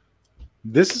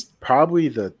 This is probably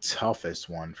the toughest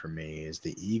one for me is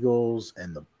the Eagles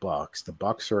and the Bucks. The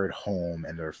Bucks are at home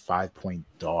and they're 5-point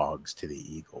dogs to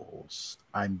the Eagles.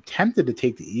 I'm tempted to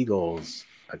take the Eagles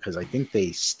because I think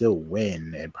they still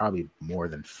win and probably more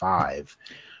than 5.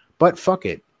 But fuck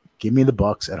it. Give me the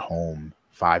Bucks at home,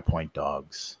 5-point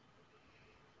dogs.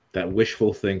 That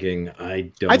wishful thinking,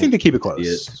 I think they keep it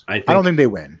close. I don't think they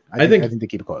win. I think they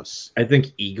keep it close. I think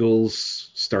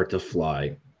Eagles start to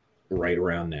fly right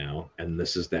around now, and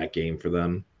this is that game for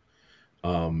them.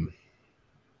 And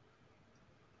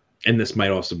this might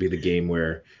also be the game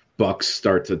where Bucks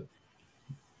start to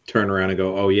turn around and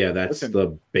go, "Oh yeah, that's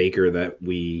the Baker that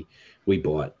we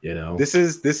bought." You know, this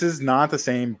is not the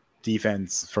same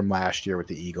defense from last year with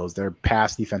the Eagles. Their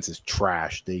pass defense is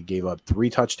trash. They gave up 3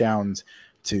 touchdowns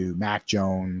to Mac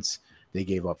Jones. They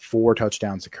gave up 4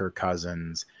 touchdowns to Kirk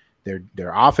Cousins.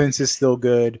 Their offense is still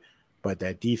good, but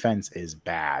that defense is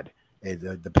bad.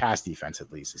 The pass defense,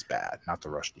 at least, is bad, not the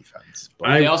rush defense.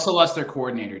 But they also lost their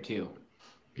coordinator, too.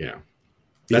 Yeah.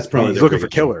 That's probably he's looking for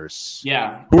killers.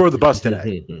 Yeah. Who are the bust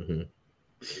today?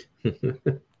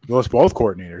 They lost both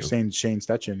coordinators. Shane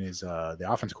Steichen is the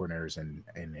offense coordinators in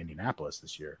Indianapolis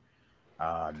this year.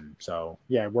 So,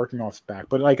 yeah, working off the back.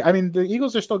 But, the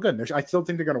Eagles are still good. I still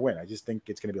think they're going to win. I just think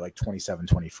it's going to be like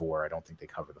 27-24. I don't think they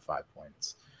cover the 5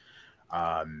 points.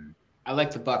 I like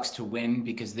the Bucks to win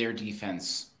because their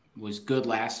defense was good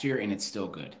last year, and it's still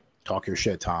good. Talk your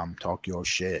shit, Tom. Talk your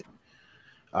shit.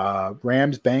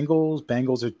 Rams, Bengals.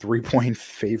 Bengals are 3-point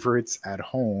favorites at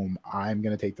home. I'm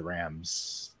going to take the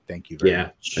Rams. Thank you very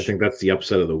much. I think that's the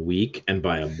upset of the week, and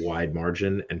by a wide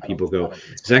margin. And people go,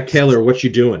 Zach Taylor, what you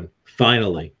doing?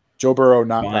 Finally. Joe Burrow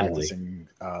not practicing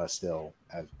still,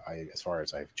 as far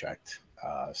as I've checked.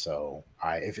 So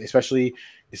I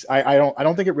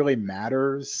don't think it really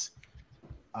matters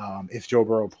if Joe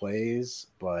Burrow plays,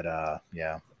 but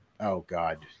yeah. Oh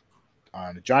God.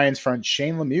 On the Giants front,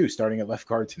 Shane Lemieux starting at left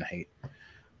guard tonight.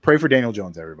 Pray for Daniel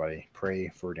Jones, everybody. Pray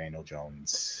for Daniel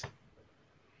Jones.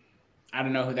 I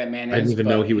don't know who that man is. I didn't even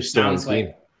know he was still on the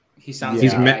team. He sounds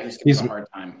he's a hard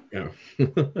time. Yeah.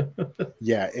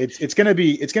 Yeah, it's gonna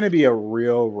be a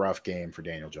real rough game for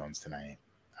Daniel Jones tonight.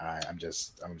 I'm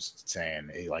just saying,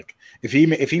 if he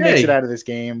makes it out of this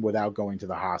game without going to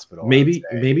the hospital, maybe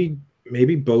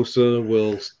Bosa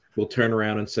will turn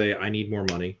around and say, "I need more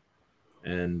money,"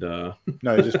 and no,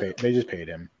 they just paid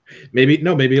him. Maybe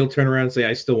he'll turn around and say,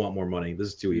 "I still want more money. This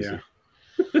is too easy."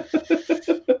 Yeah.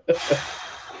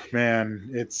 Man,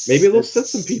 maybe they'll set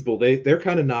some people. They're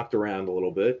kind of knocked around a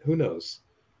little bit. Who knows?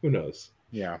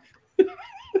 Yeah.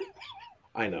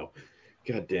 I know.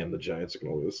 God damn, the Giants are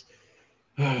gonna lose.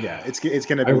 Yeah, it's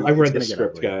gonna be. I read the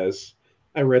script, guys.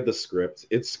 I read the script.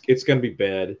 It's gonna be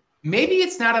bad. Maybe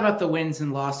it's not about the wins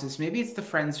and losses. Maybe it's the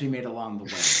friends we made along the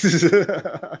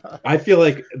way. I feel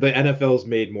like the NFL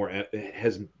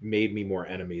has made me more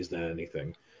enemies than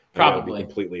anything. Probably. To be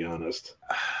completely honest.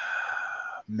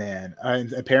 Man,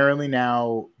 apparently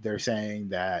now they're saying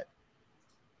that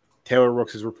Taylor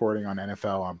Rooks is reporting on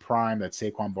NFL on Prime that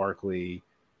Saquon Barkley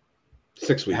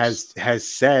 6 weeks has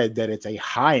said that it's a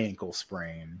high ankle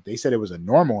sprain. They said it was a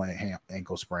normal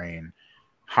ankle sprain,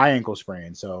 high ankle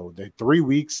sprain. So the 3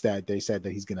 weeks that they said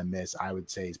that he's going to miss, I would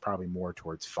say is probably more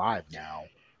towards 5 now.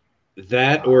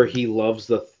 That or he loves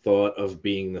the thought of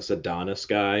being this Adonis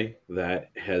guy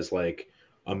that has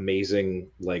amazing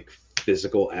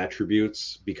physical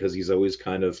attributes because he's always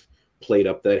kind of played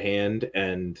up that hand,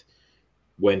 and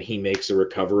when he makes a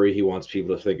recovery he wants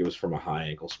people to think it was from a high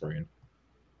ankle sprain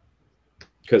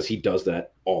because he does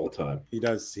that all the time. He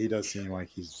does seem like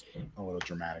he's a little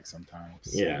dramatic sometimes.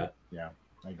 Yeah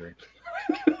I agree.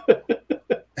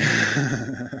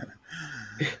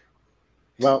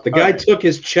 Well, The guy all right. took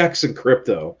his checks in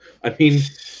crypto. I mean,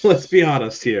 let's be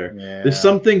honest here. Yeah. There's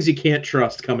some things you can't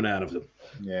trust coming out of him.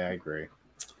 Yeah, I agree.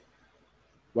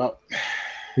 Well,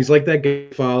 He's like that guy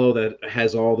you follow that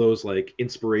has all those like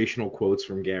inspirational quotes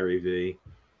from Gary Vee.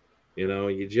 You know,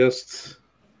 there's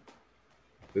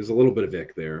a little bit of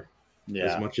ick there. yeah,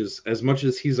 As much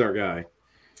as he's our guy.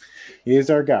 he is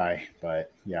our guy,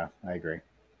 but yeah, I agree.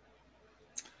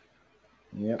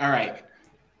 Yep. All right.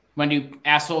 Want to do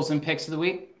assholes and picks of the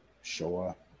week?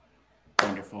 Sure.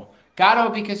 Wonderful. Gatto,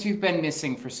 because you've been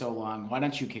missing for so long, why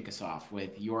don't you kick us off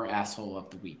with your asshole of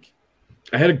the week?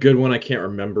 I had a good one. I can't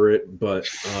remember it, but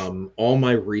all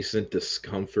my recent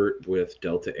discomfort with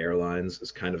Delta Airlines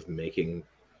is kind of making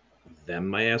them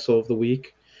my asshole of the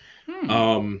week.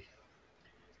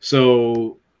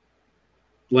 So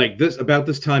like about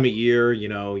this time of year, you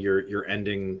know, you're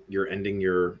ending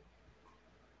your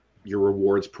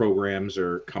rewards programs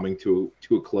are coming to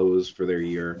a close for their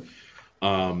year.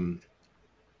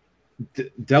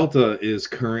 Delta is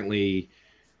currently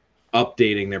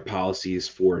updating their policies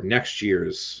for next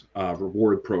year's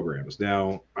reward programs.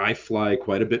 Now, I fly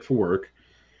quite a bit for work.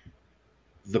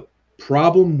 The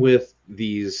problem with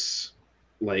these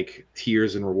like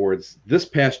tiers and rewards this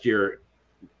past year,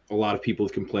 a lot of people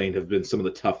have complained have been some of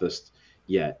the toughest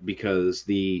yet, because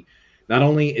not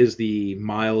only is the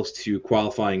miles to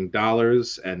qualifying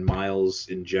dollars and miles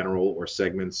in general or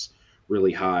segments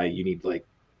really high, you need like,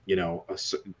 you know,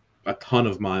 a ton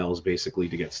of miles basically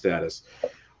to get status.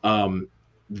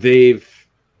 They've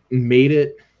made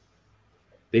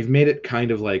it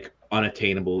kind of like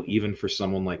unattainable even for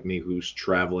someone like me who's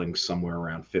traveling somewhere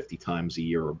around 50 times a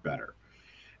year or better.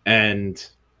 And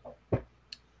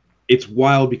it's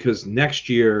wild because next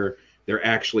year they're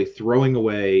actually throwing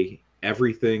away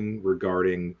everything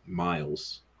regarding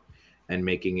miles and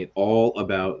making it all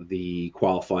about the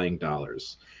qualifying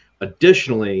dollars.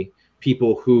 Additionally,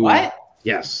 people who What?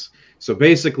 Yes. So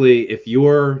basically, if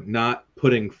you're not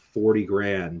putting 40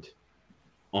 grand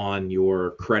on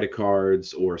your credit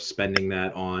cards or spending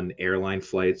that on airline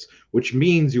flights, which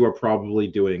means you are probably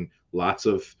doing lots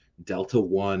of Delta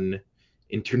One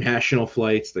international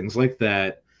flights, things like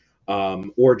that,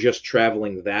 or just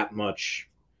traveling that much,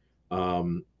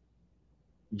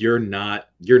 you're not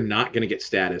going to get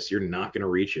status. You're not going to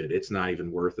reach it. It's not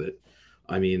even worth it.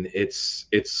 I mean, it's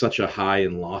such a high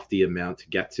and lofty amount to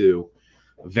get to.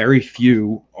 Very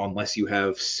few, unless you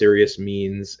have serious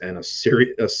means and a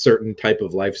certain type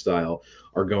of lifestyle,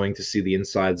 are going to see the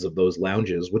insides of those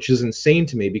lounges, which is insane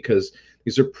to me because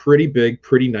these are pretty big,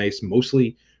 pretty nice,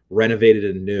 mostly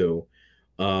renovated and new.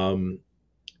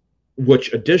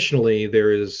 Which additionally,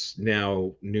 there is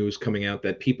now news coming out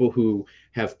that people who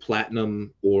have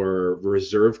platinum or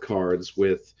reserve cards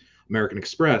with American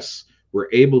Express were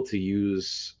able to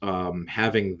use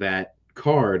having that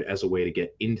card as a way to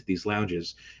get into these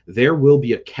lounges. There will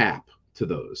be a cap to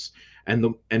those.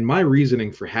 And my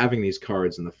reasoning for having these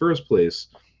cards in the first place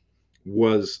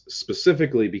was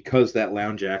specifically because that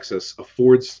lounge access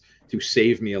affords to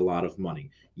save me a lot of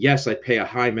money. Yes, I pay a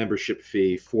high membership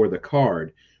fee for the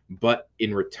card, but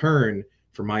in return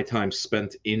for my time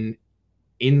spent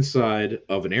inside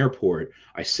of an airport,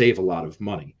 I save a lot of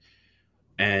money.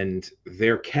 And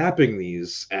they're capping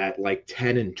these at like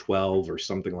 10 and 12 or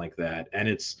something like that. And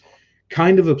it's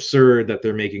kind of absurd that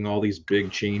they're making all these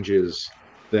big changes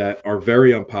that are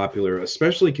very unpopular,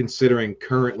 especially considering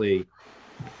currently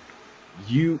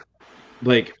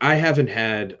I haven't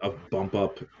had a bump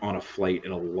up on a flight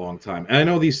in a long time. And I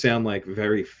know these sound like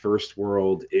very first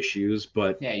world issues,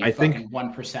 but Yeah, you I think fucking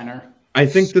 1%er. I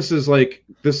think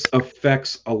this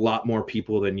affects a lot more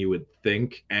people than you would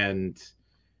think, and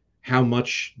how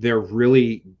much they're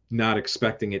really not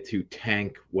expecting it to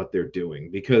tank what they're doing.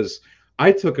 Because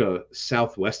I took a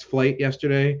Southwest flight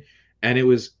yesterday, and it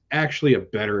was actually a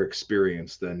better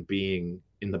experience than being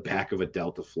in the back of a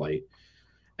Delta flight.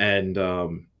 And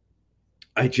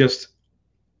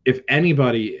if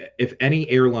any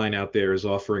airline out there is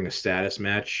offering a status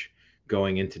match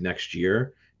going into next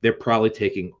year, they're probably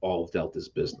taking all of Delta's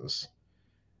business.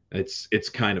 It's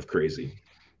kind of crazy.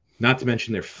 Not to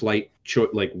mention their flight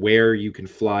like where you can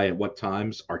fly at what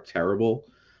times are terrible.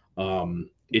 I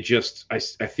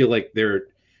feel like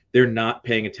they're not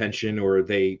paying attention, or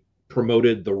they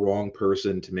promoted the wrong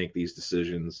person to make these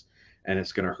decisions, and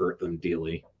it's going to hurt them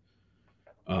dearly.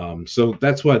 So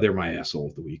that's why they're my asshole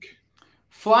of the week.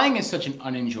 Flying is such an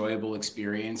unenjoyable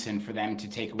experience, and for them to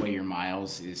take away your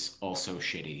miles is also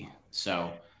shitty.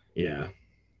 So yeah,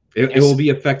 it will be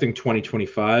affecting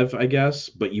 2025, I guess,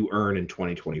 but you earn in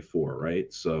 2024,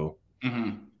 right? So,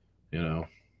 mm-hmm. you know.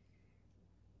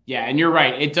 Yeah, and you're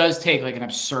right. It does take like an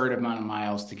absurd amount of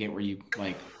miles to get where you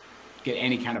like get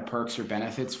any kind of perks or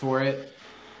benefits for it.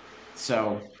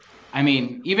 So, I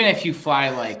mean, even if you fly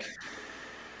like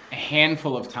a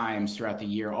handful of times throughout the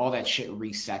year, all that shit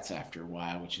resets after a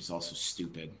while, which is also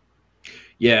stupid.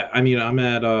 Yeah, I mean, I'm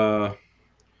at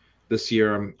this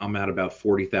year I'm at about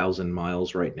 40,000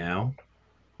 miles right now.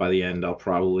 By the end, I'll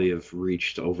probably have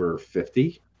reached over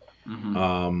 50.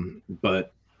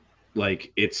 But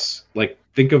like it's like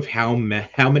think of how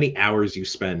many hours you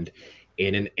spend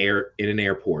in an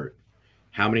airport,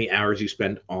 how many hours you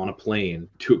spend on a plane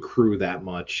to accrue that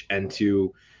much, and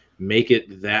to make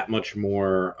it that much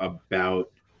more about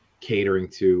catering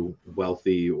to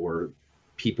wealthy or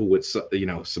people with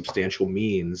substantial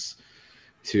means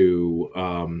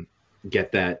to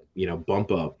get that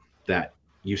bump up that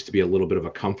used to be a little bit of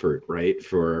a comfort, right?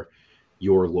 For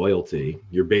your loyalty,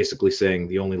 you're basically saying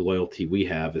the only loyalty we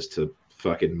have is to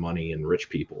fucking money and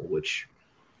rich people, which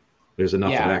there's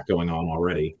enough of that going on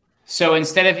already. So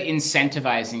instead of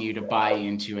incentivizing you to buy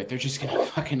into it, they're just gonna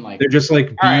fucking like. They're just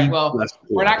like, all right, well,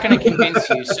 we're not gonna convince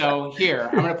you. So here,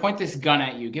 I'm gonna point this gun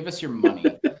at you. Give us your money.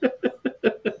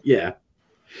 Yeah.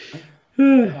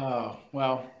 Oh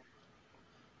well.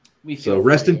 So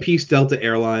rest in peace, Delta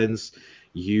Airlines.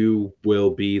 You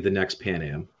will be the next Pan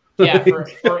Am. Yeah,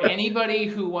 for anybody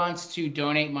who wants to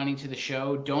donate money to the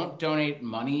show, don't donate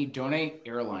money, donate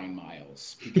airline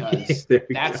miles, because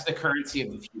that's the currency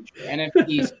of the future.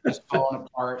 NFTs are just falling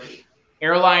apart.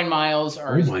 Airline miles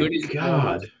are as good as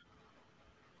gold.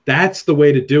 That's the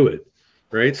way to do it,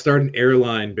 right? Start an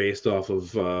airline based off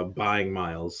of buying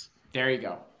miles. There you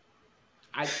go.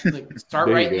 Start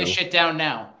writing this shit down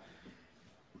now.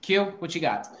 Q, what you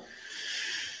got?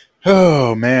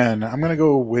 Oh, man. I'm going to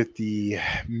go with the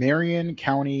Marion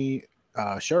County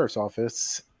Sheriff's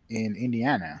Office in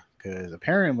Indiana, because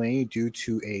apparently, due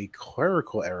to a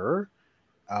clerical error,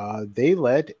 they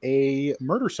let a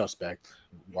murder suspect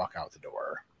walk out the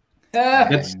door.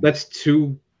 That's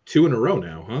two in a row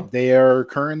now, huh? They are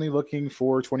currently looking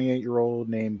for a 28-year-old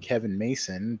named Kevin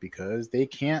Mason because they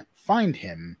can't find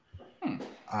him.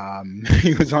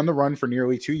 He was on the run for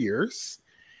nearly 2 years.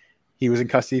 He was in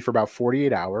custody for about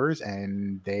 48 hours,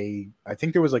 and I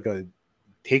think there was like a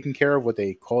taking care of what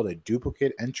they called a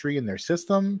duplicate entry in their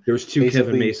system. There was two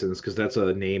Kevin Masons because that's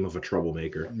a name of a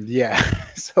troublemaker. Yeah.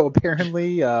 So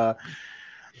apparently,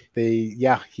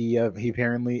 he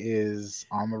apparently is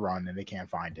on the run and they can't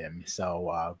find him.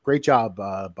 So great job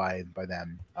by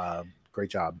them. Great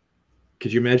job.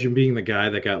 Could you imagine being the guy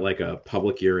that got like a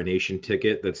public urination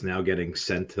ticket that's now getting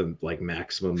sent to like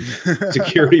maximum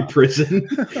security prison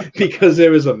because there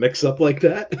was a mix-up like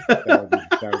that?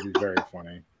 That would be very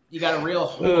funny. You got a real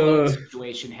whole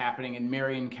situation happening in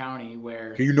Marion County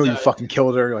where you fucking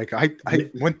killed her. Like I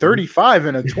went 35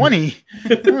 and a 20.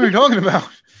 What are you talking about?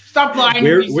 Stop lying,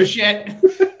 you piece of shit.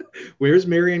 Where's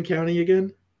Marion County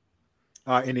again?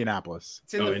 Indianapolis.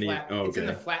 It's in the flat. It's in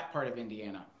the flat part of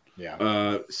Indiana.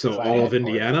 Yeah. So all of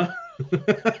Indiana?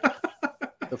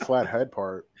 The flathead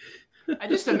part. I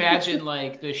just imagine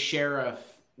like the sheriff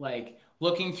like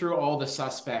looking through all the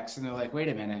suspects and they're like, wait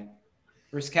a minute,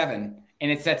 where's Kevin? And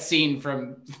it's that scene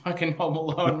from fucking Home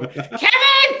Alone.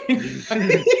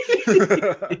 Kevin!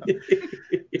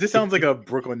 This sounds like a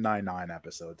Brooklyn Nine-Nine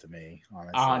episode to me,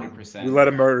 honestly. 100%. We let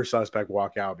a murder suspect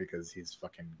walk out because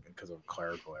of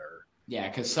clerical error. Yeah,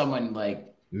 because someone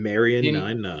like Marion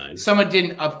 99. Someone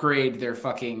didn't upgrade their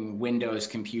fucking Windows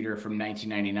computer from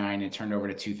 1999 and turned over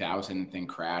to 2000 and then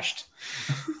crashed.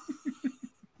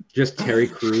 Just Terry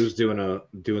Crews doing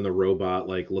the robot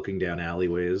like looking down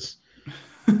alleyways.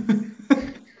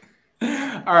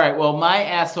 All right. Well, my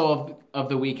asshole of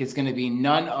the week is going to be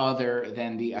none other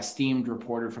than the esteemed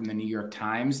reporter from the New York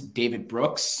Times, David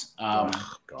Brooks.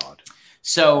 God.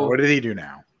 So what did he do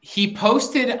now? He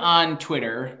posted on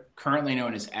Twitter, currently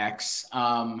known as X.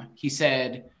 He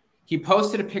said he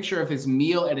posted a picture of his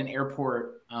meal at an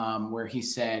airport where he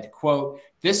said, quote,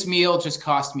 "This meal just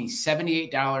cost me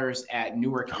 $78 at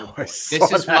Newark Airport. This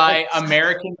is why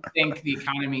Americans think the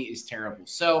economy is terrible."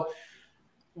 So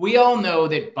we all know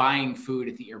that buying food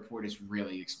at the airport is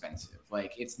really expensive.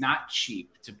 Like, it's not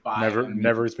cheap to buy.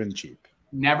 Never has been cheap.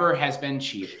 Never has been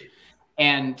cheap.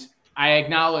 And I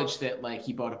acknowledge that, like,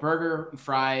 he bought a burger and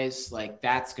fries, like,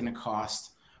 that's going to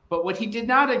cost. But what he did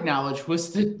not acknowledge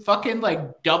was the fucking,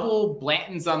 like, double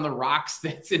Blanton's on the rocks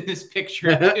that's in this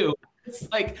picture, too.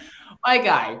 It's like, my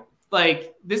guy,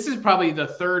 like, this is probably the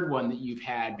third one that you've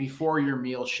had before your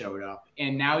meal showed up.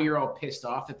 And now you're all pissed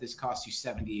off that this costs you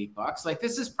 $78. Like,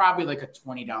 this is probably like a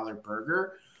 $20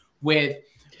 burger with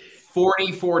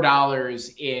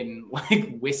 $44 in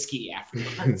like whiskey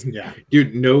afterwards. Yeah.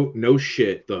 Dude, no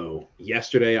shit though.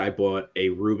 Yesterday I bought a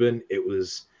Reuben. It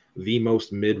was the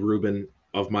most mid Reuben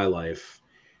of my life.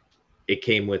 It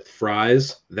came with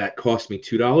fries that cost me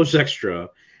 $2 extra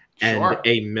and Sure.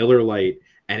 a Miller Lite,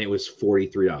 and it was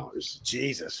 $43.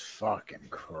 Jesus fucking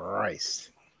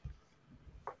Christ.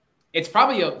 It's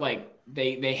probably like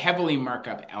they heavily mark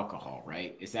up alcohol,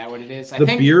 right? Is that what it is?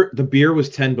 The beer was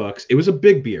 $10. It was a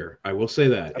big beer. I will say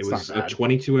that. That's it was not a bad.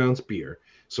 22-ounce beer.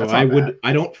 So That's not bad.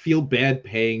 I don't feel bad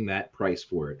paying that price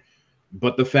for it.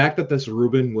 But the fact that this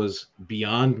Reuben was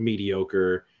beyond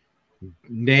mediocre,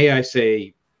 nay, I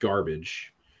say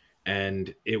garbage,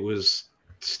 and it was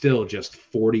still just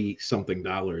 40 something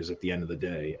dollars at the end of the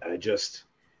day. I just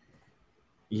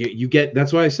you get,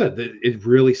 that's why I said that it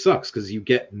really sucks, because you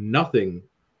get nothing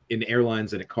in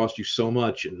airlines and it costs you so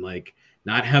much, and like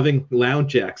not having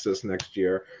lounge access next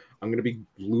year, I'm gonna be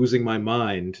losing my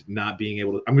mind not being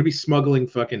able to. I'm gonna be smuggling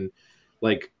fucking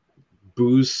like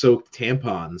booze soaked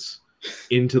tampons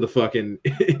into the fucking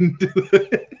into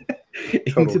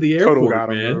the airport, total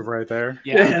got him man. move right there.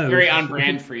 Yeah, very on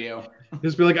brand for you.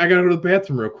 Just be like, I gotta go to the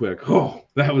bathroom real quick. Oh,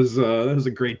 that was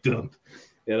a great dump,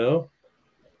 you know.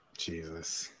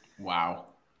 Jesus. Wow.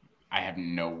 I have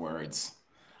no words.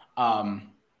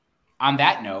 On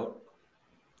that note,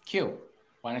 Q,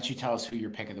 why don't you tell us who your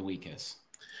pick of the week is?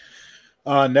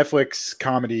 Netflix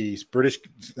comedies, British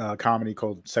comedy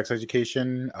called Sex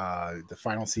Education. The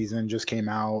final season just came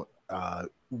out.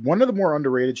 One of the more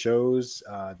underrated shows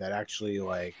that actually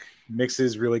like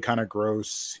mixes really kind of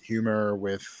gross humor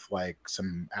with like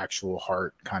some actual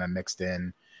heart kind of mixed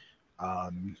in.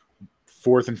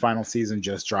 Fourth and final season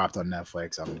just dropped on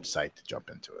Netflix. I'm psyched to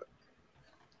jump into it.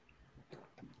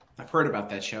 I've heard about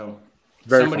that show.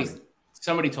 Very funny.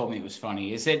 Somebody told me it was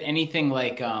funny. Is it anything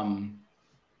like you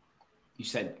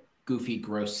said goofy,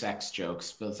 gross sex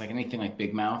jokes, but it's like anything like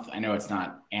Big Mouth? I know it's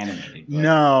not animated. But...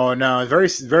 No, it's very,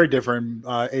 very different.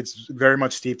 It's very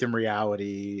much steeped in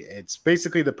reality. It's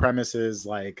basically the premise is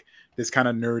like this kind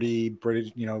of nerdy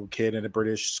British, kid in a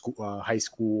British school, high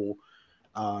school.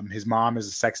 His mom is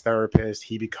a sex therapist.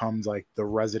 He becomes like the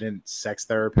resident sex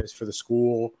therapist for the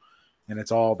school. And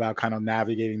it's all about kind of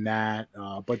navigating that.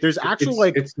 But there's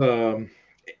actually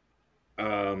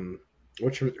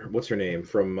what's her name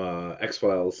from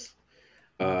X-Files?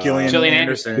 Gillian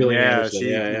Anderson.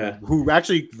 Yeah. Who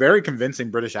actually very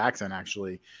convincing British accent,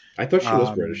 actually. I thought she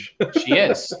was British. She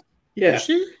is. Yeah. Is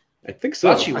she? I think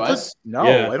so. Thought she was.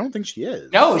 I don't think she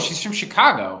is. No, she's from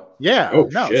Chicago. Yeah. Oh,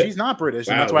 no, shit. she's not British.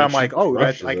 Wow, And that's why I'm like,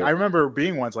 Russian. I remember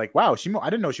being once like, wow, I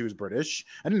didn't know she was British.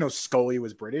 I didn't know Scully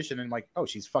was British. And then like, oh,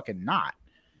 she's fucking not.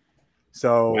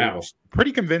 So wow.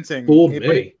 Pretty convincing. Fooled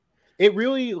me. It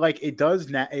really like it does.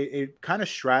 It kind of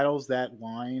straddles that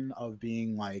line of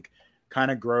being like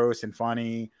kind of gross and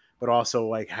funny, but also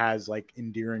like has like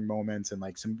endearing moments and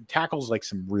like tackles like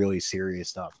some really serious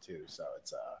stuff too. So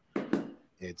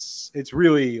it's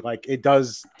really like it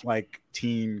does like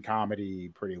teen comedy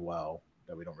pretty well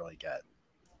that we don't really get.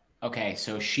 Okay,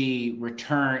 so she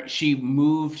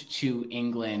moved to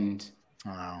England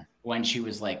when she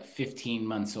was like 15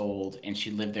 months old, and she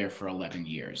lived there for 11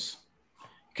 years.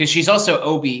 Because she's also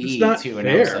OBE too, and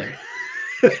I was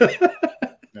like,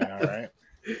 all right.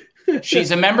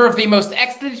 She's a member of the most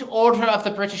excellent order of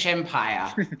the British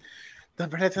Empire. The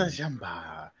British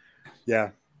Empire.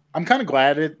 Yeah. I'm kind of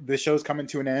glad this show's coming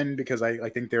to an end, because I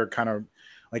think they're kind of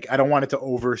like, I don't want it to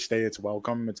overstay its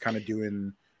welcome. It's kind of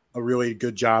doing a really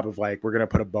good job of like, we're going to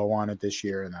put a bow on it this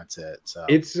year and that's it. So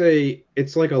it's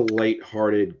like a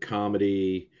lighthearted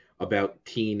comedy about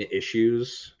teen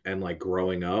issues and like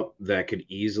growing up that could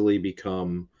easily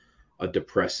become a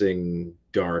depressing,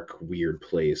 dark, weird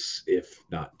place if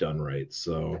not done right.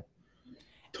 So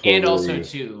totally. And also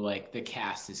too, like the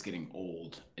cast is getting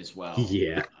old as well.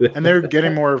 Yeah. And they're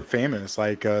getting more famous.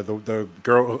 Like the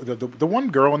girl, the one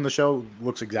girl in the show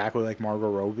looks exactly like Margot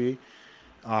Robbie.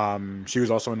 She was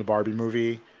also in the Barbie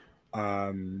movie.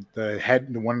 One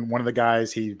of the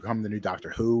guys, he become the new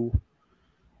Doctor Who.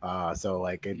 So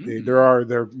like you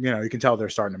can tell they're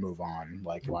starting to move on,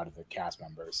 like a lot of the cast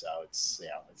members. So it's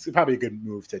probably a good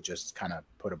move to just kind of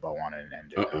put a bow on it and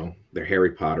end it. Uh-oh. They're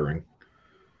Harry Pottering.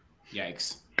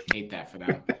 Yikes. Hate that for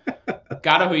them.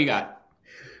 Gato, who you got?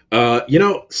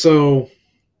 So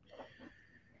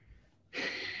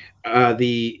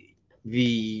the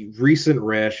recent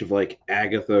rash of like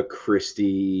Agatha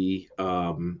Christie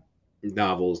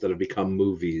novels that have become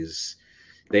movies,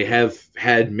 they have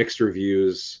had mixed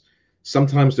reviews.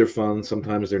 Sometimes they're fun,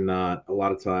 sometimes they're not. A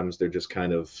lot of times they're just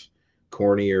kind of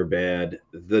corny or bad.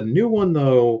 The new one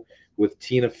though, with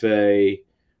Tina Fey,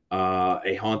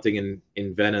 A Haunting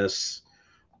in Venice,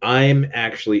 I'm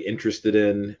actually interested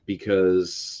in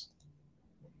because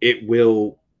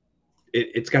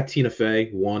it's got Tina Fey.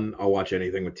 One, I'll watch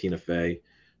anything with Tina Fey.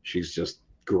 She's just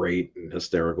great and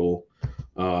hysterical.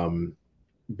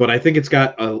 But I think it's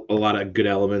got a lot of good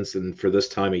elements, and for this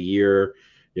time of year,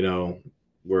 you know,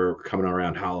 we're coming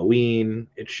around Halloween.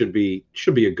 It should be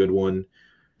a good one.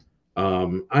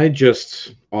 I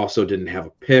just also didn't have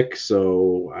a pick,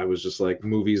 so I was just like,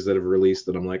 movies that have released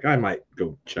that I'm like, I might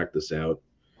go check this out.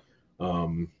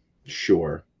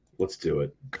 Sure, let's do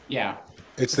it. Yeah,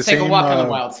 It's let's the take same a walk on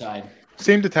the wild side.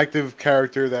 same detective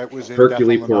character that was in Hercule Death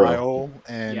on the Poirot. Nile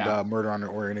and Yeah. Murder on the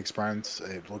Orient Express.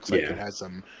 It looks like Yeah. it has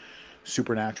some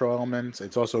supernatural elements.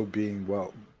 It's also being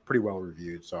pretty well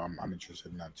reviewed, so I'm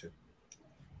interested in that too.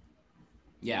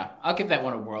 Yeah, I'll give that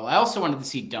one a whirl. I also wanted to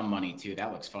see Dumb Money too.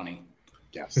 That looks funny.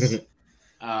 Yes.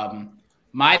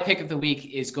 My pick of the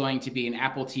week is going to be an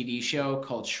Apple TV show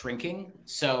called Shrinking.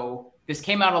 So this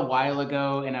came out a while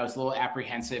ago, and I was a little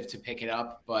apprehensive to pick it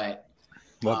up, but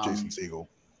Love Jason Segel.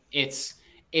 it's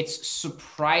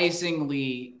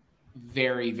surprisingly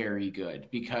very, very good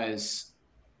because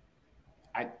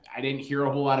I didn't hear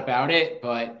a whole lot about it,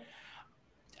 but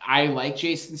I like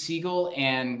Jason Segel,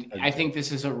 and I think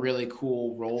this is a really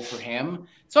cool role for him.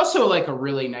 It's also like a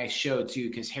really nice show too,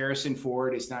 because Harrison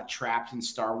Ford is not trapped in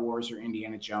Star Wars or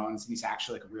Indiana Jones. He's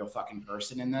actually like a real fucking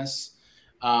person in this.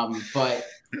 But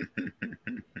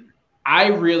I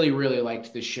really, really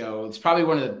liked the show. It's probably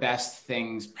one of the best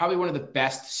things, probably one of the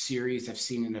best series I've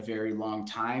seen in a very long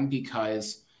time,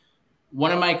 because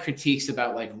one of my critiques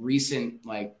about like recent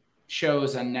like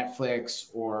shows on Netflix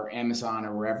or Amazon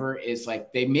or wherever is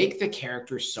like they make the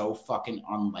characters so fucking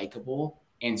unlikable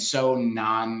and so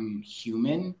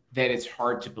non-human that it's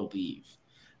hard to believe.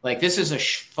 Like, this is a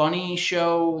funny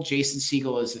show. Jason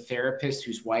Segel is a therapist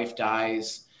whose wife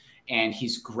dies, and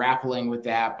he's grappling with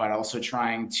that, but also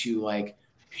trying to like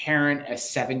parent a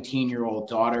 17-year-old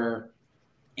daughter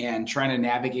and trying to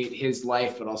navigate his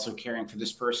life, but also caring for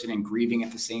this person and grieving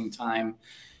at the same time.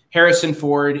 Harrison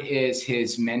Ford is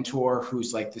his mentor,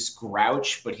 who's like this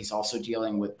grouch, but he's also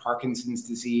dealing with Parkinson's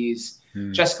disease.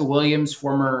 Jessica Williams,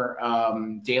 former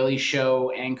Daily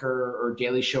Show anchor or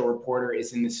Daily Show reporter,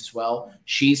 is in this as well.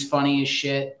 She's funny as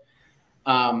shit.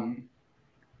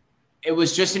 It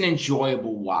was just an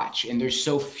enjoyable watch. And there's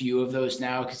so few of those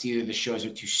now because either the shows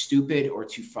are too stupid or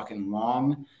too fucking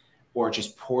long or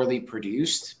just poorly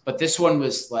produced. But this one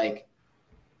was like,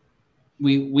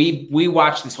 we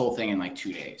watched this whole thing in like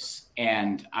 2 days,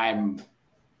 and I'm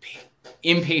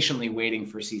impatiently waiting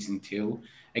for season 2.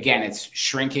 Again, it's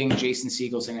Shrinking. Jason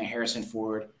Segel's in it, Harrison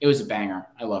Ford. It was a banger.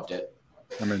 I loved it.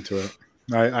 I'm into it.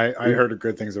 I heard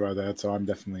good things about that, so I'm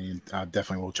definitely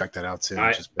will check that out soon.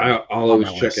 I'll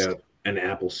always check out an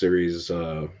Apple series.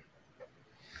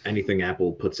 Anything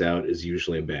Apple puts out is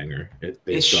usually a banger. They've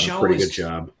done a pretty good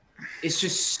job. It's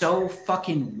just so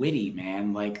fucking witty,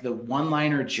 man. Like, the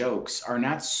one-liner jokes are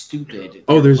not stupid.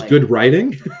 Oh, there's like, good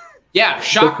writing? Yeah,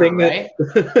 shocker, right?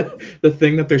 The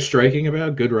thing that they're striking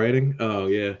about, good writing. Oh,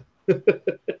 yeah.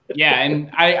 Yeah,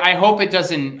 and I hope it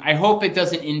doesn't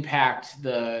impact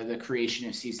the creation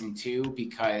of season 2,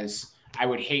 because I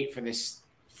would hate for this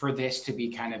to be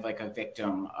kind of like a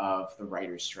victim of the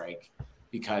writer's strike,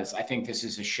 because I think this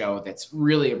is a show that's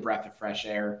really a breath of fresh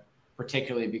air,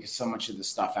 particularly because so much of the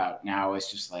stuff out now is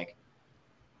just like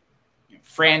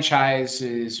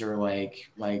franchises or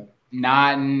like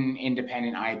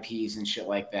non-independent IPs and shit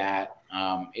like that.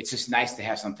 It's just nice to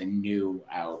have something new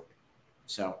out.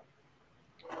 So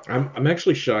I'm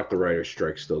actually shocked the writer's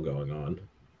strike's still going on.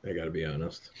 I got to be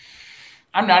honest.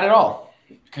 I'm not at all,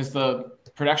 because the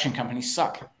production companies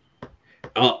suck.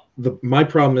 My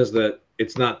problem is that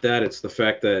it's not that. It's the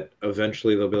fact that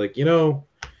eventually they'll be like,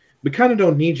 we kind of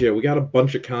don't need you. We got a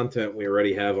bunch of content we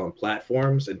already have on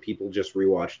platforms, and people just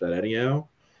rewatch that anyhow.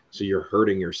 So you're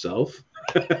hurting yourself.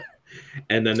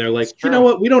 And then they're like, you know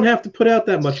what? We don't have to put out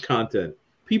that much content.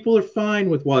 People are fine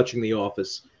with watching The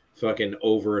Office fucking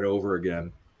over and over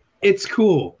again. It's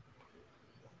cool.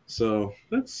 So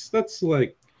that's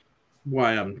like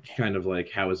why I'm kind of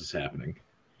like, how is this happening?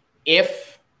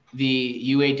 If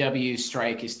the UAW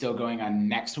strike is still going on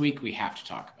next week, we have to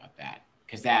talk about that,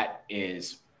 because that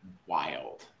is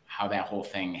wild how that whole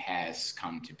thing has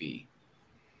come to be.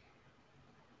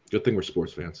 Good thing we're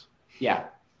sports fans. Yeah.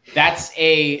 That's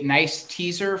a nice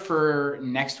teaser for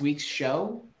next week's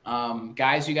show.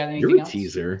 Guys, you got anything You're a else?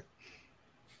 Teaser.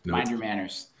 Nope. Mind your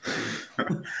manners. All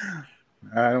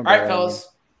right, fellas.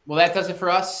 Well, that does it for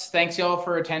us. Thanks, y'all,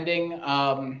 for attending.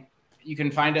 You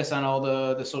can find us on all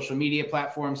the social media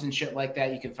platforms and shit like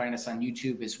that. You can find us on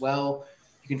YouTube as well.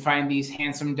 You can find these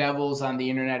handsome devils on the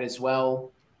internet as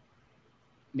well.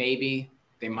 Maybe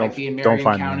they might be in Marion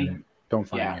County. Don't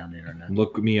find me on the internet.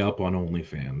 Look me up on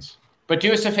OnlyFans. But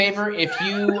do us a favor if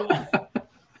you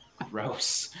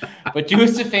gross. But do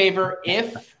us a favor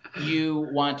if you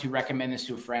want to recommend this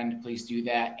to a friend, please do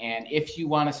that. And if you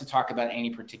want us to talk about any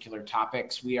particular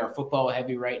topics, we are football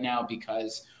heavy right now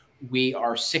because we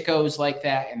are sickos like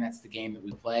that, and that's the game that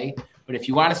we play. But if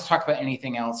you want us to talk about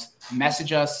anything else,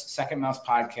 message us, Second Mouse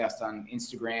Podcast on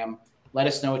Instagram. Let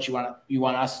us know what you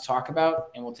want us to talk about,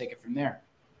 and we'll take it from there.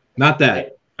 Not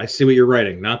that. I see what you're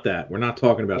writing. Not that. We're not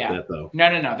talking about that, though.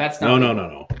 No. That's not.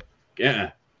 No.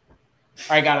 Yeah.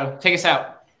 All right, Gatto, take us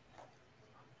out.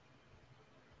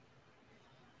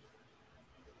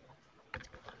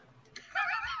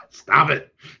 Stop it.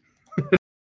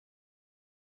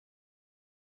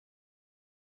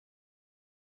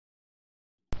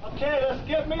 Okay, let's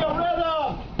get me a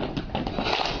rhythm.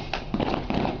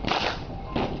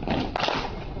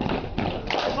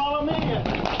 Follow me.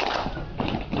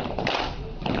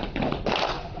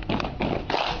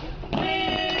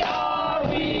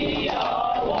 We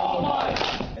are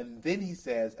Walmart. And then he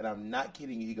says, and I'm not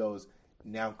kidding you, he goes,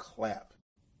 now clap.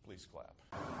 Please clap.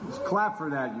 Just clap for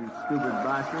that, you stupid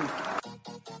bastard.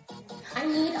 I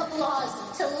need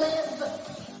applause to live.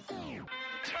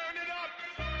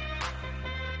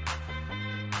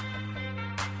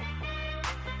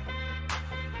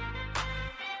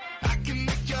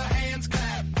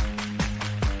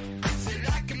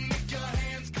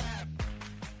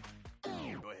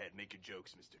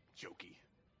 Jokes, Mr. Jokey.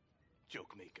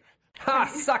 Joke maker. Ha!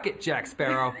 Suck it, Jack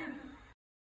Sparrow.